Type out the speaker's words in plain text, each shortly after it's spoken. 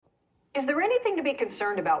Is there anything to be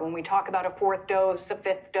concerned about when we talk about a fourth dose, a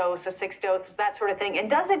fifth dose, a sixth dose, that sort of thing? And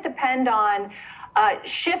does it depend on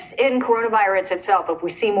shifts in coronavirus itself, if we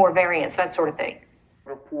see more variants, that sort of thing?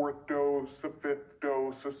 A fourth dose, a fifth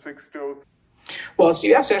dose, a sixth dose. Well, so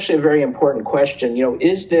you asked actually a very important question.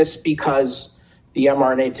 Is this because the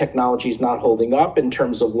mRNA technology is not holding up in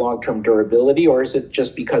terms of long-term durability, or is it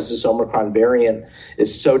just because this Omicron variant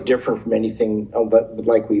is so different from anything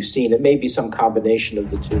like we've seen? It may be some combination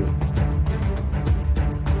of the two.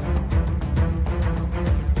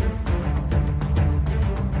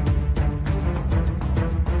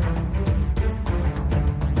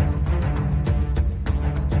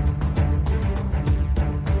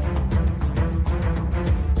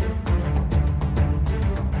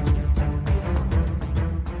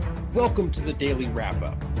 Welcome to the Daily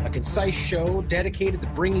Wrap-Up, a concise show dedicated to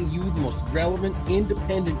bringing you the most relevant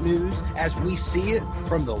independent news as we see it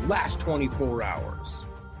from the last 24 hours.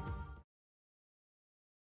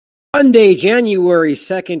 Monday, January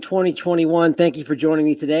 2nd, 2021. Thank you for joining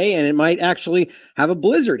me today. And it might actually have a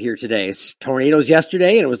blizzard here today. It's tornadoes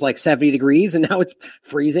yesterday, and it was like 70 degrees, and now it's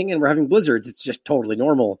freezing, and we're having blizzards. It's just totally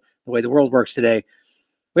normal the way the world works today.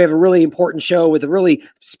 We have a really important show with a really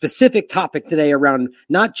specific topic today around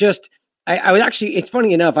not just, I was actually, it's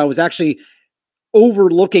funny enough, I was actually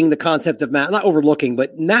overlooking the concept of not overlooking,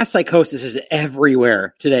 but mass psychosis is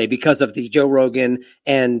everywhere today because of the Joe Rogan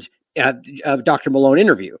and Dr. Malone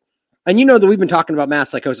interview. And you know that we've been talking about mass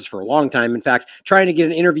psychosis for a long time. In fact, trying to get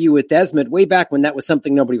an interview with Desmond way back when that was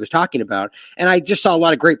something nobody was talking about. And I just saw a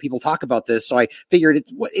lot of great people talk about this. So I figured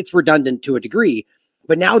it's redundant to a degree.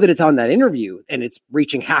 But now that it's on that interview and it's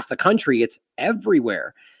reaching half the country, it's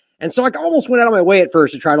everywhere. And so I almost went out of my way at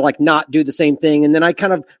first to try to not do the same thing. And then I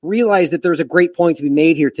kind of realized that there's a great point to be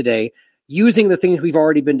made here today using the things we've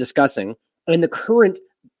already been discussing and the current,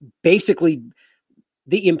 basically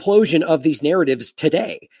the implosion of these narratives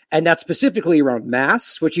today. And that's specifically around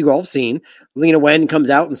masks, which you all have seen. Lena Wen comes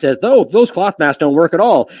out and says, "Oh, those cloth masks don't work at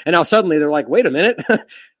all." And now suddenly they're like, wait a minute.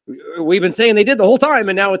 We've been saying they did the whole time,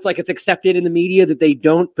 and now it's like it's accepted in the media that they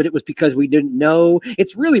don't, but it was because we didn't know.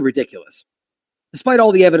 It's really ridiculous. Despite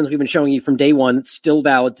all the evidence we've been showing you from day one, it's still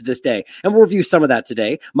valid to this day. And we'll review some of that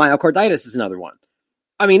today. Myocarditis is another one.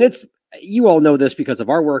 I mean, you all know this because of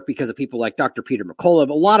our work, because of people like Dr. Peter McCullough,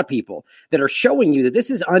 a lot of people that are showing you that this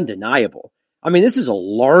is undeniable. I mean, this is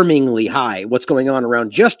alarmingly high, what's going on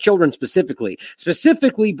around just children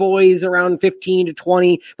specifically boys around 15 to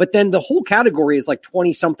 20, but then the whole category is like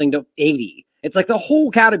 20 something to 80. It's like the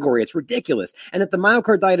whole category. It's ridiculous. And that the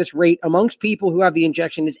myocarditis rate amongst people who have the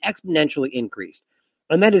injection is exponentially increased.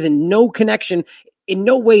 And that is in no connection. In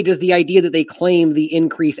no way does the idea that they claim the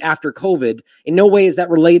increase after COVID, in no way is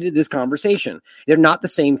that related to this conversation. They're not the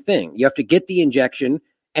same thing. You have to get the injection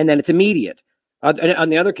and then it's immediate. On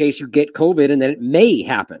the other case, you get COVID and then it may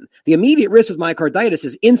happen. The immediate risk with myocarditis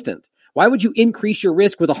is instant. Why would you increase your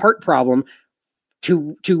risk with a heart problem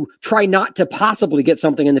to try not to possibly get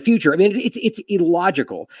something in the future? I mean, it's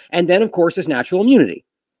illogical. And then, of course, there's natural immunity.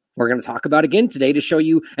 We're going to talk about again today to show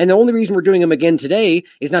you. And the only reason we're doing them again today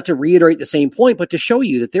is not to reiterate the same point, but to show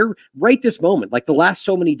you that they're right this moment, like the last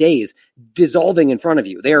so many days, dissolving in front of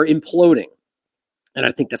you. They are imploding. And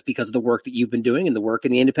I think that's because of the work that you've been doing and the work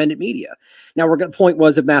in the independent media. Now, point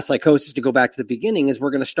was of mass psychosis, to go back to the beginning, is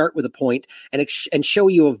we're going to start with a point and show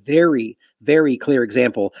you a very, very clear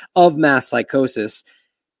example of mass psychosis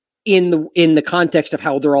in the context of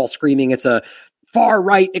how they're all screaming it's a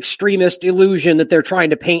far-right extremist illusion that they're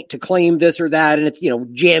trying to paint to claim this or that, and it's,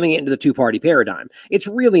 jamming it into the two-party paradigm. It's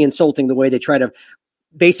really insulting the way they try to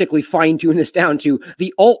basically fine-tune this down to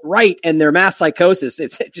the alt-right and their mass psychosis.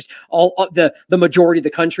 It's just all the majority of the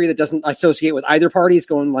country that doesn't associate with either party is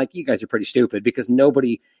going like, you guys are pretty stupid, because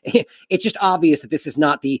it's just obvious that this is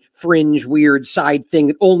not the fringe, weird side thing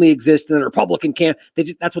that only exists in the Republican camp.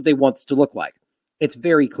 That's what they want this to look like. It's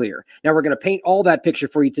very clear. Now we're going to paint all that picture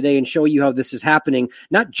for you today and show you how this is happening,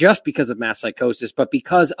 not just because of mass psychosis, but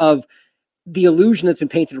because of the illusion that's been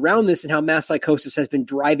painted around this and how mass psychosis has been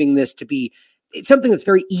driving this to be it's something that's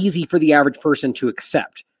very easy for the average person to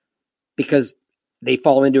accept, because they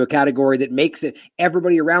fall into a category that makes it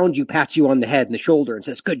everybody around you pats you on the head and the shoulder and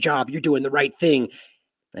says, good job, you're doing the right thing.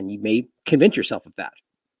 And you may convince yourself of that.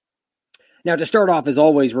 Now, to start off, as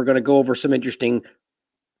always, we're going to go over some interesting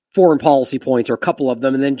foreign policy points, or a couple of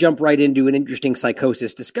them, and then jump right into an interesting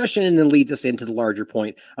psychosis discussion, and then leads us into the larger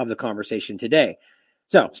point of the conversation today.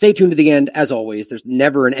 So stay tuned to the end. As always, there's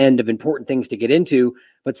never an end of important things to get into,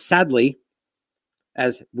 but sadly,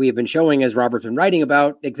 as we have been showing, as Robert's been writing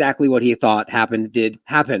about, exactly what he thought happened did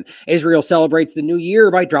happen. Israel celebrates the new year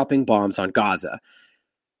by dropping bombs on Gaza.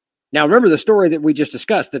 Now, remember the story that we just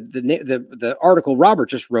discussed, the article Robert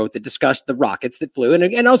just wrote that discussed the rockets that flew.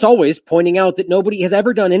 And as always, pointing out that nobody has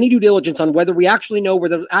ever done any due diligence on whether we actually know where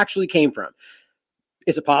they actually came from.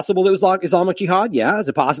 Is it possible it was Islamic Jihad? Yeah. Is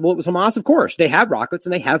it possible it was Hamas? Of course. They have rockets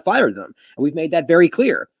and they have fired them. And we've made that very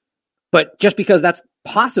clear. But just because that's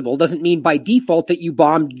possible doesn't mean by default that you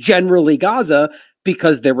bombed generally Gaza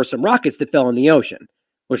because there were some rockets that fell in the ocean,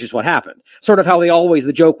 which is what happened. Sort of how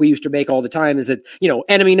the joke we used to make all the time is that,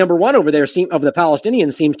 enemy number one over there of the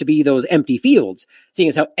Palestinians seems to be those empty fields, seeing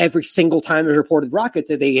as how every single time there's reported rockets,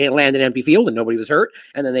 they land an empty field and nobody was hurt.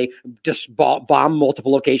 And then they just bomb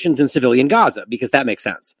multiple locations in civilian Gaza because that makes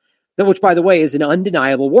sense. Which, by the way, is an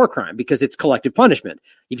undeniable war crime because it's collective punishment.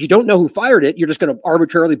 If you don't know who fired it, you're just going to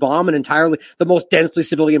arbitrarily bomb the most densely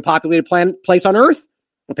civilian populated place on Earth?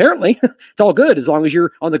 Apparently, it's all good as long as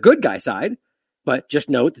you're on the good guy side. But just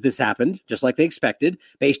note that this happened just like they expected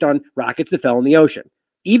based on rockets that fell in the ocean.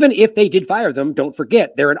 Even if they did fire them, don't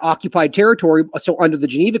forget, they're in occupied territory. So under the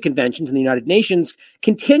Geneva Conventions and the United Nations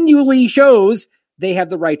continually shows they have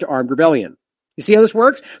the right to armed rebellion. You see how this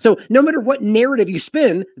works? So no matter what narrative you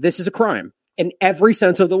spin, this is a crime in every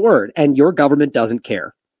sense of the word, and your government doesn't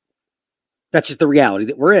care. That's just the reality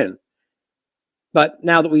that we're in. But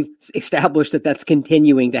now that we've established that that's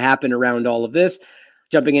continuing to happen around all of this,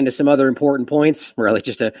 jumping into some other important points, really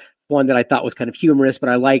just one that I thought was kind of humorous, but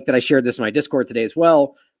I like that I shared this in my Discord today as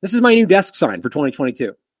well. This is my new desk sign for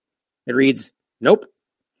 2022. It reads, "Nope,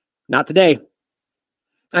 not today."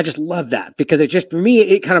 I just love that because for me,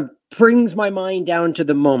 it kind of brings my mind down to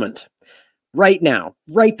the moment. Right now,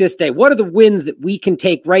 right this day. What are the wins that we can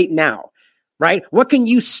take right now? Right? What can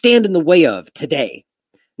you stand in the way of today?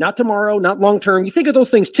 Not tomorrow, not long term. You think of those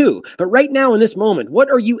things too. But right now in this moment, what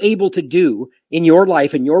are you able to do in your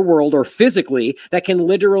life, in your world, or physically that can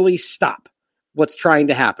literally stop what's trying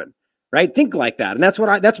to happen? Right? Think like that. And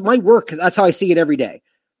that's my work. That's how I see it every day.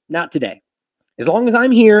 Not today. As long as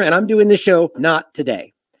I'm here and I'm doing this show, not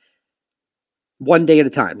today. One day at a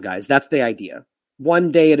time, guys. That's the idea.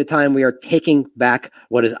 One day at a time, we are taking back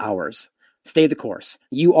what is ours. Stay the course.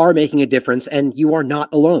 You are making a difference and you are not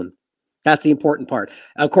alone. That's the important part.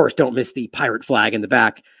 Of course, don't miss the pirate flag in the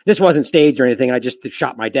back. This wasn't staged or anything. I just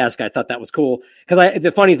shot my desk. I thought that was cool. Because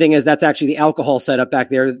the funny thing is that's actually the alcohol setup back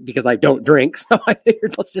there because I don't drink. So I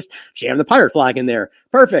figured let's just jam the pirate flag in there.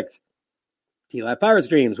 Perfect. T-Lab Pirate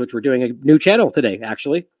Streams, which we're doing a new channel today,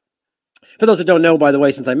 actually. For those that don't know, by the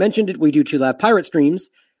way, since I mentioned it, we do T-Lab Pirate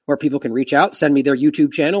Streams where people can reach out, send me their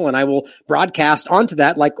YouTube channel, and I will broadcast onto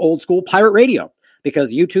that like old school pirate radio.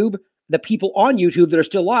 Because YouTube, the people on YouTube that are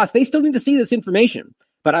still lost, they still need to see this information.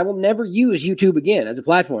 But I will never use YouTube again as a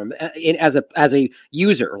platform, as a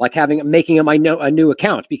user, like making a new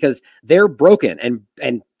account because they're broken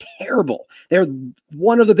and terrible. They're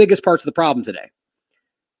one of the biggest parts of the problem today.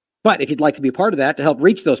 But if you'd like to be a part of that to help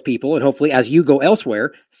reach those people, and hopefully as you go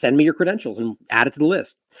elsewhere, send me your credentials and add it to the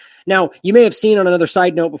list. Now, you may have seen on another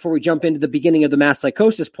side note before we jump into the beginning of the mass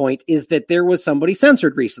psychosis point is that there was somebody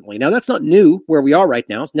censored recently. Now, that's not new where we are right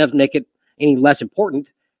now. It doesn't make it any less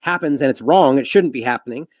important. Happens and it's wrong. It shouldn't be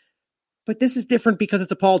happening. But this is different because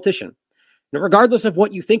it's a politician. Now, regardless of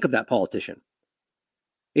what you think of that politician,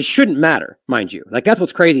 it shouldn't matter, mind you. Like, that's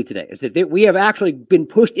what's crazy today, is that we have actually been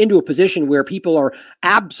pushed into a position where people are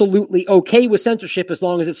absolutely okay with censorship as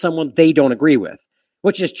long as it's someone they don't agree with,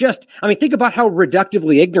 which is just, think about how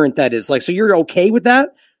reductively ignorant that is. Like, so you're okay with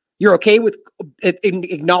that? You're okay with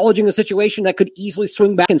acknowledging a situation that could easily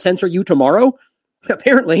swing back and censor you tomorrow?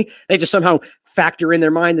 Apparently, they just somehow factor in their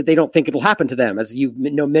mind that they don't think it'll happen to them. As you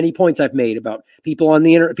know, many points I've made about people on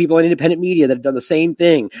the internet, people in independent media that have done the same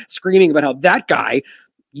thing, screaming about how that guy,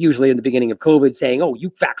 usually in the beginning of COVID, saying, "Oh, you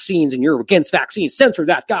vaccines and you're against vaccines, censor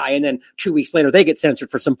that guy." And then 2 weeks later, they get censored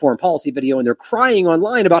for some foreign policy video and they're crying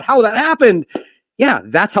online about how that happened. Yeah,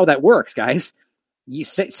 that's how that works, guys.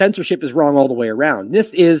 Censorship is wrong all the way around.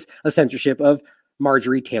 This is a censorship of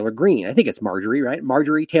Marjorie Taylor Greene. I think it's Marjorie, right?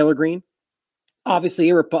 Marjorie Taylor Greene. Obviously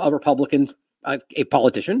a Republican, a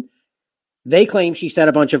politician. They claim she said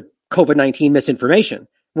a bunch of COVID-19 misinformation.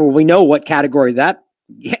 Well, we know what category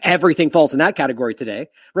everything falls in that category today.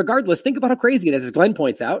 Regardless, think about how crazy it is, as Glenn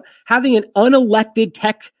points out, having an unelected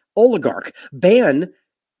tech oligarch ban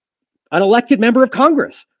an elected member of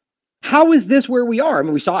Congress. How is this where we are?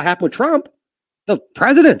 We saw it happen with Trump, the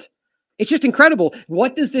president. It's just incredible.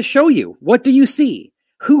 What does this show you? What do you see?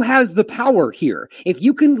 Who has the power here? If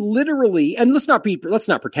you can literally, and let's not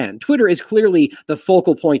pretend, Twitter is clearly the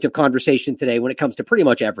focal point of conversation today when it comes to pretty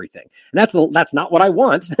much everything. And that's not what I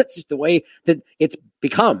want. That's just the way that it's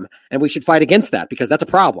become. And we should fight against that because that's a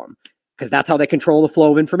problem. Because that's how they control the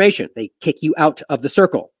flow of information. They kick you out of the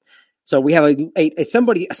circle. So we have an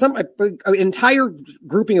entire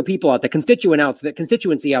grouping of people out there,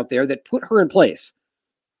 constituency out there that put her in place,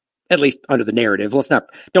 at least under the narrative.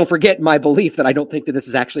 Don't forget my belief that I don't think that this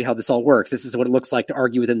is actually how this all works. This is what it looks like to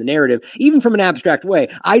argue within the narrative, even from an abstract way.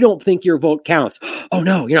 I don't think your vote counts. Oh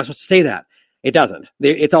no, you're not supposed to say that. It doesn't.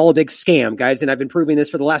 It's all a big scam, guys, and I've been proving this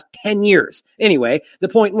for the last 10 years. Anyway, the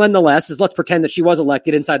point, nonetheless, is let's pretend that she was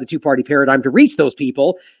elected inside the two-party paradigm to reach those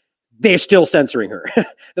people. They're still censoring her.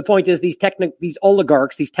 The point is these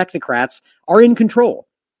oligarchs, these technocrats are in control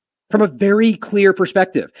from a very clear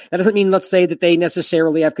perspective. That doesn't mean, let's say, that they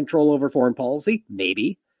necessarily have control over foreign policy.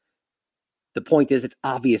 Maybe. The point is it's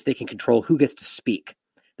obvious they can control who gets to speak,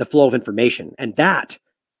 the flow of information. And that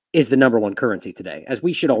is the number one currency today, as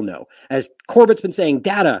we should all know. As Corbett's been saying,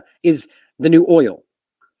 data is the new oil.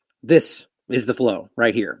 This is the flow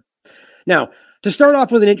right here. Now, to start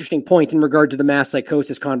off with an interesting point in regard to the mass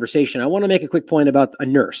psychosis conversation, I want to make a quick point about a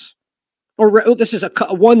nurse. This is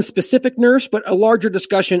one specific nurse, but a larger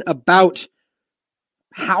discussion about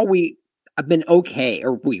how we have been okay,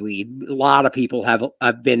 or a lot of people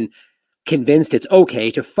have been convinced it's okay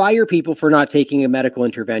to fire people for not taking a medical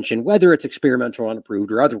intervention, whether it's experimental,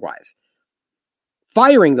 unapproved, or otherwise.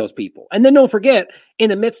 Firing those people. And then don't forget, in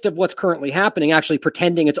the midst of what's currently happening, actually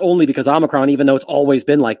pretending it's only because Omicron, even though it's always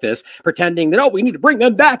been like this, pretending that, we need to bring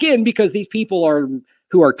them back in because these people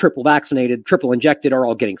who are triple vaccinated, triple injected, are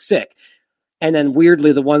all getting sick. And then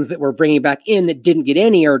weirdly, the ones that we're bringing back in that didn't get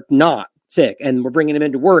any are not sick, and we're bringing them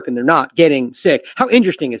into work and they're not getting sick. How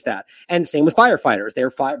interesting is that? And same with firefighters.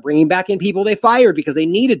 They're bringing back in people they fired because they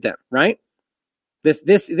needed them, right? This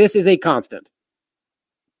is a constant.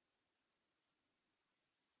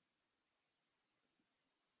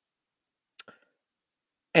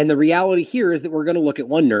 And the reality here is that we're going to look at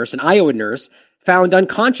one nurse, an Iowa nurse, found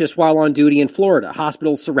unconscious while on duty in Florida.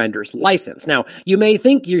 Hospital surrenders license. Now, you may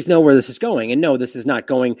think you know where this is going, and no, this is not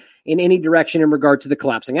going in any direction in regard to the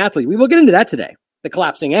collapsing athlete. We will get into that today. The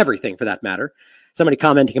collapsing everything, for that matter. Somebody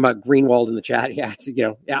commenting about Greenwald in the chat. Yeah,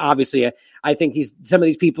 obviously, I think some of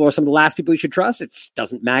these people are some of the last people you should trust. It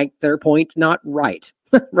doesn't make their point not right,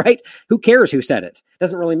 right? Who cares who said it?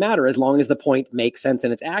 Doesn't really matter as long as the point makes sense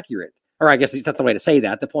and it's accurate. Or I guess it's not the way to say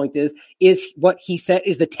that. The point is what he said,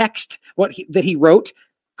 is the text that he wrote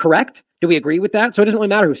correct? Do we agree with that? So it doesn't really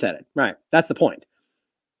matter who said it. Right. That's the point.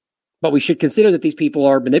 But we should consider that these people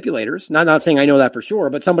are manipulators. Not saying I know that for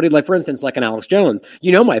sure, but somebody like, for instance, like an Alex Jones,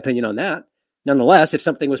 my opinion on that. Nonetheless, if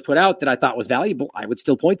something was put out that I thought was valuable, I would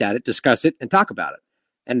still point at it, discuss it, and talk about it.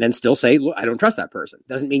 And then still say, look, I don't trust that person.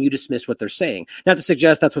 Doesn't mean you dismiss what they're saying. Not to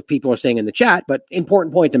suggest that's what people are saying in the chat, but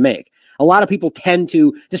important point to make. A lot of people tend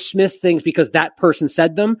to dismiss things because that person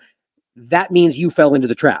said them. That means you fell into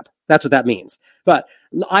the trap. That's what that means. But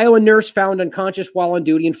Iowa nurse found unconscious while on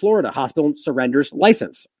duty in Florida. Hospital surrenders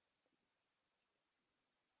license.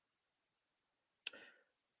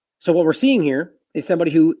 So what we're seeing here is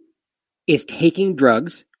somebody who is taking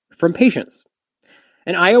drugs from patients.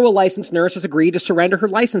 An Iowa licensed nurse has agreed to surrender her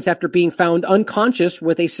license after being found unconscious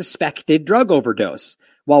with a suspected drug overdose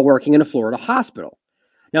while working in a Florida hospital.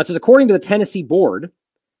 Now, it says, according to the Tennessee board,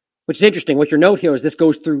 which is interesting, what your note here is this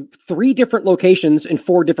goes through 3 different locations in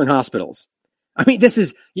 4 different hospitals. I mean,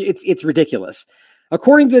 it's ridiculous.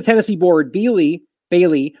 According to the Tennessee board,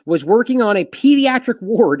 Bailey was working on a pediatric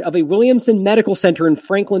ward of a Williamson Medical Center in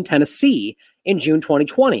Franklin, Tennessee in June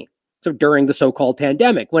 2020. So during the so-called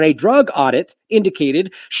pandemic, when a drug audit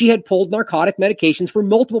indicated she had pulled narcotic medications for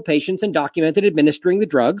multiple patients and documented administering the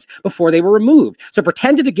drugs before they were removed. So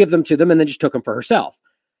pretended to give them to them and then just took them for herself.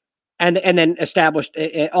 And then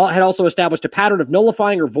had also established a pattern of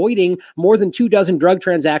nullifying or voiding more than 24 drug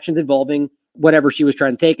transactions involving whatever she was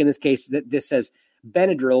trying to take. In this case, this says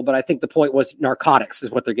Benadryl, but I think the point was narcotics is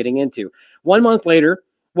what they're getting into. 1 month later,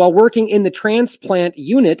 while working in the transplant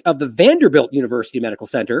unit of the Vanderbilt University Medical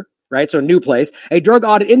Center, right, so a new place, a drug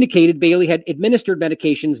audit indicated Bailey had administered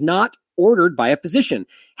medications not ordered by a physician,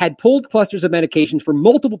 had pulled clusters of medications for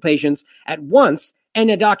multiple patients at once, and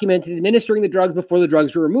had documented administering the drugs before the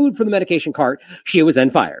drugs were removed from the medication cart. She was then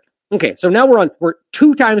fired. Okay, so now we're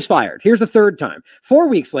 2 times fired. Here's the 3rd time. 4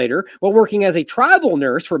 weeks later, while working as a travel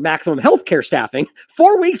nurse for Maximum Healthcare Staffing,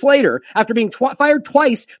 4 weeks later, after being fired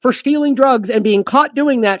twice for stealing drugs and being caught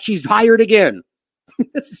doing that, she's hired again.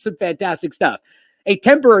 This is some fantastic stuff. A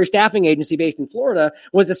temporary staffing agency based in Florida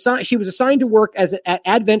she was assigned to work at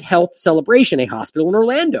Advent Health Celebration, a hospital in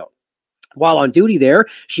Orlando. While on duty there,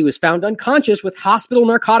 she was found unconscious with hospital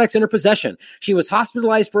narcotics in her possession. She was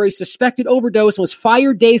hospitalized for a suspected overdose and was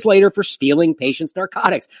fired days later for stealing patients'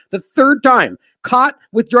 narcotics. The 3rd time, caught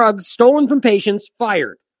with drugs stolen from patients,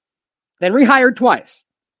 fired. Then rehired twice.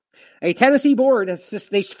 a Tennessee board,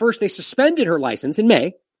 they suspended her license in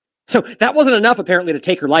May. So that wasn't enough, apparently, to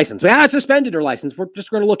take her license. I suspended her license. We're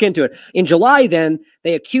just going to look into it. In July, then,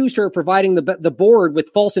 they accused her of providing the board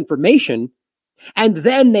with false information, and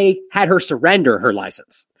then they had her surrender her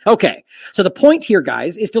license. Okay, so the point here,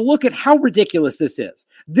 guys, is to look at how ridiculous this is.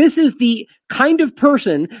 This is the kind of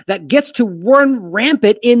person that gets to run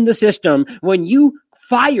rampant in the system when you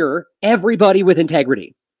fire everybody with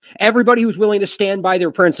integrity. Everybody who's willing to stand by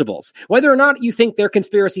their principles. Whether or not you think they're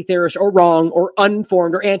conspiracy theorists or wrong or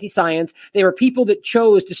uninformed or anti-science, they were people that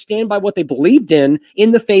chose to stand by what they believed in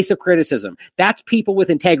the face of criticism. That's people with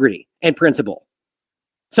integrity and principle.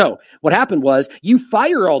 So what happened was you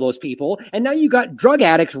fire all those people, and now you got drug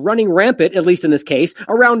addicts running rampant, at least in this case,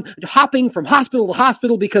 around hopping from hospital to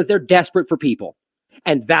hospital because they're desperate for people.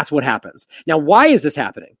 And that's what happens. Now, why is this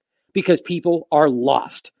happening? Because people are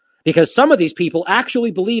lost. Because some of these people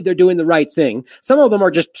actually believe they're doing the right thing. Some of them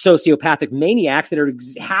are just sociopathic maniacs that are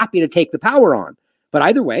happy to take the power on. But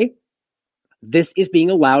either way, this is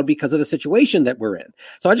being allowed because of the situation that we're in.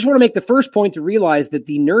 So I just want to make the first point to realize that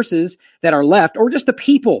the nurses that are left, or just the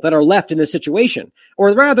people that are left in this situation,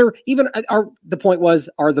 or rather, even the point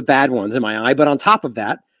was, are the bad ones in my eye. But on top of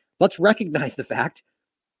that, let's recognize the fact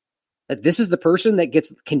that this is the person that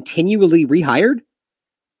gets continually rehired.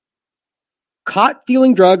 Caught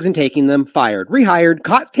stealing drugs and taking them, fired, rehired,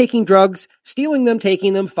 caught taking drugs, stealing them,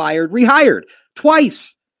 taking them, fired, rehired.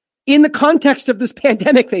 Twice. In the context of this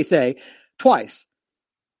pandemic, they say, twice.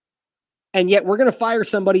 And yet we're going to fire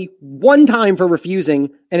somebody one time for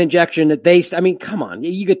refusing an injection that come on,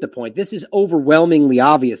 you get the point. This is overwhelmingly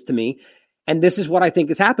obvious to me. And this is what I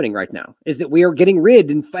think is happening right now, is that we are getting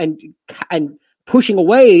rid and pushing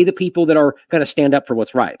away the people that are going to stand up for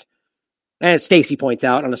what's right. And as Stacy points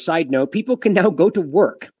out, on a side note, people can now go to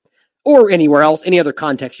work or anywhere else, any other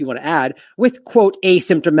context you want to add, with, quote,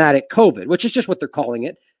 asymptomatic COVID, which is just what they're calling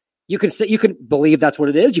it. You can believe that's what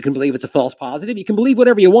it is. You can believe it's a false positive. You can believe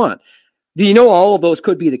whatever you want. All of those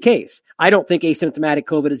could be the case. I don't think asymptomatic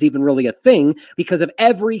COVID is even really a thing because of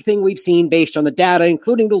everything we've seen based on the data,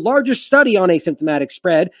 including the largest study on asymptomatic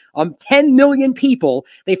spread on 10 million people.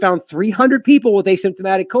 They found 300 people with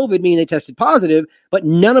asymptomatic COVID, meaning they tested positive, but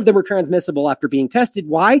none of them were transmissible after being tested.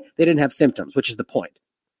 Why? They didn't have symptoms, which is the point.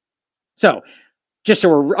 So just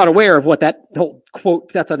so we're unaware of what that whole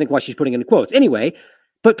quote, that's I think why she's putting in the quotes. Anyway,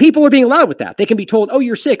 but people are being allowed with that. They can be told, oh,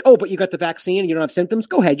 you're sick. Oh, but you got the vaccine and you don't have symptoms.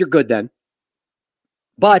 Go ahead. You're good then.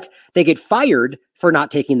 But they get fired for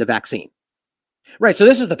not taking the vaccine. Right. So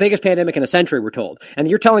this is the biggest pandemic in a century, we're told. And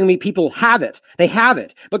you're telling me people have it. They have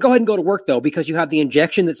it. But go ahead and go to work, though, because you have the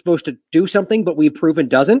injection that's supposed to do something, but we've proven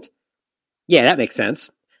doesn't. Yeah, that makes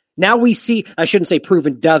sense. Now we see, I shouldn't say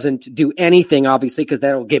proven doesn't do anything, obviously, because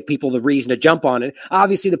that'll give people the reason to jump on it.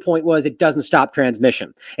 Obviously, the point was it doesn't stop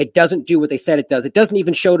transmission. It doesn't do what they said it does. It doesn't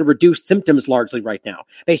even show to reduce symptoms largely right now,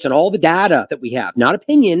 based on all the data that we have. Not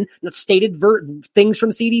opinion, not stated things from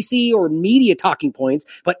CDC or media talking points,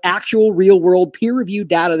 but actual real-world peer-reviewed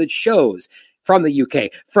data that shows from the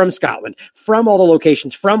UK, from Scotland, from all the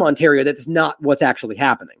locations, from Ontario, that is not what's actually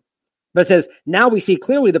happening. But it says, now we see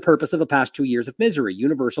clearly the purpose of the past 2 years of misery,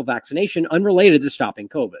 universal vaccination unrelated to stopping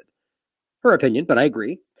COVID. Her opinion, but I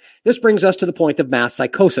agree. This brings us to the point of mass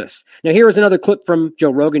psychosis. Now, here is another clip from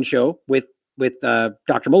Joe Rogan's show with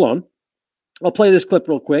Dr. Malone. I'll play this clip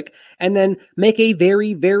real quick and then make a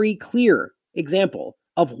very, very clear example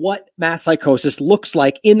of what mass psychosis looks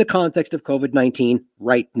like in the context of COVID-19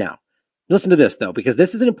 right now. Listen to this, though, because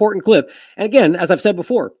this is an important clip. And again, as I've said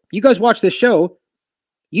before, you guys watch this show,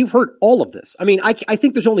 you've heard all of this. I mean, I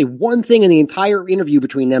think there's only one thing in the entire interview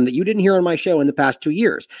between them that you didn't hear on my show in the past 2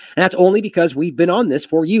 years. And that's only because we've been on this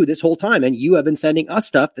for you this whole time. And you have been sending us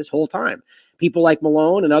stuff this whole time. People like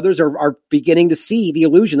Malone and others are beginning to see the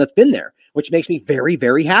illusion that's been there, which makes me very,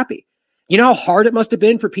 very happy. You know how hard it must have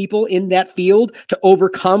been for people in that field to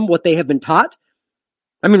overcome what they have been taught?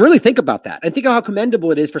 I mean, really think about that. And think of how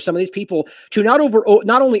commendable it is for some of these people to not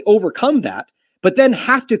only overcome that, but then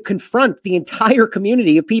have to confront the entire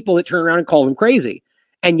community of people that turn around and call them crazy.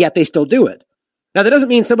 And yet they still do it. Now, that doesn't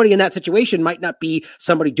mean somebody in that situation might not be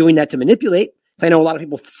somebody doing that to manipulate. So I know a lot of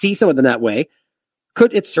people see some of them that way.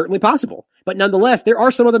 It's certainly possible. But nonetheless, there are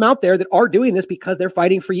some of them out there that are doing this because they're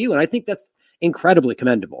fighting for you. And I think that's incredibly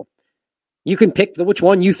commendable. You can pick which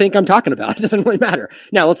one you think I'm talking about. It doesn't really matter.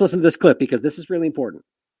 Now, let's listen to this clip because this is really important.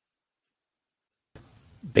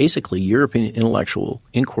 Basically European intellectual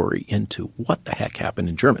inquiry into what the heck happened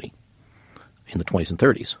in Germany in the 20s and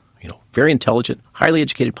 30s. Very intelligent, highly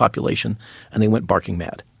educated population, and they went barking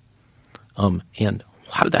mad. And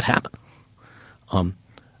how did that happen?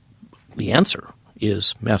 The answer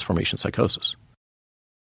is mass formation psychosis.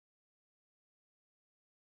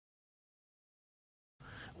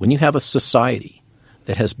 When you have a society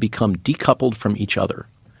that has become decoupled from each other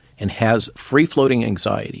and has free-floating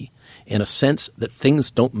anxiety in a sense that things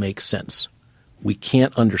don't make sense, we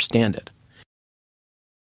can't understand it.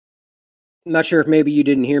 I'm not sure if maybe you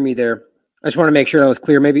didn't hear me there. I just want to make sure that was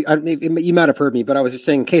clear. Maybe you might have heard me, but I was just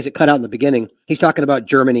saying, in case it cut out in the beginning, he's talking about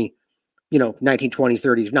Germany, 1920s,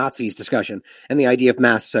 30s, Nazis discussion, and the idea of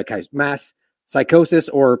mass psychosis,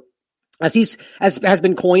 or as has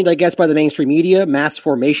been coined, I guess, by the mainstream media, mass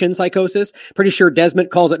formation psychosis. Pretty sure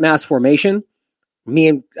Desmond calls it mass formation. Me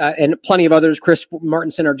and plenty of others, Chris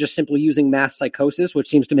Martinson, are just simply using mass psychosis, which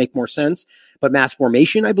seems to make more sense. But mass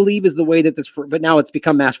formation, I believe, is the way that but now it's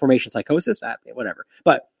become mass formation psychosis. Whatever.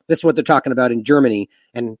 But this is what they're talking about in Germany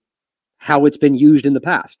and how it's been used in the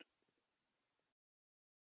past.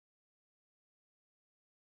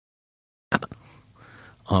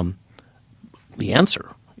 The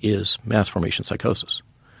answer is mass formation psychosis.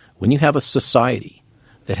 When you have a society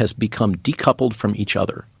that has become decoupled from each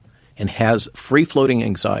other and has free-floating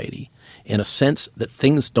anxiety in a sense that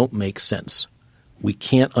things don't make sense, we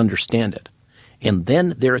can't understand it. And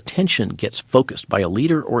then their attention gets focused by a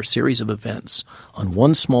leader or a series of events on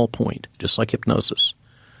one small point, just like hypnosis.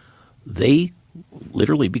 They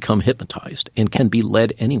literally become hypnotized and can be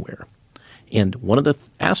led anywhere. And one of the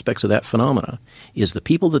aspects of that phenomena is the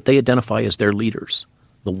people that they identify as their leaders,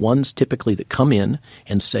 the ones typically that come in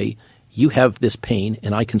and say, you have this pain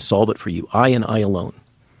and I can solve it for you. I and I alone.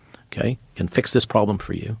 Okay, can fix this problem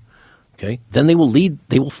for you. Okay, then they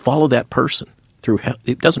will follow that person through.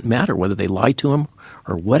 It doesn't matter whether they lie to him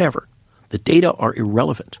or whatever. The data are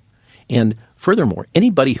irrelevant. And furthermore,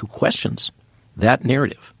 anybody who questions that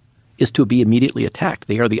narrative is to be immediately attacked.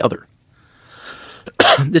 They are the other.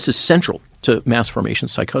 This is central to mass formation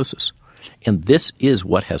psychosis. And this is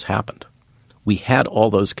what has happened. We had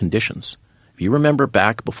all those conditions. If you remember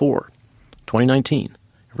back before 2019,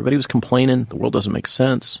 everybody was complaining, the world doesn't make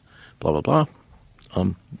sense, blah, blah,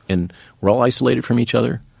 blah. And we're all isolated from each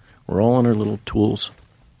other. We're all on our little tools.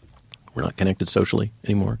 We're not connected socially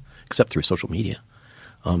anymore, except through social media.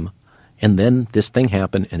 And then this thing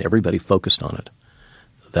happened and everybody focused on it.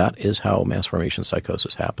 That is how mass formation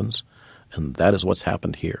psychosis happens. And that is what's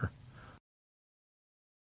happened here.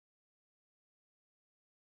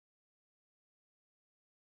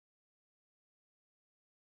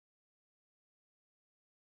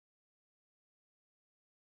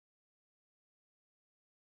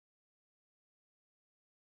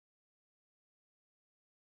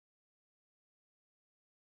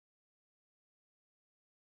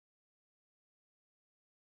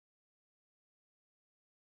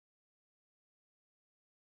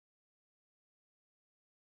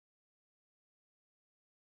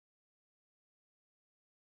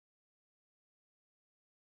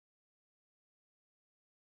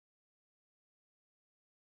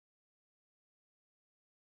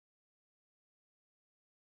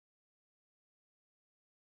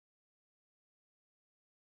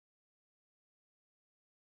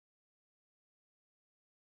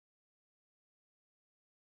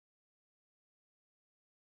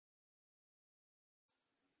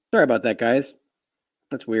 Sorry about that, guys.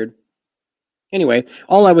 That's weird. Anyway,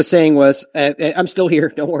 all I was saying was, I'm still here,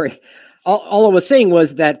 don't worry. All I was saying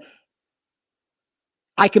was that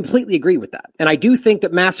I completely agree with that. And I do think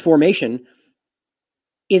that mass formation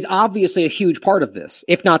is obviously a huge part of this,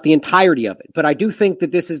 if not the entirety of it. But I do think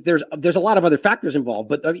that there's a lot of other factors involved.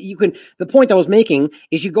 But the point I was making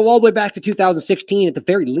is you go all the way back to 2016 at the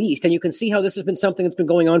very least, and you can see how this has been something that's been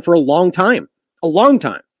going on for a long time. A long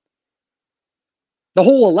time. The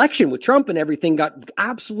whole election with Trump and everything got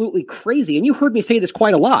absolutely crazy. And you heard me say this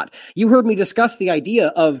quite a lot. You heard me discuss the idea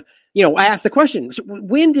of, I asked the question, so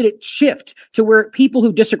when did it shift to where people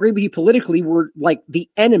who disagree with you politically were like the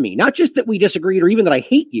enemy? Not just that we disagreed or even that I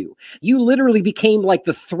hate you. You literally became like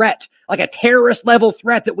the threat, like a terrorist level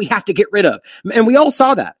threat that we have to get rid of. And we all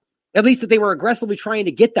saw that. At least that they were aggressively trying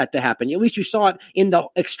to get that to happen. At least you saw it in the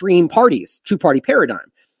extreme parties, two-party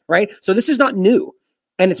paradigm, right? So this is not new.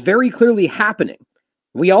 And it's very clearly happening.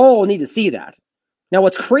 We all need to see that. Now,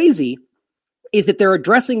 what's crazy is that they're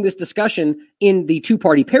addressing this discussion in the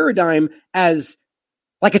two-party paradigm as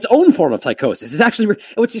like its own form of psychosis. It's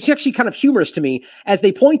actually kind of humorous to me as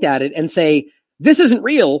they point at it and say, this isn't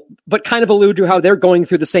real, but kind of allude to how they're going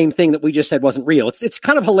through the same thing that we just said wasn't real. It's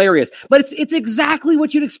kind of hilarious, but it's exactly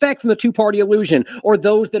what you'd expect from the two-party illusion or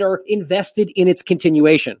those that are invested in its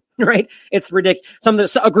continuation, right? It's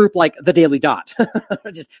ridiculous. A group like the Daily Dot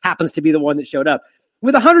just happens to be the one that showed up.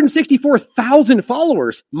 With 164,000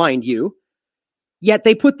 followers, mind you, yet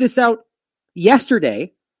they put this out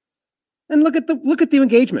yesterday, and look at the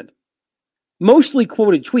engagement. mostly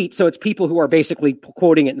quoted tweets. So it's people who are basically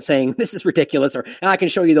quoting it and saying, this is ridiculous, and I can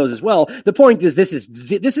show you those as well. The point is, this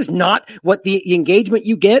is not what the engagement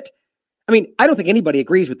you get. I mean, I don't think anybody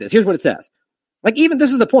agrees with this. Here's what it says. Like, even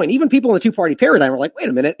this is the point. Even people in the two-party paradigm are like, wait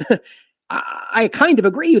a minute. I kind of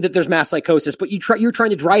agree that there's mass psychosis, but you're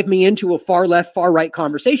trying to drive me into a far left, far right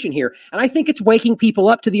conversation here. And I think it's waking people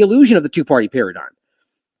up to the illusion of the two-party paradigm.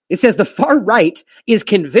 It says the far right is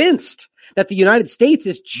convinced that the United States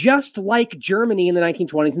is just like Germany in the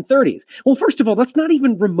 1920s and 30s. Well, first of all, that's not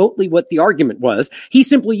even remotely what the argument was. He's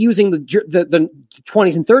simply using the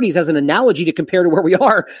 20s and 30s as an analogy to compare to where we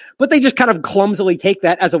are, but they just kind of clumsily take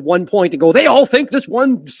that as a one point and go, they all think this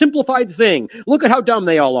one simplified thing. Look at how dumb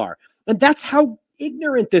they all are. And that's how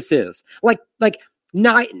ignorant this is.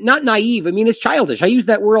 Not naive. I mean, it's childish. I use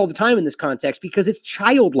that word all the time in this context because it's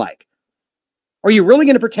childlike. Are you really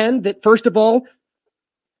going to pretend that, first of all,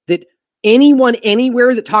 that anyone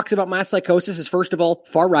anywhere that talks about mass psychosis is, first of all,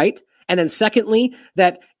 far right, and then secondly,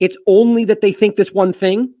 that it's only that they think this one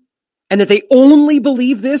thing, and that they only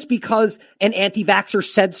believe this because an anti-vaxxer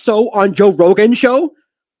said so on Joe Rogan's show?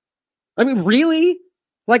 I mean, really?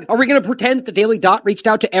 Like, are we going to pretend that the Daily Dot reached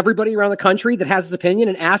out to everybody around the country that has this opinion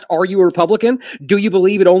and asked, are you a Republican? Do you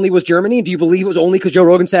believe it only was Germany? Do you believe it was only because Joe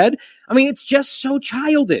Rogan said? I mean, it's just so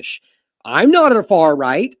childish. I'm not a far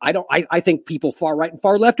right. I think people far right and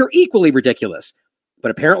far left are equally ridiculous.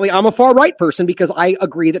 But apparently I'm a far right person because I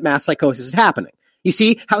agree that mass psychosis is happening. You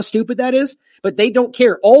see how stupid that is? But they don't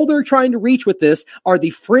care. All they're trying to reach with this are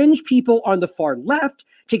the fringe people on the far left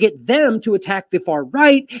to get them to attack the far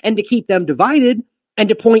right and to keep them divided and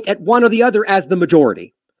to point at one or the other as the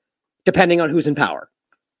majority, depending on who's in power.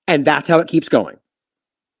 And that's how it keeps going.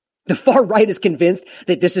 The far right is convinced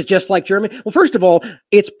that this is just like Germany. Well, first of all,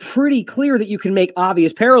 it's pretty clear that you can make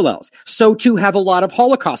obvious parallels. So too have a lot of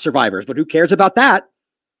Holocaust survivors, but who cares about that?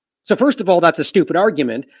 So first of all, that's a stupid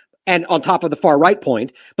argument. And on top of the far right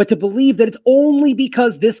point, but to believe that it's only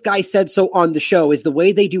because this guy said so on the show is the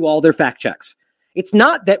way they do all their fact checks. It's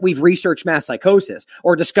not that we've researched mass psychosis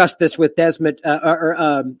or discussed this with Matthias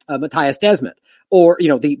Desmet, or,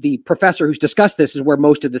 the professor who's discussed this is where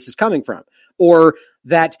most of this is coming from, or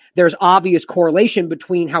that there's obvious correlation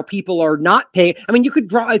between how people are not paying. I mean, you could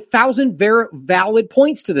draw 1,000 valid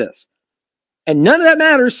points to this, and none of that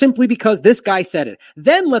matters simply because this guy said it.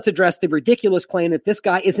 Then let's address the ridiculous claim that this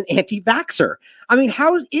guy is an anti-vaxxer. I mean,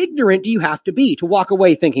 how ignorant do you have to be to walk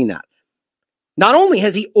away thinking that? Not only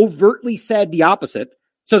has he overtly said the opposite,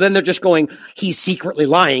 so then they're just going, he's secretly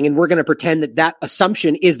lying, and we're going to pretend that that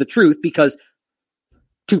assumption is the truth because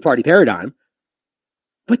two-party paradigm.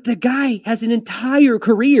 But the guy has an entire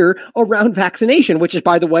career around vaccination, which is,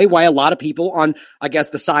 by the way, why a lot of people on, I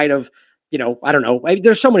guess, the side of, I don't know,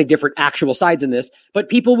 there's so many different actual sides in this, but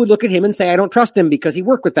people would look at him and say, I don't trust him because he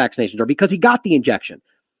worked with vaccinations or because he got the injection.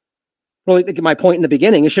 Well, I think my point in the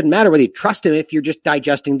beginning, it shouldn't matter whether you trust him if you're just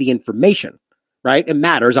digesting the information. Right? It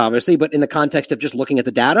matters, obviously, but in the context of just looking at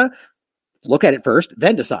the data, look at it first,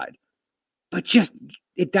 then decide. But just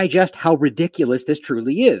digest how ridiculous this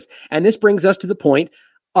truly is. And this brings us to the point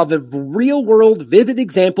of a real-world, vivid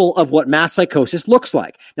example of what mass psychosis looks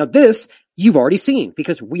like. Now, this you've already seen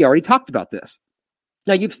because we already talked about this.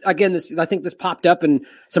 Now, I think this popped up in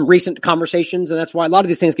some recent conversations, and that's why a lot of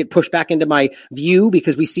these things get pushed back into my view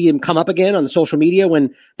because we see them come up again on the social media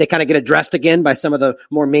when they kind of get addressed again by some of the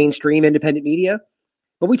more mainstream independent media.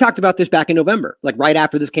 But we talked about this back in November, like right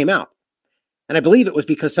after this came out. And I believe it was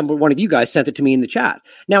because one of you guys sent it to me in the chat.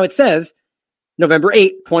 Now it says, November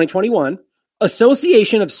 8, 2021,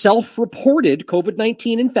 association of self-reported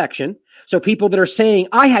COVID-19 infection. So people that are saying,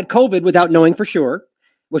 I had COVID without knowing for sure.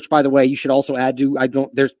 Which, by the way, you should also add to,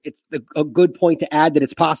 it's a good point to add that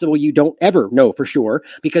it's possible you don't ever know for sure,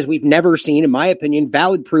 because we've never seen, in my opinion,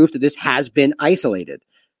 valid proof that this has been isolated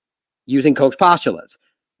using Koch's postulates.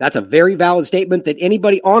 That's a very valid statement that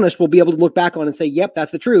anybody honest will be able to look back on and say, yep,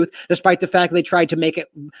 that's the truth, despite the fact they tried to make it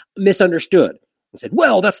misunderstood and said,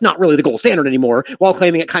 well, that's not really the gold standard anymore, while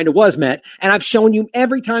claiming it kind of was met. And I've shown you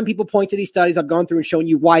every time people point to these studies, I've gone through and shown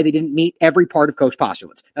you why they didn't meet every part of Koch's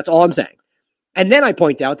postulates. That's all I'm saying. And then I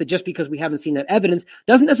point out that just because we haven't seen that evidence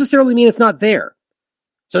doesn't necessarily mean it's not there.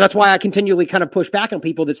 So that's why I continually kind of push back on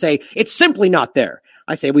people that say it's simply not there.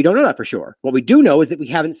 I say we don't know that for sure. What we do know is that we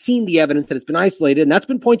haven't seen the evidence that it's been isolated, and that's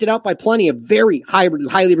been pointed out by plenty of very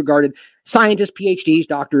highly regarded scientists, PhDs,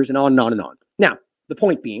 doctors, and on and on and on. Now, the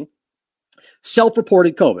point being,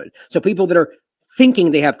 self-reported COVID. So people that are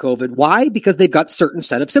thinking they have COVID. Why? Because they've got certain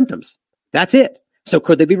set of symptoms. That's it. So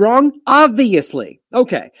could they be wrong? Obviously.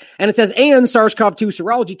 Okay. And it says, and SARS-CoV-2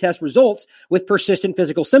 serology test results with persistent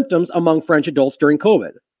physical symptoms among French adults during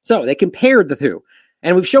COVID. So they compared the two.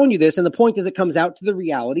 And we've shown you this, and the point is it comes out to the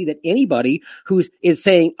reality that anybody who is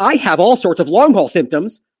saying, I have all sorts of long haul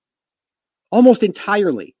symptoms, almost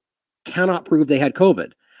entirely cannot prove they had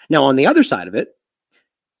COVID. Now, on the other side of it,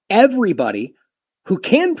 everybody who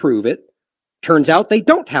can prove it, turns out they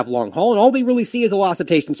don't have long haul, and all they really see is a loss of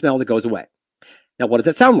taste and smell that goes away. Now, what does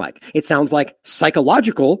it sound like? It sounds like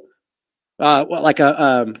psychological, like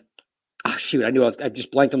a, I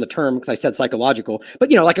just blanked on the term because I said psychological,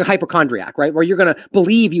 but like a hypochondriac, right? Where you're going to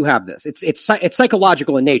believe you have this. It's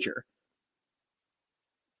psychological in nature.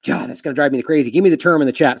 God, that's going to drive me crazy. Give me the term in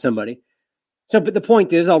the chat, somebody. So, but the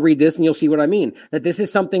point is, I'll read this and you'll see what I mean, that this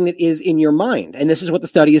is something that is in your mind. And this is what the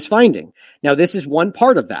study is finding. Now, this is one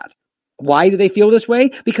part of that. Why do they feel this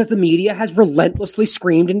way? Because the media has relentlessly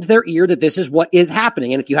screamed into their ear that this is what is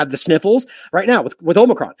happening. And if you have the sniffles right now with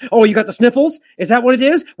Omicron, oh, you got the sniffles? Is that what it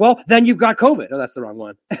is? Well, then you've got COVID. Oh, that's the wrong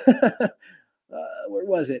one. Where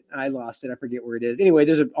was it? I lost it. I forget where it is. Anyway,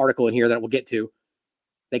 there's an article in here that we'll get to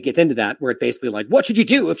that gets into that, where it's basically like, what should you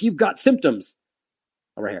do if you've got symptoms?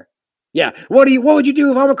 Oh, right here. Yeah. What would you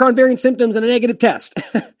do if Omicron variant symptoms and a negative test?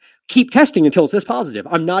 Keep testing until it says positive.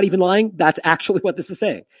 I'm not even lying. That's actually what this is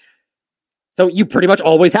saying. So you pretty much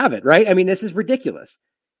always have it, right? I mean, this is ridiculous.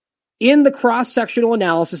 In the cross-sectional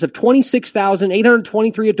analysis of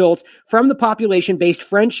 26,823 adults from the population-based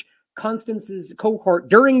French Constance's cohort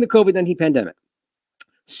during the COVID-19 pandemic,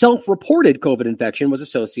 self-reported COVID infection was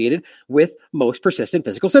associated with most persistent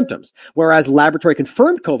physical symptoms, whereas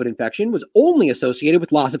laboratory-confirmed COVID infection was only associated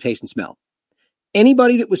with loss of taste and smell.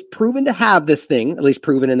 Anybody that was proven to have this thing, at least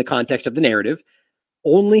proven in the context of the narrative,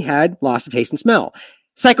 only had loss of taste and smell.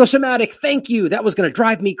 Psychosomatic, thank you. That was going to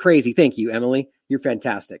drive me crazy. Thank you, Emily. You're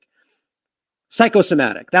fantastic.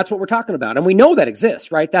 Psychosomatic, that's what we're talking about. And we know that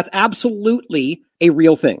exists, right? That's absolutely a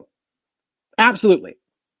real thing. Absolutely.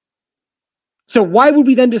 So why would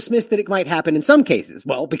we then dismiss that it might happen in some cases?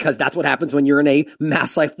 Well, because that's what happens when you're in a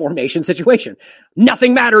mass life formation situation.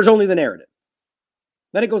 Nothing matters, only the narrative.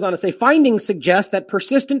 Then it goes on to say, findings suggest that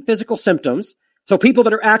persistent physical symptoms, so people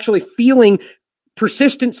that are actually feeling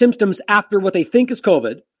persistent symptoms after what they think is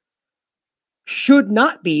COVID, should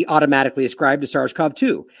not be automatically ascribed to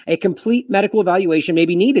SARS-CoV-2. A complete medical evaluation may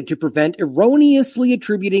be needed to prevent erroneously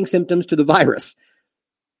attributing symptoms to the virus.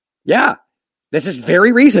 Yeah, this is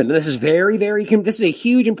very recent. This is this is a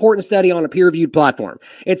huge important study on a peer-reviewed platform.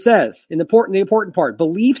 It says, in the important part,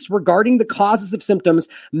 beliefs regarding the causes of symptoms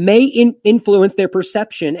may influence their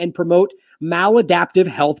perception and promote maladaptive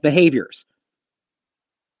health behaviors.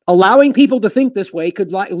 Allowing people to think this way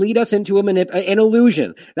could lead us into an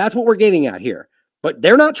illusion. That's what we're getting at here. But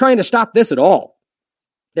they're not trying to stop this at all.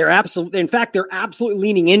 They're absolutely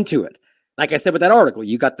leaning into it. Like I said with that article,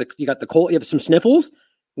 you got the cold, you have some sniffles.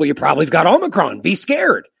 Well, you probably have got Omicron. Be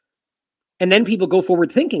scared. And then people go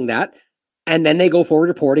forward thinking that, and then they go forward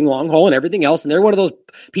reporting long haul and everything else. And they're one of those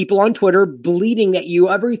people on Twitter bleating at you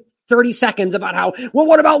every 30 seconds about how, well,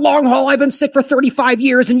 what about long haul? I've been sick for 35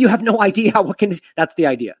 years and you have no idea that's the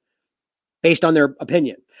idea based on their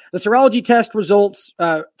opinion. The serology test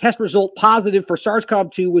result positive for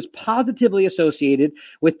SARS-CoV-2 was positively associated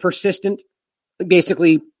with persistent,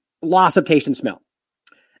 basically loss of taste and smell.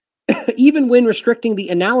 Even when restricting the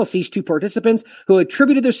analyses to participants who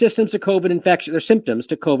attributed their symptoms to COVID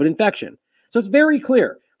infection. So it's very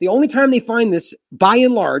clear. The only time they find this, by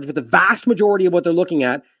and large, with the vast majority of what they're looking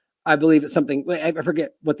at, I believe it's something, I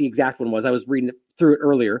forget what the exact one was. I was reading through it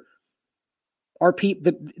earlier.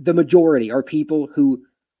 The majority are people who,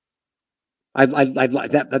 I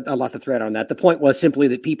lost the thread on that. The point was simply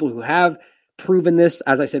that people who have proven this,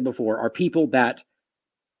 as I said before, are people that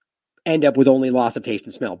end up with only loss of taste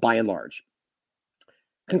and smell, by and large.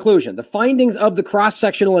 Conclusion. The findings of the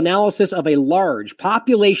cross-sectional analysis of a large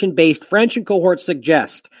population-based French cohort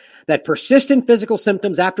suggest that persistent physical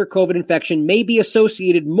symptoms after COVID infection may be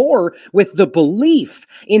associated more with the belief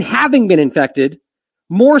in having been infected,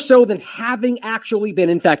 more so than having actually been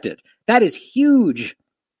infected. That is huge.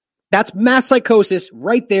 That's mass psychosis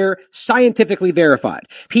right there, scientifically verified.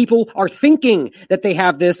 People are thinking that they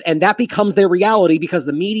have this, and that becomes their reality because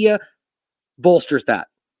the media bolsters that.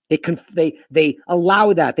 They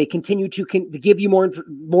allow that. They continue to give you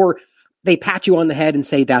more. They pat you on the head and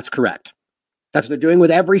say that's correct. That's what they're doing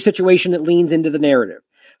with every situation that leans into the narrative.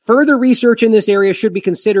 Further research in this area should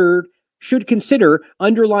consider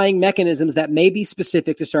underlying mechanisms that may be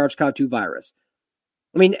specific to SARS-CoV-2 virus.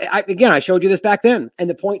 I mean, I showed you this back then. And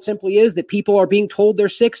the point simply is that people are being told they're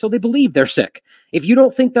sick, so they believe they're sick. If you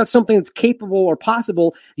don't think that's something that's capable or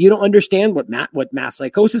possible, you don't understand what mass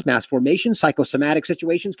psychosis, mass formation, psychosomatic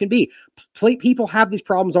situations can be. People have these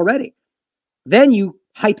problems already. Then you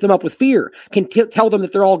hype them up with fear, can tell them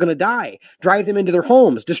that they're all going to die, drive them into their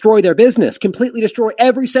homes, destroy their business, completely destroy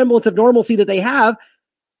every semblance of normalcy that they have,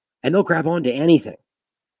 and they'll grab onto anything.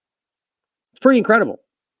 It's pretty incredible.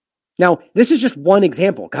 Now, this is just one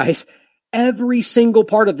example, guys. Every single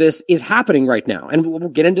part of this is happening right now, and we'll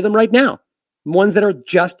get into them right now. Ones that are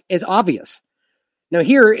just as obvious. Now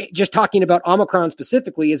here, just talking about Omicron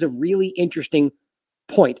specifically is a really interesting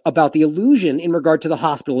point about the illusion in regard to the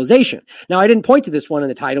hospitalization. Now, I didn't point to this one in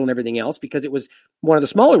the title and everything else because it was one of the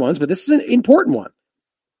smaller ones, but this is an important one.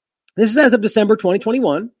 This is as of December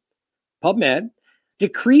 2021, PubMed,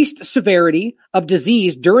 decreased severity of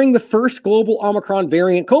disease during the first global Omicron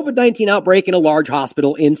variant COVID-19 outbreak in a large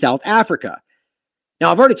hospital in South Africa.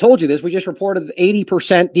 Now, I've already told you this. We just reported the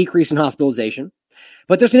 80% decrease in hospitalization.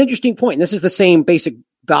 But there's an interesting point. And this is the same basic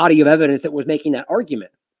body of evidence that was making that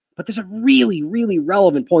argument. But there's a really, really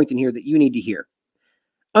relevant point in here that you need to hear.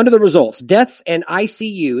 Under the results, deaths and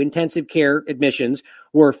ICU, intensive care admissions,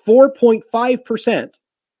 were 4.5%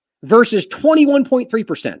 versus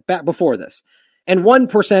 21.3% back before this. And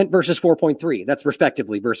 1% versus 4.3%. That's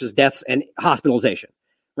respectively versus deaths and hospitalization,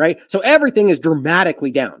 right? So everything is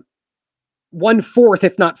dramatically down. 1/4,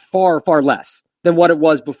 if not far, far less than what it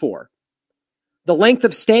was before. The length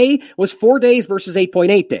of stay was 4 days versus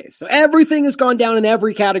 8.8 days. So everything has gone down in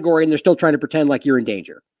every category, and they're still trying to pretend like you're in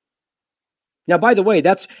danger. Now, by the way,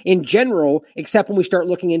 that's in general, except when we start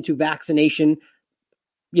looking into vaccination,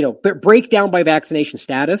 breakdown by vaccination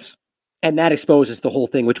status, and that exposes the whole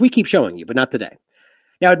thing, which we keep showing you, but not today.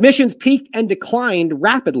 Now, admissions peaked and declined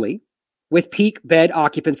rapidly with peak bed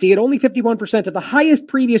occupancy at only 51% of the highest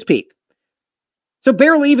previous peak. So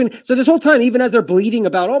this whole time, even as they're bleeding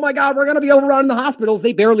about, oh my God, we're going to be overrun in the hospitals,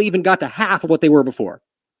 they barely even got to half of what they were before.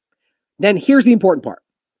 Then here's the important part.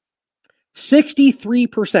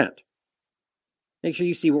 63%. Make sure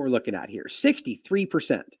you see what we're looking at here.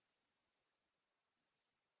 63%.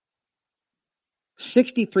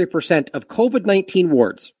 63% of COVID-19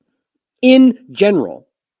 wards in general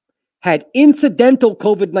had incidental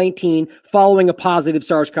COVID-19 following a positive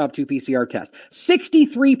SARS-CoV-2 PCR test.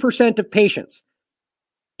 63% of patients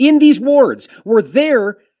in these wards were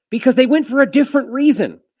there because they went for a different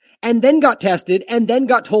reason and then got tested and then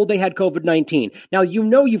got told they had COVID-19. Now,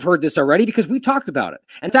 you've heard this already because we've talked about it.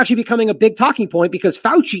 And it's actually becoming a big talking point because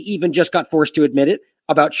Fauci even just got forced to admit it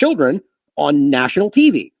about children on national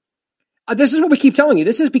TV. This is what we keep telling you.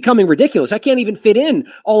 This is becoming ridiculous. I can't even fit in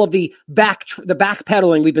all of the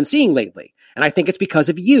backpedaling we've been seeing lately. And I think it's because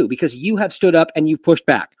of you, because you have stood up and you've pushed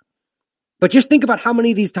back. But just think about how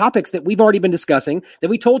many of these topics that we've already been discussing that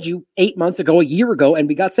we told you 8 months ago, a year ago, and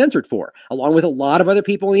we got censored for, along with a lot of other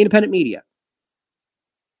people in the independent media.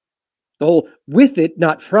 The whole with it,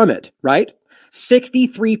 not from it, right?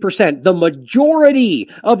 63%. The majority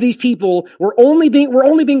of these people were only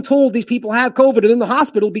being told these people have COVID and in the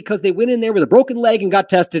hospital because they went in there with a broken leg and got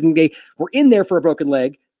tested, and they were in there for a broken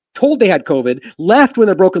leg, told they had COVID, left when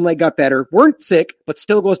their broken leg got better, weren't sick, but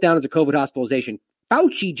still goes down as a COVID hospitalization.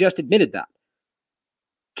 Fauci just admitted that.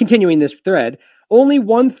 Continuing this thread, only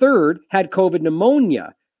 1/3 had COVID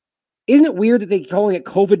pneumonia. Isn't it weird that they're calling it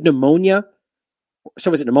COVID pneumonia?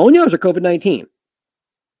 So is it pneumonia or is it COVID-19?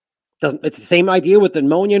 It's the same idea with the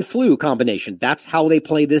pneumonia and flu combination. That's how they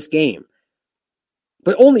play this game.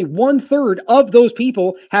 But only 1/3 of those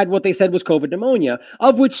people had what they said was COVID pneumonia,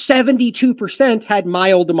 of which 72% had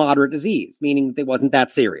mild to moderate disease, meaning it wasn't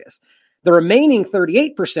that serious. The remaining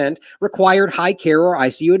 38% required high care or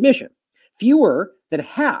ICU admission. Fewer than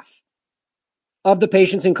half of the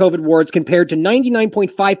patients in COVID wards compared to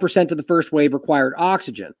 99.5% of the first wave required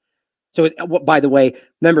oxygen. So, by the way,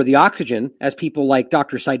 remember the oxygen, as people like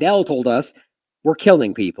Dr. Seidel told us, were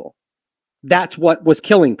killing people. That's what was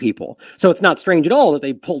killing people. So it's not strange at all that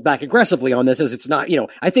they pulled back aggressively on this, as it's not,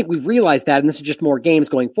 I think we've realized that, and this is just more games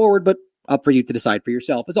going forward, but up for you to decide for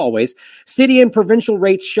yourself, as always. City and provincial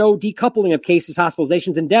rates show decoupling of cases,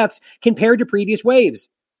 hospitalizations, and deaths compared to previous waves,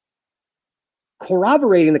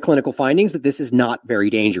 corroborating the clinical findings that this is not very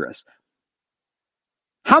dangerous.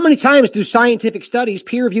 How many times do scientific studies,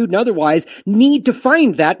 peer-reviewed and otherwise, need to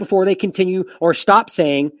find that before they continue or stop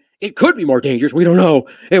saying, it could be more dangerous, we don't know.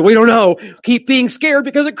 We don't know. Keep being scared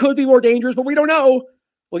because it could be more dangerous, but we don't know.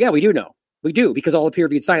 Well, yeah, we do know. We do, because all the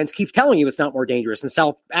peer-reviewed science keeps telling you it's not more dangerous. In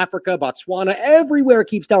South Africa, Botswana, everywhere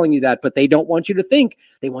keeps telling you that, but they don't want you to think.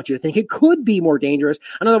 They want you to think it could be more dangerous.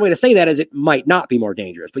 Another way to say that is it might not be more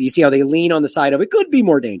dangerous, but you see how they lean on the side of it could be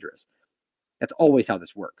more dangerous. That's always how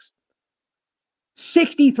this works.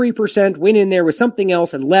 63% went in there with something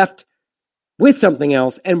else and left with something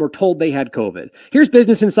else and were told they had COVID. Here's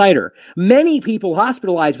Business Insider. Many people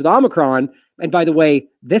hospitalized with Omicron, and by the way,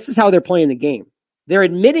 this is how they're playing the game. They're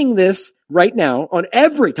admitting this right now on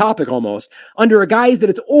every topic almost under a guise that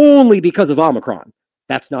it's only because of Omicron.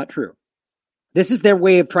 That's not true. This is their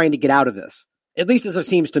way of trying to get out of this, at least as it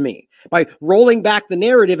seems to me, by rolling back the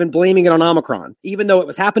narrative and blaming it on Omicron, even though it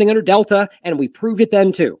was happening under Delta, and we proved it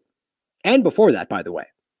then too. And before that, by the way.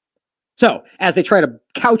 So, as they try to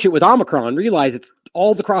couch it with Omicron, realize it's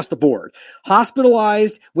all across the board.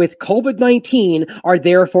 Hospitalized with COVID-19 are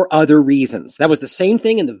there for other reasons. That was the same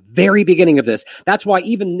thing in the very beginning of this. That's why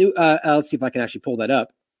even let's see if I can actually pull that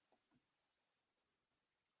up.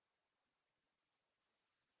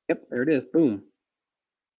 Yep, there it is. Boom.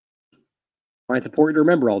 All right, it's important to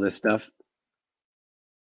remember all this stuff.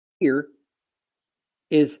 Here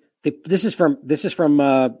is this is from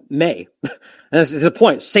May. And this is a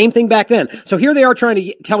point. Same thing back then. So here they are trying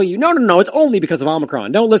to tell you, no, it's only because of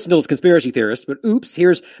Omicron. Don't listen to those conspiracy theorists. But oops,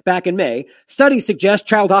 here's back in May. Studies suggest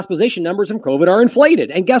child hospitalization numbers from COVID are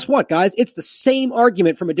inflated. And guess what, guys? It's the same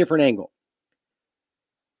argument from a different angle.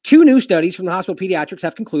 2 new studies from the Hospital of Pediatrics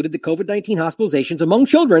have concluded that COVID-19 hospitalizations among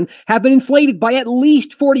children have been inflated by at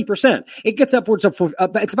least 40%. It gets upwards of,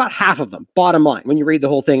 it's about half of them, bottom line, when you read the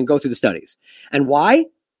whole thing and go through the studies. And why?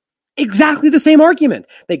 Exactly the same argument.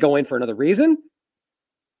 They go in for another reason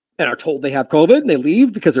and are told they have COVID and they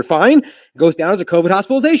leave because they're fine. It goes down as a COVID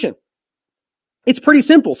hospitalization. It's pretty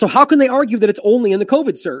simple. So how can they argue that it's only in the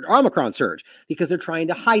COVID surge, or Omicron surge? Because they're trying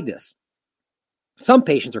to hide this. Some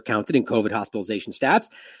patients are counted in COVID hospitalization stats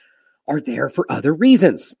are there for other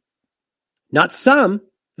reasons. Not some,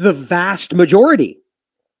 the vast majority.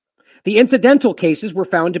 The incidental cases were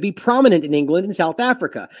found to be prominent in England and South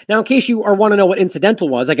Africa. Now, in case you want to know what incidental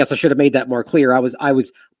was, I guess I should have made that more clear.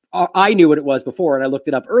 I knew what it was before, and I looked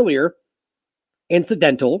it up earlier.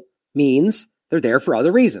 Incidental means they're there for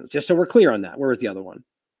other reasons, just so we're clear on that. Where was the other one?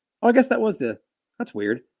 Oh, I guess that's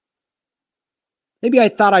weird. Maybe I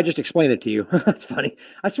thought I just explained it to you. That's funny.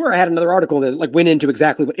 I swear I had another article that went into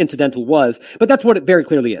exactly what incidental was, but that's what it very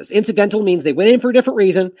clearly is. Incidental means they went in for a different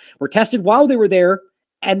reason, were tested while they were there,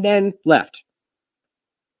 and then left.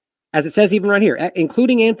 As it says even right here,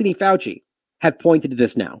 including Anthony Fauci, have pointed to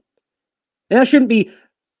this now. And that should be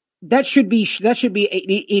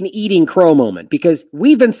an eating crow moment, because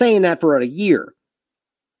we've been saying that for a year.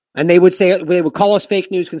 And they would call us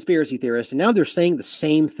fake news conspiracy theorists, and now they're saying the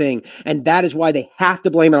same thing. And that is why they have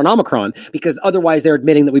to blame it on Omicron, because otherwise they're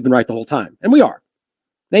admitting that we've been right the whole time. And we are.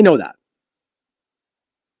 They know that.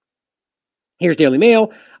 Here's Daily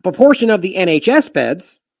Mail. A proportion of the NHS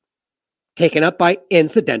beds taken up by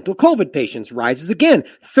incidental COVID patients rises again,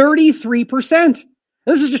 33%.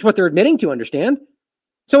 This is just what they're admitting to, understand?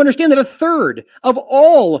 So understand that a third of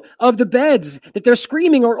all of the beds that they're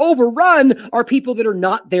screaming are overrun are people that are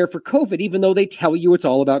not there for COVID, even though they tell you it's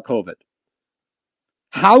all about COVID.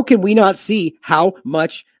 How can we not see how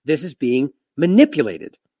much this is being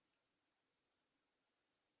manipulated?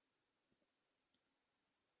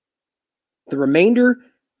 The remainder,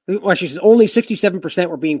 she says only 67%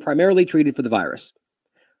 were being primarily treated for the virus.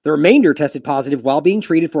 The remainder tested positive while being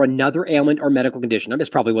treated for another ailment or medical condition. This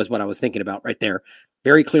probably was what I was thinking about right there.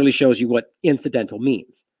 Very clearly shows you what incidental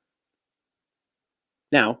means.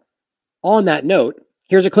 Now, on that note,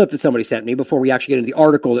 here's a clip that somebody sent me before we actually get into the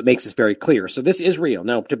article that makes this very clear. So this is real.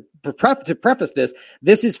 Now, to preface this,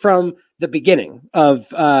 this is from the beginning of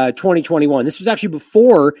 2021. This was actually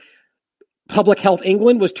before Public Health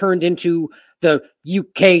England was turned into the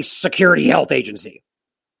UK Security Health Agency.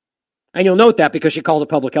 And you'll note that because she calls it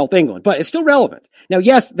Public Health England, but it's still relevant. Now,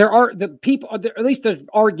 yes, there are the people, at least there's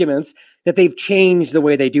arguments that they've changed the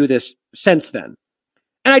way they do this since then.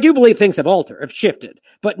 And I do believe things have altered, have shifted,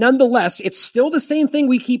 but nonetheless, it's still the same thing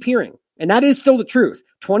we keep hearing. And that is still the truth.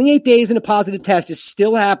 28 days in a positive test is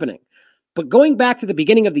still happening. But going back to the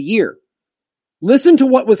beginning of the year, listen to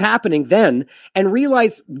what was happening then and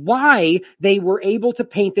realize why they were able to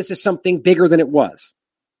paint this as something bigger than it was.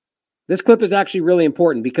 This clip is actually really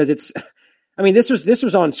important because this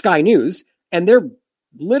was on Sky News, and they're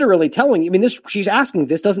literally telling you, she's asking,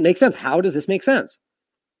 this doesn't make sense. How does this make sense?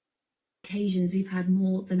 Occasions we've had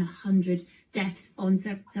more than 100 deaths on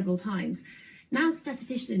several times. Now,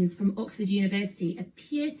 statisticians from Oxford University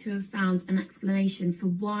appear to have found an explanation for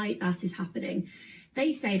why that is happening.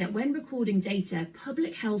 They say that when recording data,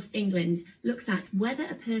 Public Health England looks at whether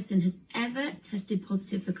a person has ever tested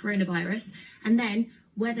positive for coronavirus, and then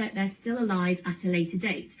whether they're still alive at a later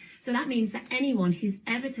date. So that means that anyone who's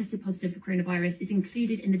ever tested positive for coronavirus is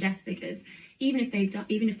included in the death figures, even if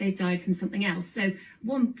they've died from something else. So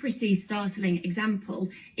one pretty startling example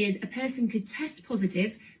is a person could test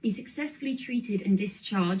positive, be successfully treated and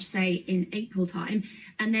discharged, say in April time,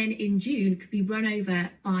 and then in June could be run over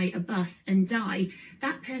by a bus and die.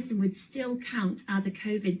 That person would still count as a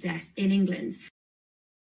COVID death in England.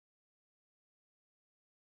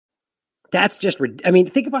 That's just,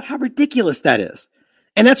 think about how ridiculous that is.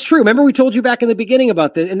 And that's true. Remember, we told you back in the beginning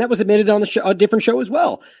about this, and that was admitted on the show, a different show as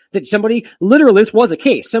well, that somebody, literally, this was a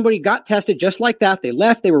case. Somebody got tested just like that. They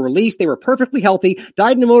left, they were released, they were perfectly healthy,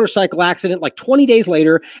 died in a motorcycle accident like 20 days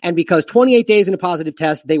later, and because 28 days in a positive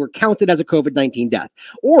test, they were counted as a COVID-19 death.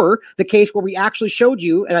 Or the case where we actually showed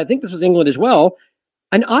you, and I think this was England as well,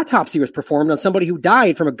 an autopsy was performed on somebody who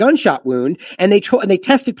died from a gunshot wound, and they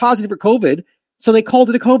tested positive for COVID, so they called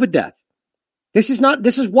it a COVID death. This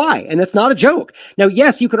is why, and that's not a joke. Now,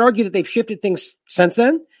 yes, you could argue that they've shifted things since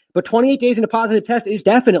then, but 28 days in a positive test is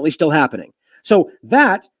definitely still happening. So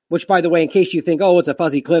that, which by the way, in case you think, oh, it's a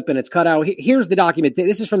fuzzy clip and it's cut out, here's the document.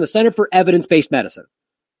 This is from the Center for Evidence-Based Medicine.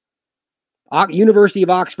 University of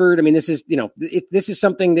Oxford. This is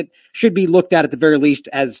something that should be looked at the very least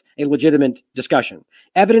as a legitimate discussion.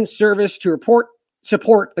 Evidence service to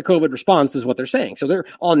support the COVID response is what they're saying. So they're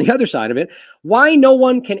on the other side of it. Why no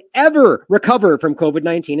one can ever recover from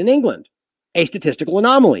COVID-19 in England? A statistical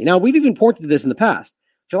anomaly. Now, we've even pointed to this in the past.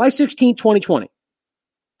 July 16th, 2020.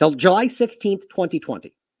 July 16th,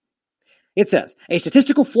 2020. It says, a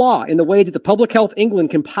statistical flaw in the way that the Public Health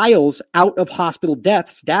England compiles out-of-hospital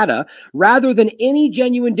deaths data rather than any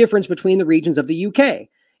genuine difference between the regions of the UK.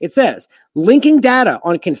 It says, linking data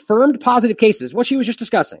on confirmed positive cases, what she was just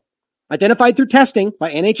discussing, identified through testing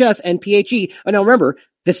by NHS and PHE. And now remember,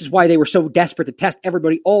 this is why they were so desperate to test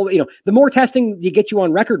everybody. The more testing you get you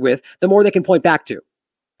on record with, the more they can point back to.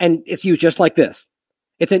 And it's used just like this.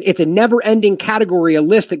 It's a never-ending category, a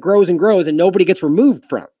list that grows and grows and nobody gets removed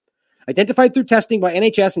from. Identified through testing by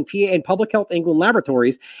NHS and PA and Public Health England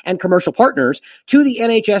laboratories and commercial partners to the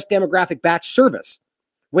NHS demographic batch service.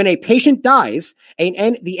 When a patient dies,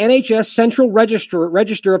 the NHS Central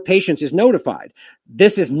Register of Patients is notified.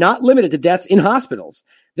 This is not limited to deaths in hospitals.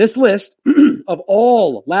 This list of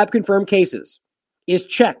all lab-confirmed cases is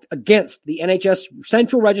checked against the NHS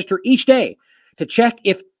Central Register each day to check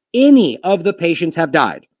if any of the patients have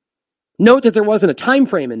died. Note that there wasn't a time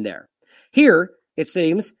frame in there. Here, it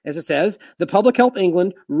seems, as it says, the Public Health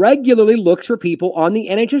England regularly looks for people on the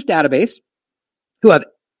NHS database who have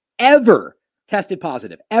ever tested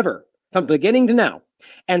positive, ever, from beginning to now,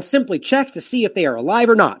 and simply checks to see if they are alive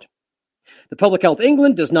or not. The Public Health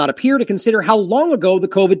England does not appear to consider how long ago the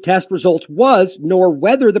COVID test results was, nor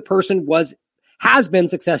whether the person has been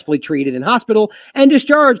successfully treated in hospital and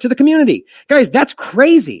discharged to the community. Guys, that's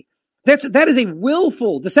crazy. That is a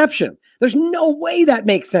willful deception. There's no way that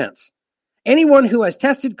makes sense. Anyone who has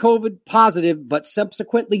tested COVID positive but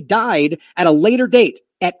subsequently died at a later date,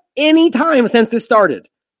 at any time since this started,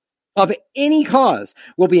 of any cause,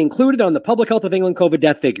 will be included on the Public Health of England COVID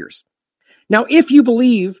death figures. Now, if you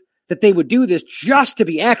believe that they would do this just to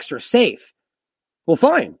be extra safe, well,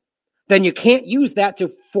 fine. Then you can't use that to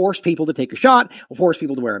force people to take a shot, or force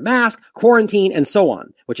people to wear a mask, quarantine, and so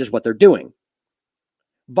on, which is what they're doing.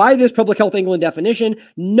 By this Public Health England definition,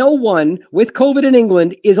 no one with COVID in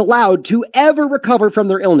England is allowed to ever recover from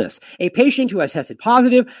their illness. A patient who has tested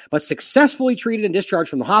positive but successfully treated and discharged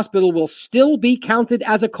from the hospital will still be counted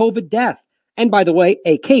as a COVID death. And by the way,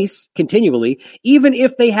 a case continually, even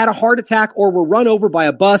if they had a heart attack or were run over by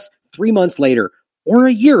a bus 3 months later or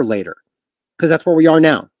a year later, because that's where we are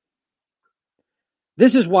now.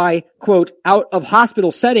 This is why, quote, out of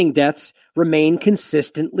hospital setting deaths remain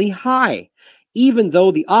consistently high. Even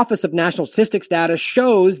though the Office of National Statistics data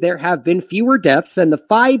shows there have been fewer deaths than the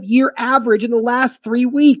 5-year average in the last 3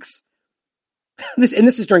 weeks. This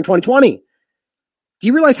is during 2020. Do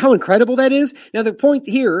you realize how incredible that is? Now, the point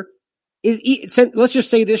here is, let's just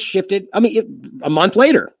say this shifted, a month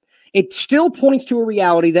later. It still points to a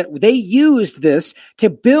reality that they used this to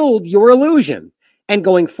build your illusion. And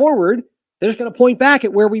going forward, they're just going to point back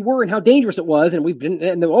at where we were and how dangerous it was, and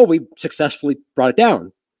we successfully brought it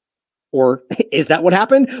down. Or is that what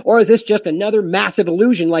happened? Or is this just another massive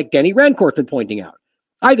illusion like Denny Rancourt's been pointing out?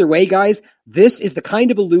 Either way, guys, this is the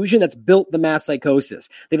kind of illusion that's built the mass psychosis.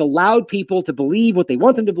 They've allowed people to believe what they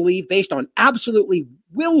want them to believe based on absolutely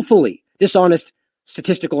willfully dishonest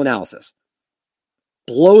statistical analysis.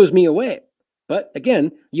 Blows me away. But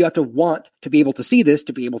again, you have to want to be able to see this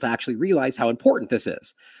to be able to actually realize how important this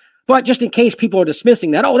is. But just in case people are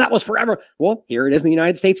dismissing that, oh, that was forever. Well, here it is in the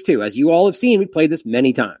United States too. As you all have seen, we've played this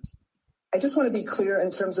many times. I just want to be clear in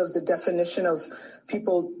terms of the definition of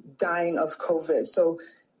people dying of COVID. So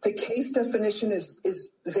the case definition is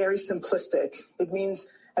very simplistic. It means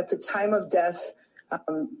at the time of death,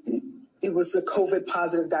 it was a COVID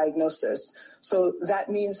positive diagnosis. So that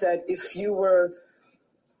means that if you were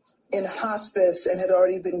in hospice and had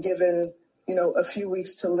already been given, a few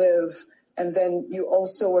weeks to live, and then you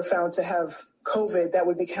also were found to have COVID, that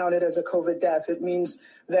would be counted as a COVID death. It means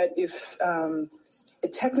that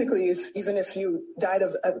even if you died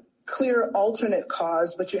of a clear alternate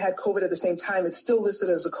cause, but you had COVID at the same time, it's still listed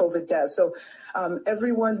as a COVID death. So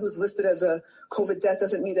everyone who's listed as a COVID death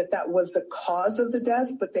doesn't mean that was the cause of the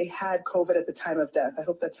death, but they had COVID at the time of death. I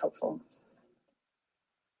hope that's helpful.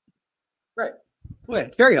 Right. Well,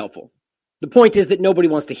 it's very helpful. The point is that nobody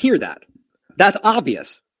wants to hear that. That's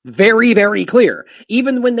obvious. Very, very clear.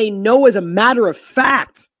 Even when they know as a matter of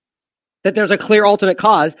fact that there's a clear alternate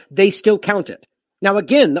cause, they still count it. Now,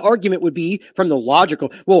 again, the argument would be from the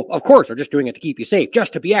logical, well, of course, they're just doing it to keep you safe,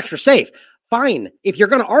 just to be extra safe. Fine. If you're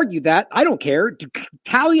going to argue that, I don't care.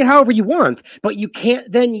 Tally it however you want, but you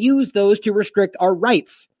can't then use those to restrict our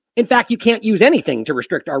rights. In fact, you can't use anything to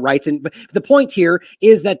restrict our rights. And the point here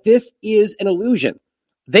is that this is an illusion.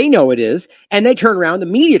 They know it is, and they turn around, the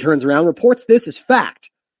media turns around, reports this as fact.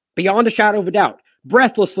 Beyond a shadow of a doubt,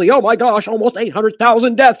 breathlessly, oh my gosh, almost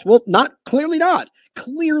 800,000 deaths. Well, clearly not.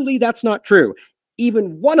 Clearly that's not true.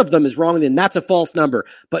 Even one of them is wrong, then that's a false number,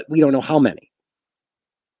 but we don't know how many.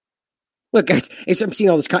 Look, guys, I'm seeing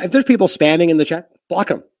all this. If there's people spamming in the chat, block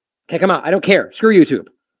them. Kick them out. I don't care. Screw YouTube.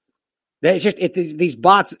 These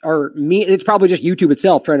bots are me. It's probably just YouTube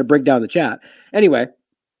itself trying to break down the chat. Anyway,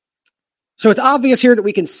 so it's obvious here that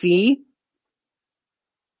we can see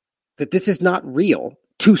that this is not real.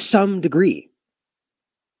 To some degree.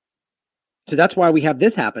 So that's why we have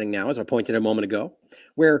this happening now, as I pointed out a moment ago,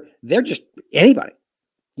 where they're just anybody.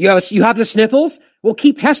 You have the sniffles? Well,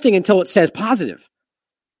 keep testing until it says positive.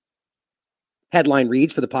 Headline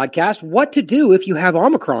reads for the podcast, what to do if you have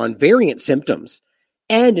Omicron variant symptoms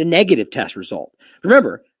and a negative test result.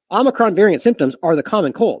 Remember, Omicron variant symptoms are the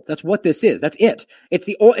common cold. That's what this is. That's it.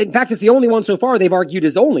 In fact, it's the only one so far they've argued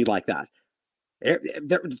is only like that.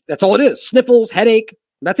 That's all it is. Sniffles, headache.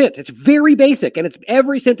 That's it. It's very basic, and it's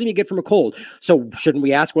every symptom you get from a cold. So shouldn't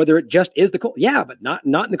we ask whether it just is the cold? Yeah, but not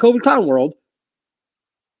in the COVID clown world.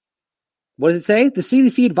 What does it say? The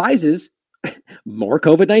CDC advises more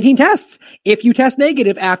COVID-19 tests if you test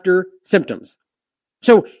negative after symptoms.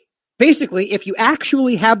 So basically, if you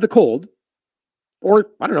actually have the cold, or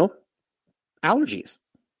I don't know, allergies,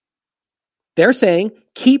 they're saying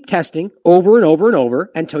keep testing over and over and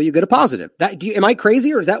over until you get a positive. Am I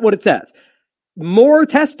crazy, or is that what it says? More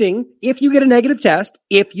testing if you get a negative test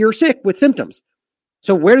if you're sick with symptoms.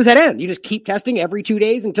 So where does that end? You just keep testing every 2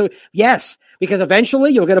 days until, yes, because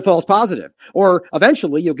eventually you'll get a false positive, or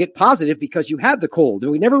eventually you'll get positive because you have the cold.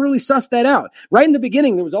 And we never really sussed that out. Right in the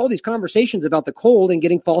beginning, there was all these conversations about the cold and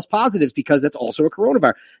getting false positives because that's also a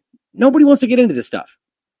coronavirus. Nobody wants to get into this stuff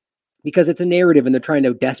because it's a narrative and they're trying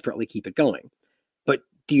to desperately keep it going. But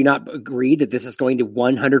do you not agree that this is going to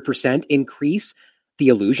 100% increase the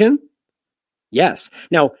illusion? Yes.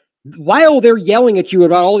 Now, while they're yelling at you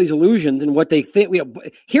about all these illusions and what they think,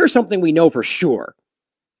 here's something we know for sure.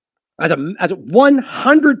 As a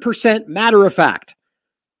 100% matter of fact,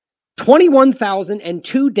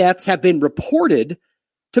 21,002 deaths have been reported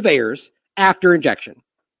to VAERS after injection.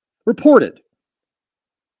 Reported.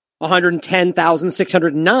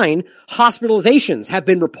 110,609 hospitalizations have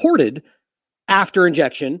been reported after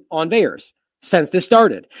injection on VAERS since this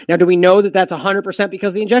started. Now, do we know that that's 100%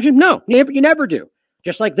 because of the injection? No, you never do.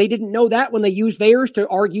 Just like they didn't know that when they used VAERS to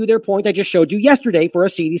argue their point I just showed you yesterday for a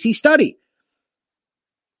CDC study.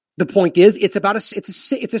 The point is, it's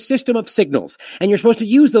a system of signals, and you're supposed to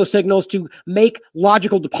use those signals to make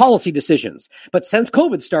logical policy decisions. But since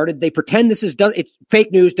COVID started, they pretend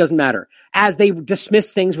fake news doesn't matter, as they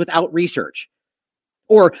dismiss things without research.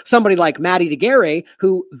 Or somebody like Maddie Daguerre,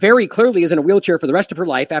 who very clearly is in a wheelchair for the rest of her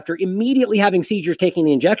life after immediately having seizures taking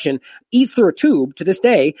the injection, eats through a tube. To this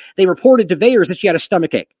day, they reported to VAERS that she had a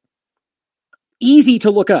stomach ache. Easy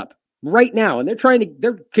to look up right now, and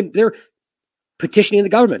they're petitioning the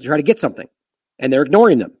government to try to get something, and they're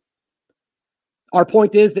ignoring them. Our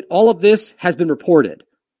point is that all of this has been reported.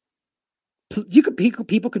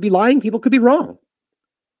 People could be lying, people could be wrong.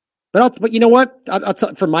 But you know what?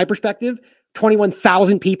 From my perspective,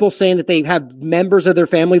 21,000 people saying that they have members of their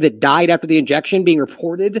family that died after the injection being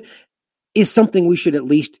reported is something we should at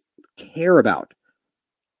least care about.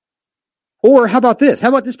 Or how about this? How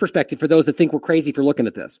about this perspective for those that think we're crazy for looking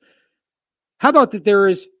at this? How about that there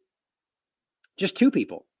is just 2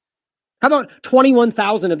 people? How about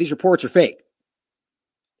 21,000 of these reports are fake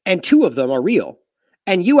and 2 of them are real?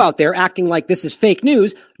 And you out there acting like this is fake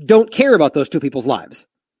news don't care about those 2 people's lives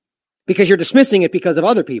because you're dismissing it because of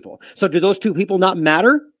other people. So do those 2 people not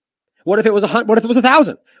matter? What if it was 100? What if it was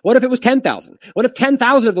 1,000? What if it was 10,000? What if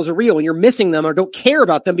 10,000 of those are real and you're missing them or don't care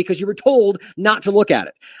about them because you were told not to look at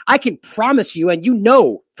it? I can promise you, and you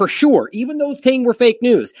know for sure, even those things were fake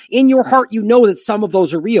news. In your heart, you know that some of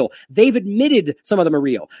those are real. They've admitted some of them are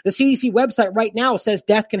real. The CDC website right now says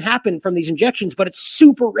death can happen from these injections, but it's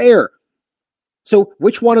super rare. So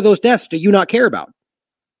which one of those deaths do you not care about?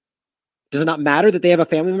 Does it not matter that they have a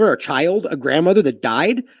family member, a child, a grandmother that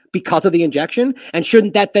died because of the injection? And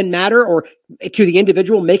shouldn't that then matter or to the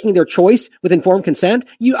individual making their choice with informed consent?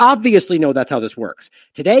 You obviously know that's how this works.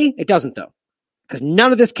 Today, it doesn't though, because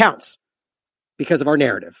none of this counts because of our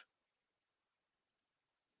narrative.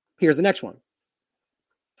 Here's the next one.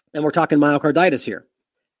 And we're talking myocarditis here.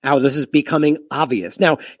 How this is becoming obvious.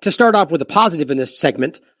 Now, to start off with a positive in this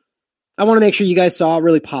segment, I want to make sure you guys saw a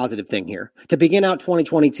really positive thing here. To begin out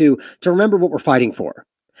 2022, to remember what we're fighting for.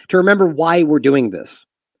 To remember why we're doing this.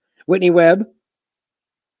 Whitney Webb,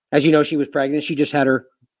 as you know, she was pregnant. She just had her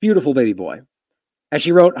beautiful baby boy. As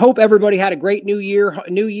she wrote, hope everybody had a great new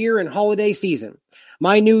year and holiday season.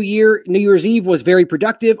 My New Year's Eve was very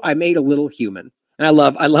productive. I made a little human. And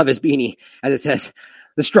I love his beanie, as it says,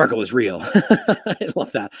 the struggle is real. I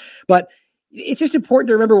love that. But it's just important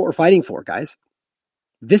to remember what we're fighting for, guys.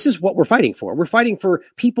 This is what we're fighting for. We're fighting for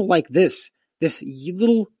people like this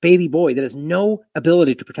little baby boy that has no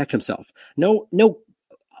ability to protect himself, no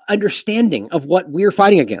understanding of what we're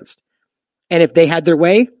fighting against. And if they had their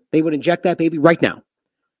way, they would inject that baby right now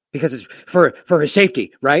because it's for his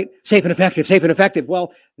safety, right? Safe and effective.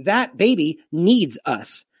 Well, that baby needs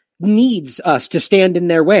us to stand in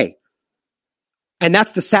their way. And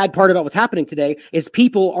that's the sad part about what's happening today is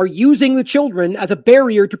people are using the children as a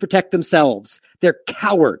barrier to protect themselves. They're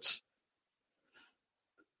cowards.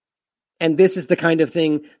 And this is the kind of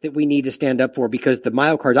thing that we need to stand up for because the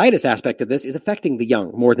myocarditis aspect of this is affecting the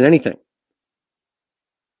young more than anything.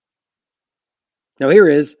 Now here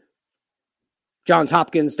is Johns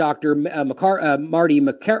Hopkins Dr. Marty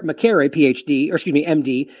McCary, PhD, or excuse me,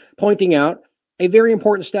 MD, pointing out a very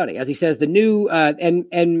important study, as he says, the new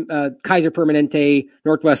Kaiser Permanente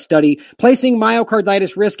Northwest study, placing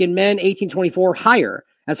myocarditis risk in men 18-24 high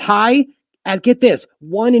as, get this,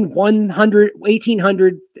 1 in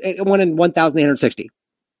 1,860.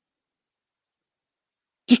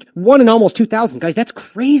 Just 1 in almost 2,000, guys. That's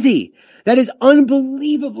crazy. That is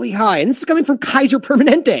unbelievably high. And this is coming from Kaiser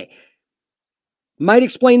Permanente. Might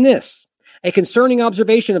explain this. A concerning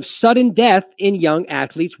observation of sudden death in young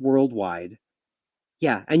athletes worldwide.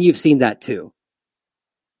 Yeah, and you've seen that too.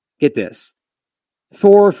 Get this.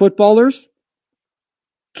 4 footballers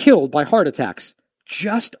killed by heart attacks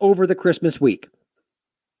just over the Christmas week.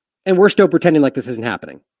 And we're still pretending like this isn't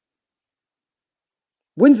happening.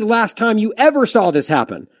 When's the last time you ever saw this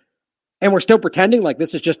happen? And we're still pretending like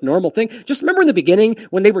this is just a normal thing. Just remember in the beginning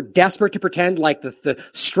when they were desperate to pretend like the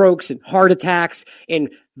strokes and heart attacks and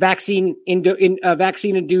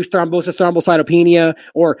vaccine-induced thrombosis, thrombocytopenia,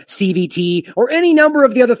 or CVT, or any number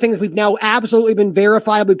of the other things we've now absolutely been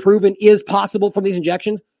verifiably proven is possible from these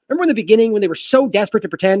injections. Remember in the beginning when they were so desperate to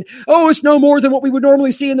pretend, oh, it's no more than what we would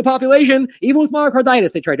normally see in the population? Even with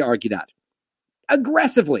myocarditis, they tried to argue that.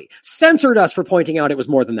 Aggressively censored us for pointing out it was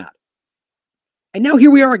more than that. And now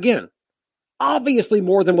here we are again. Obviously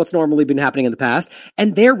more than what's normally been happening in the past.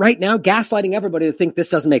 And they're right now gaslighting everybody to think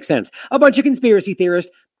this doesn't make sense. A bunch of conspiracy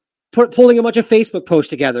theorists pulling a bunch of Facebook posts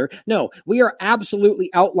together. No, we are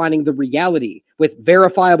absolutely outlining the reality with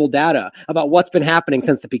verifiable data about what's been happening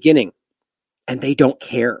since the beginning. And they don't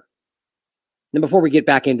care. And before we get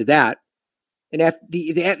back into that,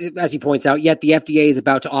 as he points out, yet the FDA is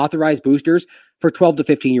about to authorize boosters for 12 to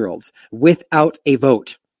 15-year-olds without a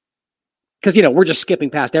vote. Because, we're just skipping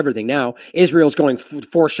past everything now. Israel's going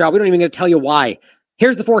 4th shot. We don't even get to tell you why.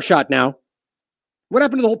 Here's the 4th shot now. What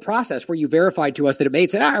happened to the whole process where you verified to us that it made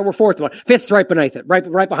sense? We're 4th one. 5th's right beneath it,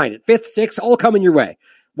 right behind it. 5th, 6th, all coming your way.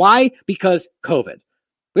 Why? Because COVID.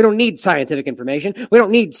 We don't need scientific information. We don't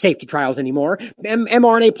need safety trials anymore.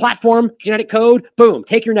 mRNA platform, genetic code, boom,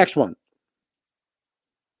 take your next one.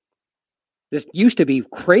 This used to be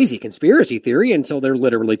crazy conspiracy theory until they're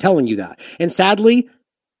literally telling you that. And sadly,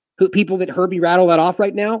 people that heard me rattle that off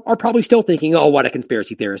right now are probably still thinking, oh, what a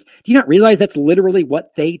conspiracy theorist. Do you not realize that's literally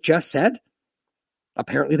what they just said?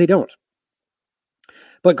 Apparently they don't.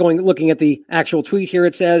 But looking at the actual tweet here,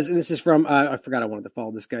 it says, and this is from, I forgot I wanted to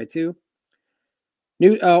follow this guy too.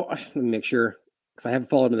 Let me make sure, because I haven't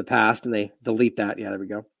followed them in the past and they delete that. Yeah, there we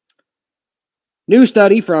go. New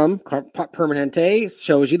study from Permanente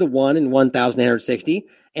shows you the 1 in 1,860.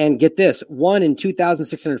 And get this, 1 in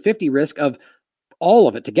 2,650 risk of all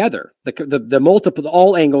of it together. The multiple,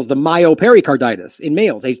 all angles, the myopericarditis in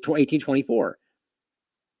males, age 18-24.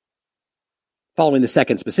 Following the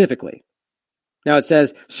second specifically. Now it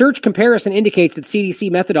says, search comparison indicates that CDC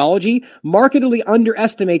methodology markedly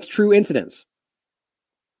underestimates true incidence.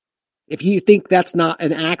 If you think that's not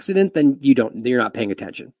an accident, then you're not paying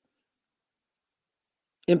attention.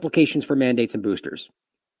 Implications for mandates and boosters.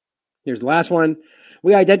 Here's the last one.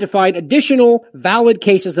 We identified additional valid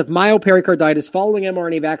cases of myopericarditis following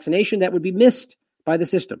mRNA vaccination that would be missed by the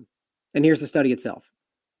system. And here's the study itself.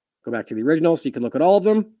 Go back to the original so you can look at all of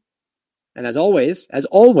them. And as always,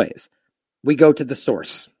 we go to the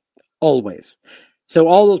source. Always. So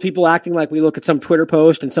all those people acting like we look at some Twitter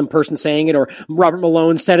post and some person saying it, or Robert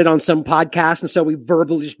Malone said it on some podcast, and so we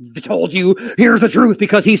verbally just told you, here's the truth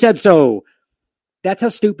because he said so. That's how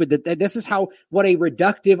stupid that this is what a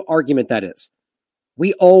reductive argument that is.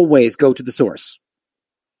 We always go to the source.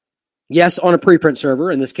 Yes, on a preprint server,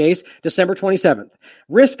 in this case, December 27th.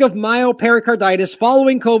 Risk of myopericarditis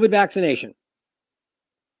following COVID vaccination.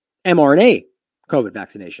 mRNA COVID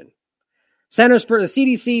vaccination. Centers for the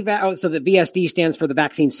CDC, so the VSD stands for the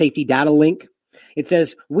Vaccine Safety Data Link. It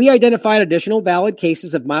says, we identified additional valid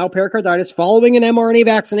cases of myopericarditis following an mRNA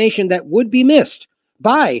vaccination that would be missed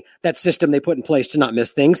by that system they put in place to not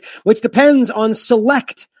miss things, which depends on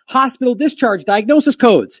select hospital discharge diagnosis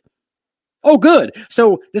codes. Oh, good.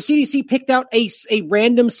 So the CDC picked out a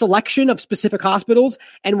random selection of specific hospitals,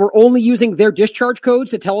 and we're only using their discharge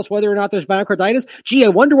codes to tell us whether or not there's myocarditis. Gee, I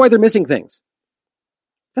wonder why they're missing things.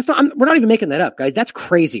 We're not even making that up, guys. That's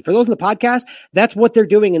crazy. For those in the podcast, that's what they're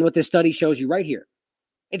doing and what this study shows you right here.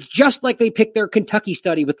 It's just like they picked their Kentucky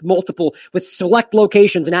study with select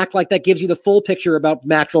locations and act like that gives you the full picture about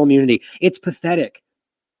natural immunity. It's pathetic.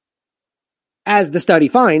 As the study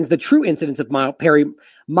finds, the true incidence of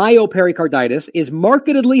myopericarditis is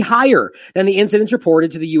markedly higher than the incidence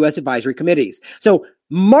reported to the U.S. advisory committees. So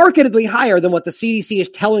markedly higher than what the CDC is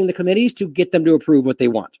telling the committees to get them to approve what they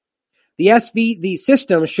want. The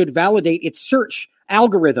system should validate its search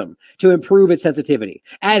algorithm to improve its sensitivity,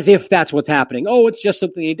 as if that's what's happening. Oh, it's just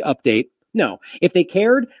something to update. No. If they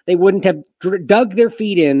cared, they wouldn't have dug their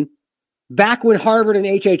feet in back when Harvard and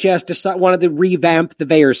HHS wanted to revamp the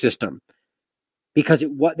VAERS system because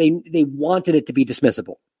they wanted it to be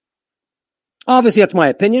dismissible. Obviously, that's my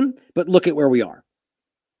opinion, but look at where we are.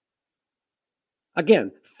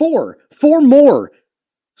 Again, four more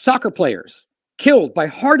soccer players killed by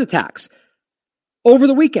heart attacks over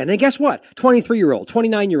the weekend. And guess what? 23-year-old,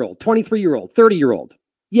 29-year-old, 23-year-old, 30-year-old.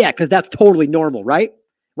 Yeah, because that's totally normal, right?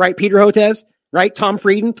 Right, Peter Hotez? Right, Tom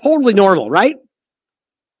Frieden? Totally normal, right?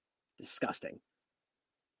 Disgusting.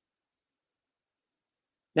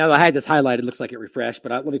 Now that I had this highlighted, it looks like it refreshed,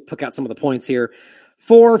 but let me pick out some of the points here.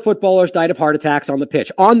 4 footballers died of heart attacks on the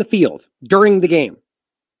pitch, on the field, during the game.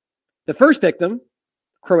 The first victim,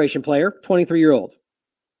 Croatian player, 23-year-old.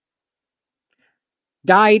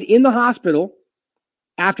 Died in the hospital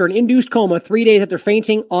after an induced coma 3 days after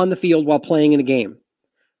fainting on the field while playing in a game.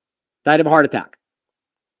 Died of a heart attack.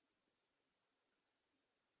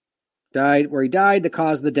 Where he died, the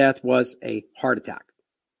cause of the death was a heart attack.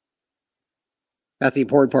 That's the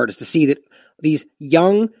important part, is to see that these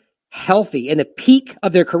young, healthy, in the peak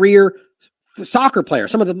of their career soccer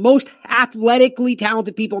players, some of the most athletically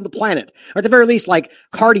talented people on the planet, or at the very least, like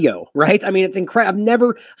cardio, right? I mean, it's incredible.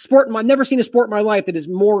 I've never seen a sport in my life that is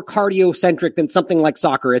more cardio centric than something like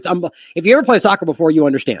soccer. If you ever played soccer before, you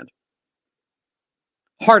understand.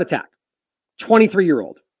 Heart attack,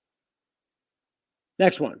 23-year-old.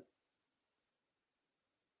 Next one,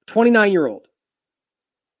 29-year-old.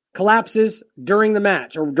 Collapses during the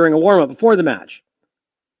match or during a warm-up before the match.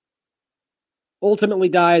 Ultimately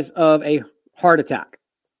dies of a heart attack.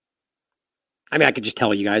 I mean, I could just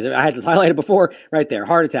tell you guys. I had this highlighted before right there.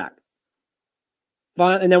 Heart attack.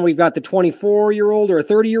 And then we've got the 24-year-old or a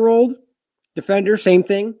 30-year-old defender. Same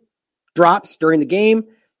thing. Drops during the game.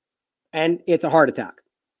 And it's a heart attack.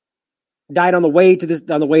 Died on the way to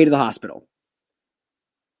the hospital.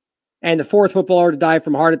 And the 4th footballer to die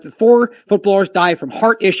from heart. 4 footballers died from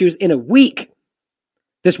heart issues in a week.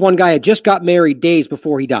 This one guy had just got married days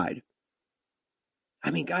before he died. I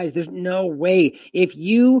mean, guys, there's no way. If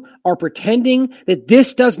you are pretending that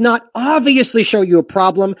this does not obviously show you a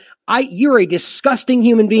problem, you're a disgusting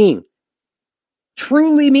human being.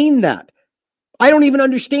 Truly mean that. I don't even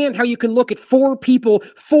understand how you can look at four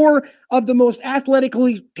of the most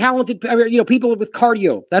athletically talented, people with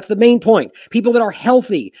cardio. That's the main point. People that are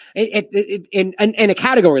healthy in a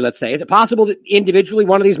category, let's say. Is it possible that individually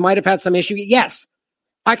one of these might have had some issue? Yes.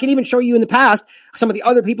 I can even show you in the past some of the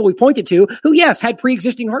other people we pointed to who, yes, had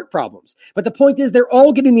pre-existing heart problems. But the point is they're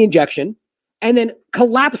all getting the injection and then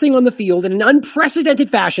collapsing on the field in an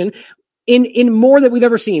unprecedented fashion in more than we've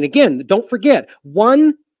ever seen. Again, don't forget,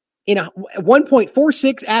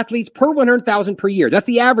 1.46 athletes per 100,000 per year. That's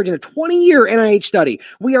the average in a 20-year NIH study.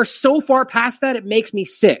 We are so far past that, it makes me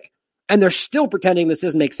sick. And they're still pretending this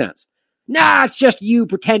doesn't make sense. Nah, it's just you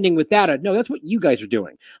pretending with data. No, that's what you guys are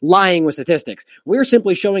doing, lying with statistics. We're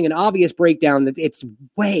simply showing an obvious breakdown that it's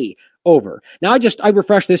way over. Now, I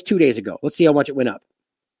refreshed this 2 days ago. Let's see how much it went up.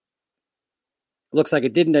 Looks like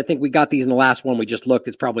it didn't. I think we got these in the last one we just looked.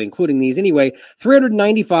 It's probably including these anyway.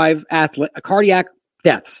 395 cardiac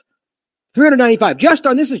deaths.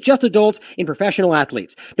 395. This is just adults in professional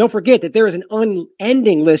athletes. Don't forget that there is an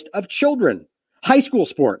unending list of children, high school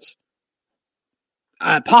sports,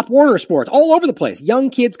 Pop Warner sports, all over the place. Young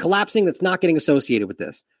kids collapsing that's not getting associated with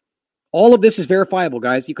this. All of this is verifiable,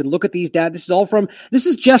 guys. You can look at these data. This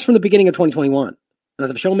is just from the beginning of 2021. And as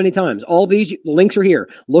I've shown many times, all these links are here.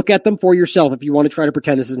 Look at them for yourself if you want to try to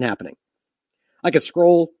pretend this isn't happening. I could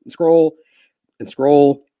scroll and scroll and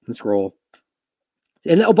scroll and scroll.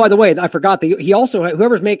 And oh, by the way, I forgot that he also,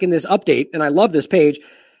 whoever's making this update, and I love this page,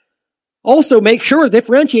 also make sure to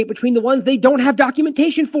differentiate between the ones they don't have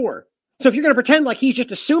documentation for. So if you're going to pretend like he's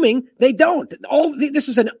just assuming, they don't. This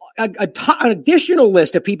is an additional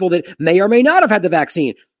list of people that may or may not have had the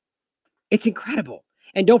vaccine. It's incredible.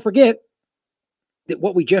 And don't forget that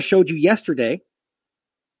what we just showed you yesterday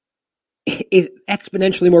is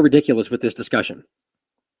exponentially more ridiculous with this discussion.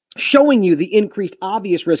 Showing you the increased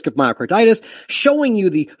obvious risk of myocarditis, showing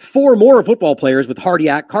you the 4 more football players with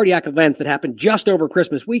cardiac events that happened just over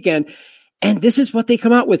Christmas weekend. And this is what they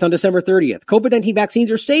come out with on December 30th. COVID-19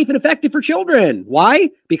 vaccines are safe and effective for children. Why?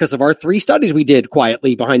 Because of our 3 studies we did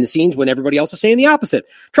quietly behind the scenes when everybody else is saying the opposite.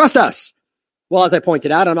 Trust us. Well, as I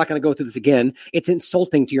pointed out, I'm not going to go through this again. It's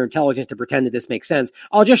insulting to your intelligence to pretend that this makes sense.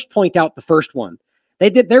 I'll just point out the first one.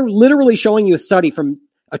 They're literally showing you a study from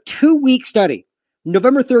a 2-week study,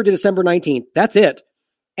 November 3rd to December 19th. That's it.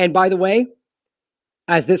 And by the way,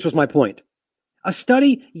 as this was my point, a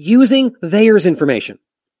study using VAERS information.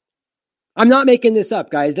 I'm not making this up,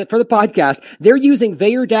 guys. That for the podcast, they're using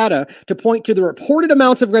VAERS data to point to the reported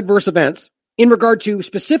amounts of adverse events in regard to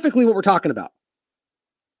specifically what we're talking about,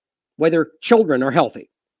 whether children are healthy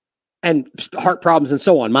and heart problems and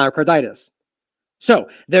so on, myocarditis. So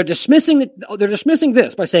they're dismissing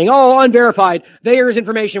this by saying, oh, unverified, VAERS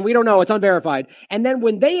information, we don't know, it's unverified. And then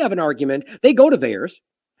when they have an argument, they go to VAERS,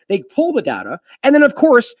 they pull the data, and then of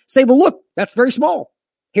course say, well, look, that's very small.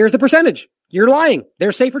 Here's the percentage. You're lying.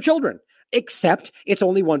 They're safe for children. Except it's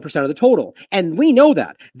only 1% of the total. And we know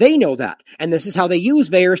that. They know that. And this is how they use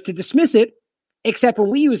VAERS to dismiss it. Except when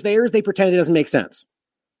we use VAERS, they pretend it doesn't make sense.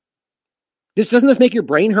 Doesn't this make your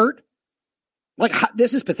brain hurt? Like,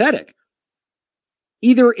 this is pathetic.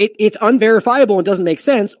 Either it's unverifiable and doesn't make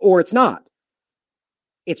sense, or it's not.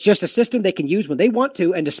 It's just a system they can use when they want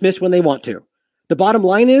to and dismiss when they want to. The bottom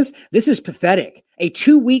line is, this is pathetic. A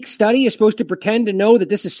 2-week study is supposed to pretend to know that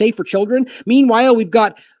this is safe for children. Meanwhile, we've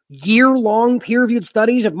got year-long peer-reviewed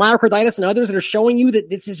studies of myocarditis and others that are showing you that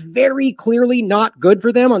this is very clearly not good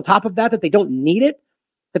for them. On top of that they don't need it,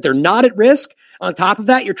 that they're not at risk. On top of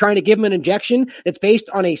that, you're trying to give them an injection that's based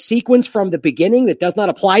on a sequence from the beginning that does not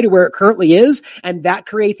apply to where it currently is, and that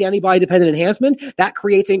creates antibody-dependent enhancement. That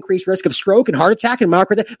creates increased risk of stroke and heart attack and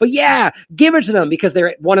myocarditis. But yeah, give it to them because they're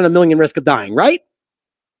at 1 in a million risk of dying, right?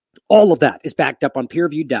 All of that is backed up on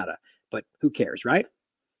peer-reviewed data, but who cares, right?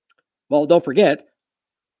 Well, don't forget,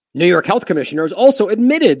 New York health commissioners also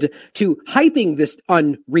admitted to hyping this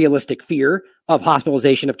unrealistic fear of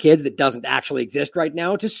hospitalization of kids that doesn't actually exist right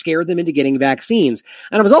now to scare them into getting vaccines.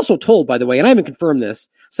 And I was also told, by the way, and I haven't confirmed this,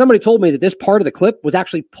 somebody told me that this part of the clip was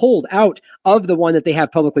actually pulled out of the one that they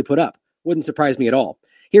have publicly put up. Wouldn't surprise me at all.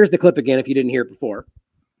 Here's the clip again if you didn't hear it before.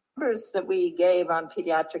 Numbers that we gave on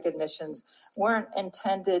pediatric admissions weren't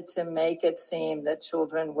intended to make it seem that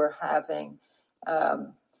children were having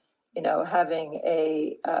an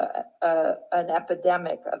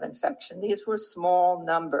epidemic of infection. These were small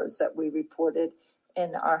numbers that we reported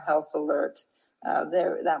in our health alert.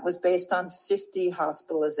 That was based on 50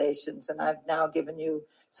 hospitalizations, and I've now given you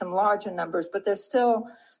some larger numbers, but they're still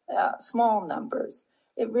small numbers.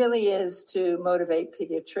 It really is to motivate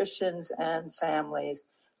pediatricians and families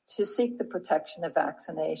to seek the protection of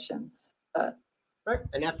vaccination. Right,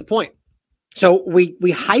 and that's the point. So we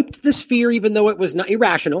hyped this fear even though it was not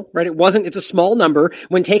irrational, right? It's a small number.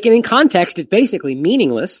 When taken in context, it's basically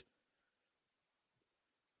meaningless.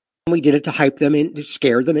 And we did it to hype them in, to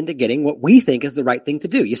scare them into getting what we think is the right thing to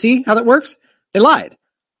do. You see how that works? They lied.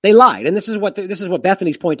 And this is what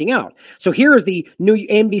Bethany's pointing out. So here is the new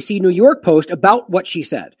NBC New York post about what she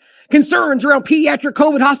said. Concerns around pediatric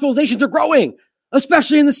COVID hospitalizations are growing,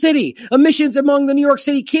 especially in the city. Admissions among the New York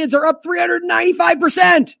City kids are up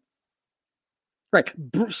 395%. Right.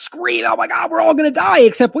 Scream, oh my God, we're all going to die.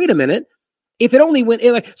 Except, wait a minute. If it only went,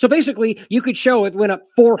 so basically you could show it went up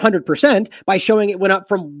 400% by showing it went up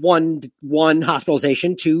from one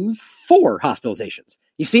hospitalization to 4 hospitalizations.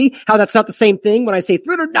 You see how that's not the same thing when I say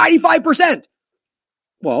 395%?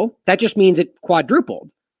 Well, that just means it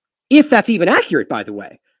quadrupled. If that's even accurate, by the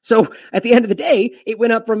way. So at the end of the day, it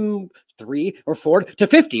went up from 3 or 4 to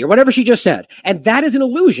 50 or whatever she just said. And that is an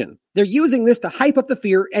illusion. They're using this to hype up the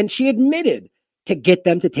fear, and she admitted to get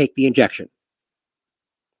them to take the injection.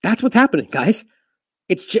 That's what's happening, guys.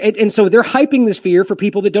 And so they're hyping this fear for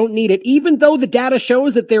people that don't need it, even though the data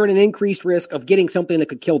shows that they're at an increased risk of getting something that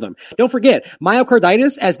could kill them. Don't forget,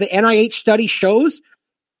 myocarditis, as the NIH study shows,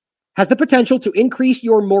 has the potential to increase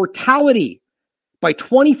your mortality by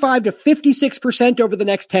 25 to 56% over the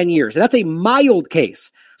next 10 years. And that's a mild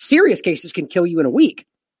case. Serious cases can kill you in a week.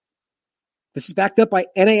 This is backed up by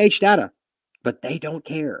NIH data, but they don't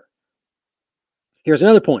care. Here's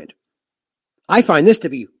another point. I find this to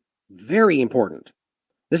be very important.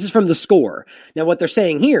 This is from The Score. Now, what they're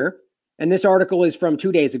saying here, and this article is from